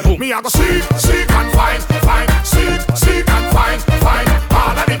excursion. Me I go seek and find, seek and find.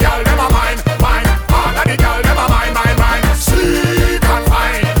 All of the gal them a mine. All of the gal them a mine. Seek and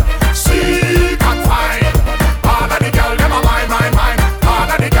find. All of the gal them a mine.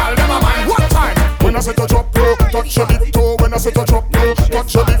 All of the gal them a mine. What time? When I say to drop low, touch your big toe. When I say to drop low,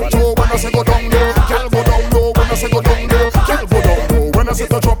 touch your big toe. When I say go down low, gal go down low. When I say go down low, gal go down low. When I say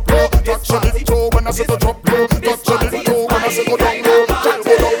to drop low, touch your big toe. When I say to drop low, touch your big toe. When I say go down low, gal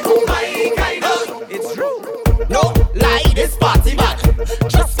go down low. It's true. No lie, this party bad.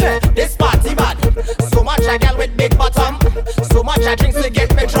 Just this party bad. So much I gal with big bottom. So much I drinks to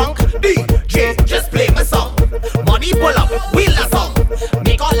get me drunk. DJ, just play my song. Money pull up, wheel the song.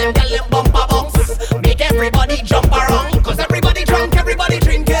 Make all them gal them bumper bounce. Make everybody jump around. Cause everybody drunk, everybody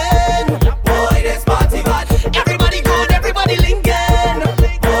drinking. Boy, this party bad. Everybody good, everybody linking.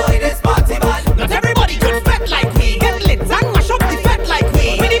 Boy, this party bad. Not everybody good fat like we. Get lit and mash up the fat like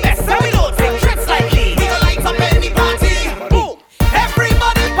we. We the best and we don't take trips lightly. We gon' light up any party. Boom.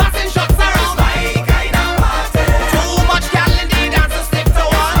 Everybody passing shots around. My kind of party. Too much gal in the dance to stick to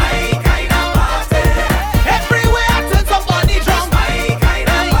one. My kind of party. Everywhere I turn somebody drunk. My kind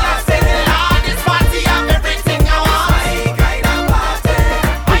of party. Ah, this party have everything I want. My kind of party.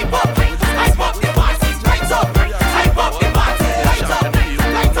 Hype up the party, light up. Hype up the party, light up.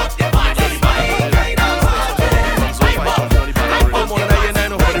 Light up the party. My kind of party. Hype up the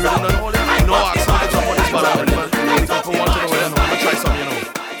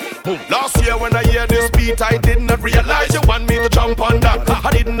Last year when I hear this beat, I did not realize you want me to jump on that.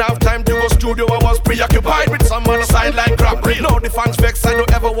 I didn't have time to go studio, I was preoccupied with some on the sideline crap. Now the fans vex, I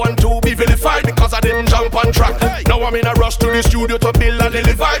don't ever want to be vilified because I didn't jump on track. Now I'm in a rush to the studio to build a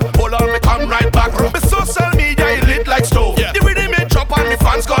little vibe. Hold on, me come right back. My social media is lit like stove. The rhythm it drop and me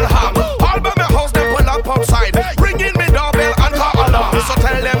fans gone ham. All by my house, they pull up outside. Bring in me doorbell and call alarm. So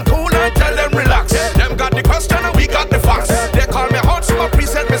tell them cool and tell them relax. Them got the question and we got the facts. They call me hot, so I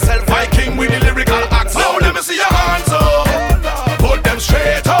present myself Viking with the lyrical acts. Now let me see your hands up. Put them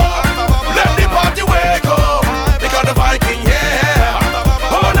straight up. Let the party wake up. Because the Viking, yeah.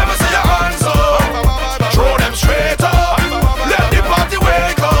 Oh, let me see your hands up. Throw them straight up. Let the party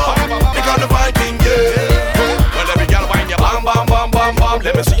wake up. Because the Viking, yeah. Well, every girl whine your bam, bam, bam, bam, bam.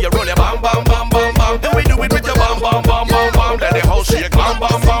 Let me see you roll your bam, bam, bam, bam, bam. Then we do it with your bam, bam, bam, bam, bam. Let the house shake, bam,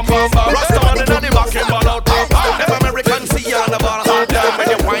 bam, bam, bam, bam. Rastaman in the back and ball out, bam, bam. Them American see you on the ball, bam, bam. When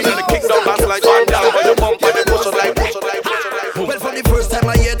you whine and the kick down, dance like bam, down. When you bump and you push it like, push it like, push it like. Well, from the first time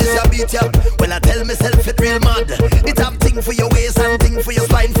I hear this, I beat ya. Well, I tell myself it real mad. It have thing for your waist and thing for your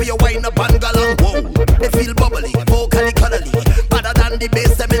spine, for your wind up and galang. Whoa, they feel bubbly, vocally, cuddly. Better than the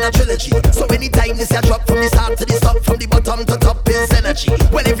bass, them in a trilogy. So anytime this ya drop from the start to the stop, from the bottom to top is energy.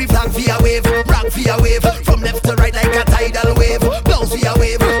 Well, every flag via wave, rock via wave, from left to right like a tidal wave. Blouse via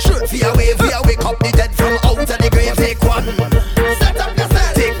wave, shirt via wave, via wake up the dead from out of the grave. Take one, set up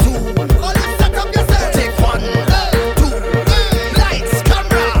yourself. Take two, set up yourself. Take one, two, lights,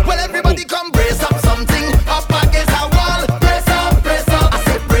 camera. Well, everybody come brace up something up against a wall. Brace up, brace up. I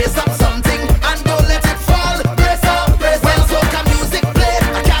said brace up something and don't let it fall. Brace up, brace up. When soca music play,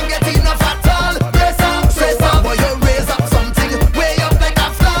 I can't get enough at all. Brace up, brace up. Boy, you raise up something way up like a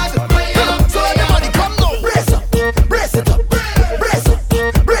flag. Way up. So everybody come now. Brace up, brace it up, brace up,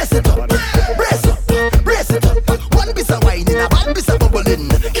 brace it up, brace up, brace it up. One piece of wine in a one piece of bubbling.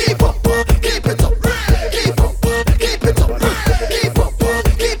 Keep up, keep it up, keep up, keep it up, keep up,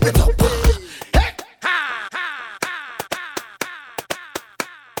 keep it up.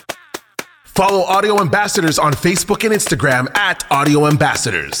 Follow Audio Ambassadors on Facebook and Instagram at Audio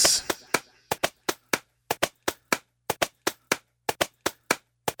Ambassadors.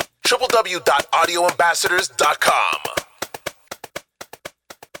 www.audioambassadors.com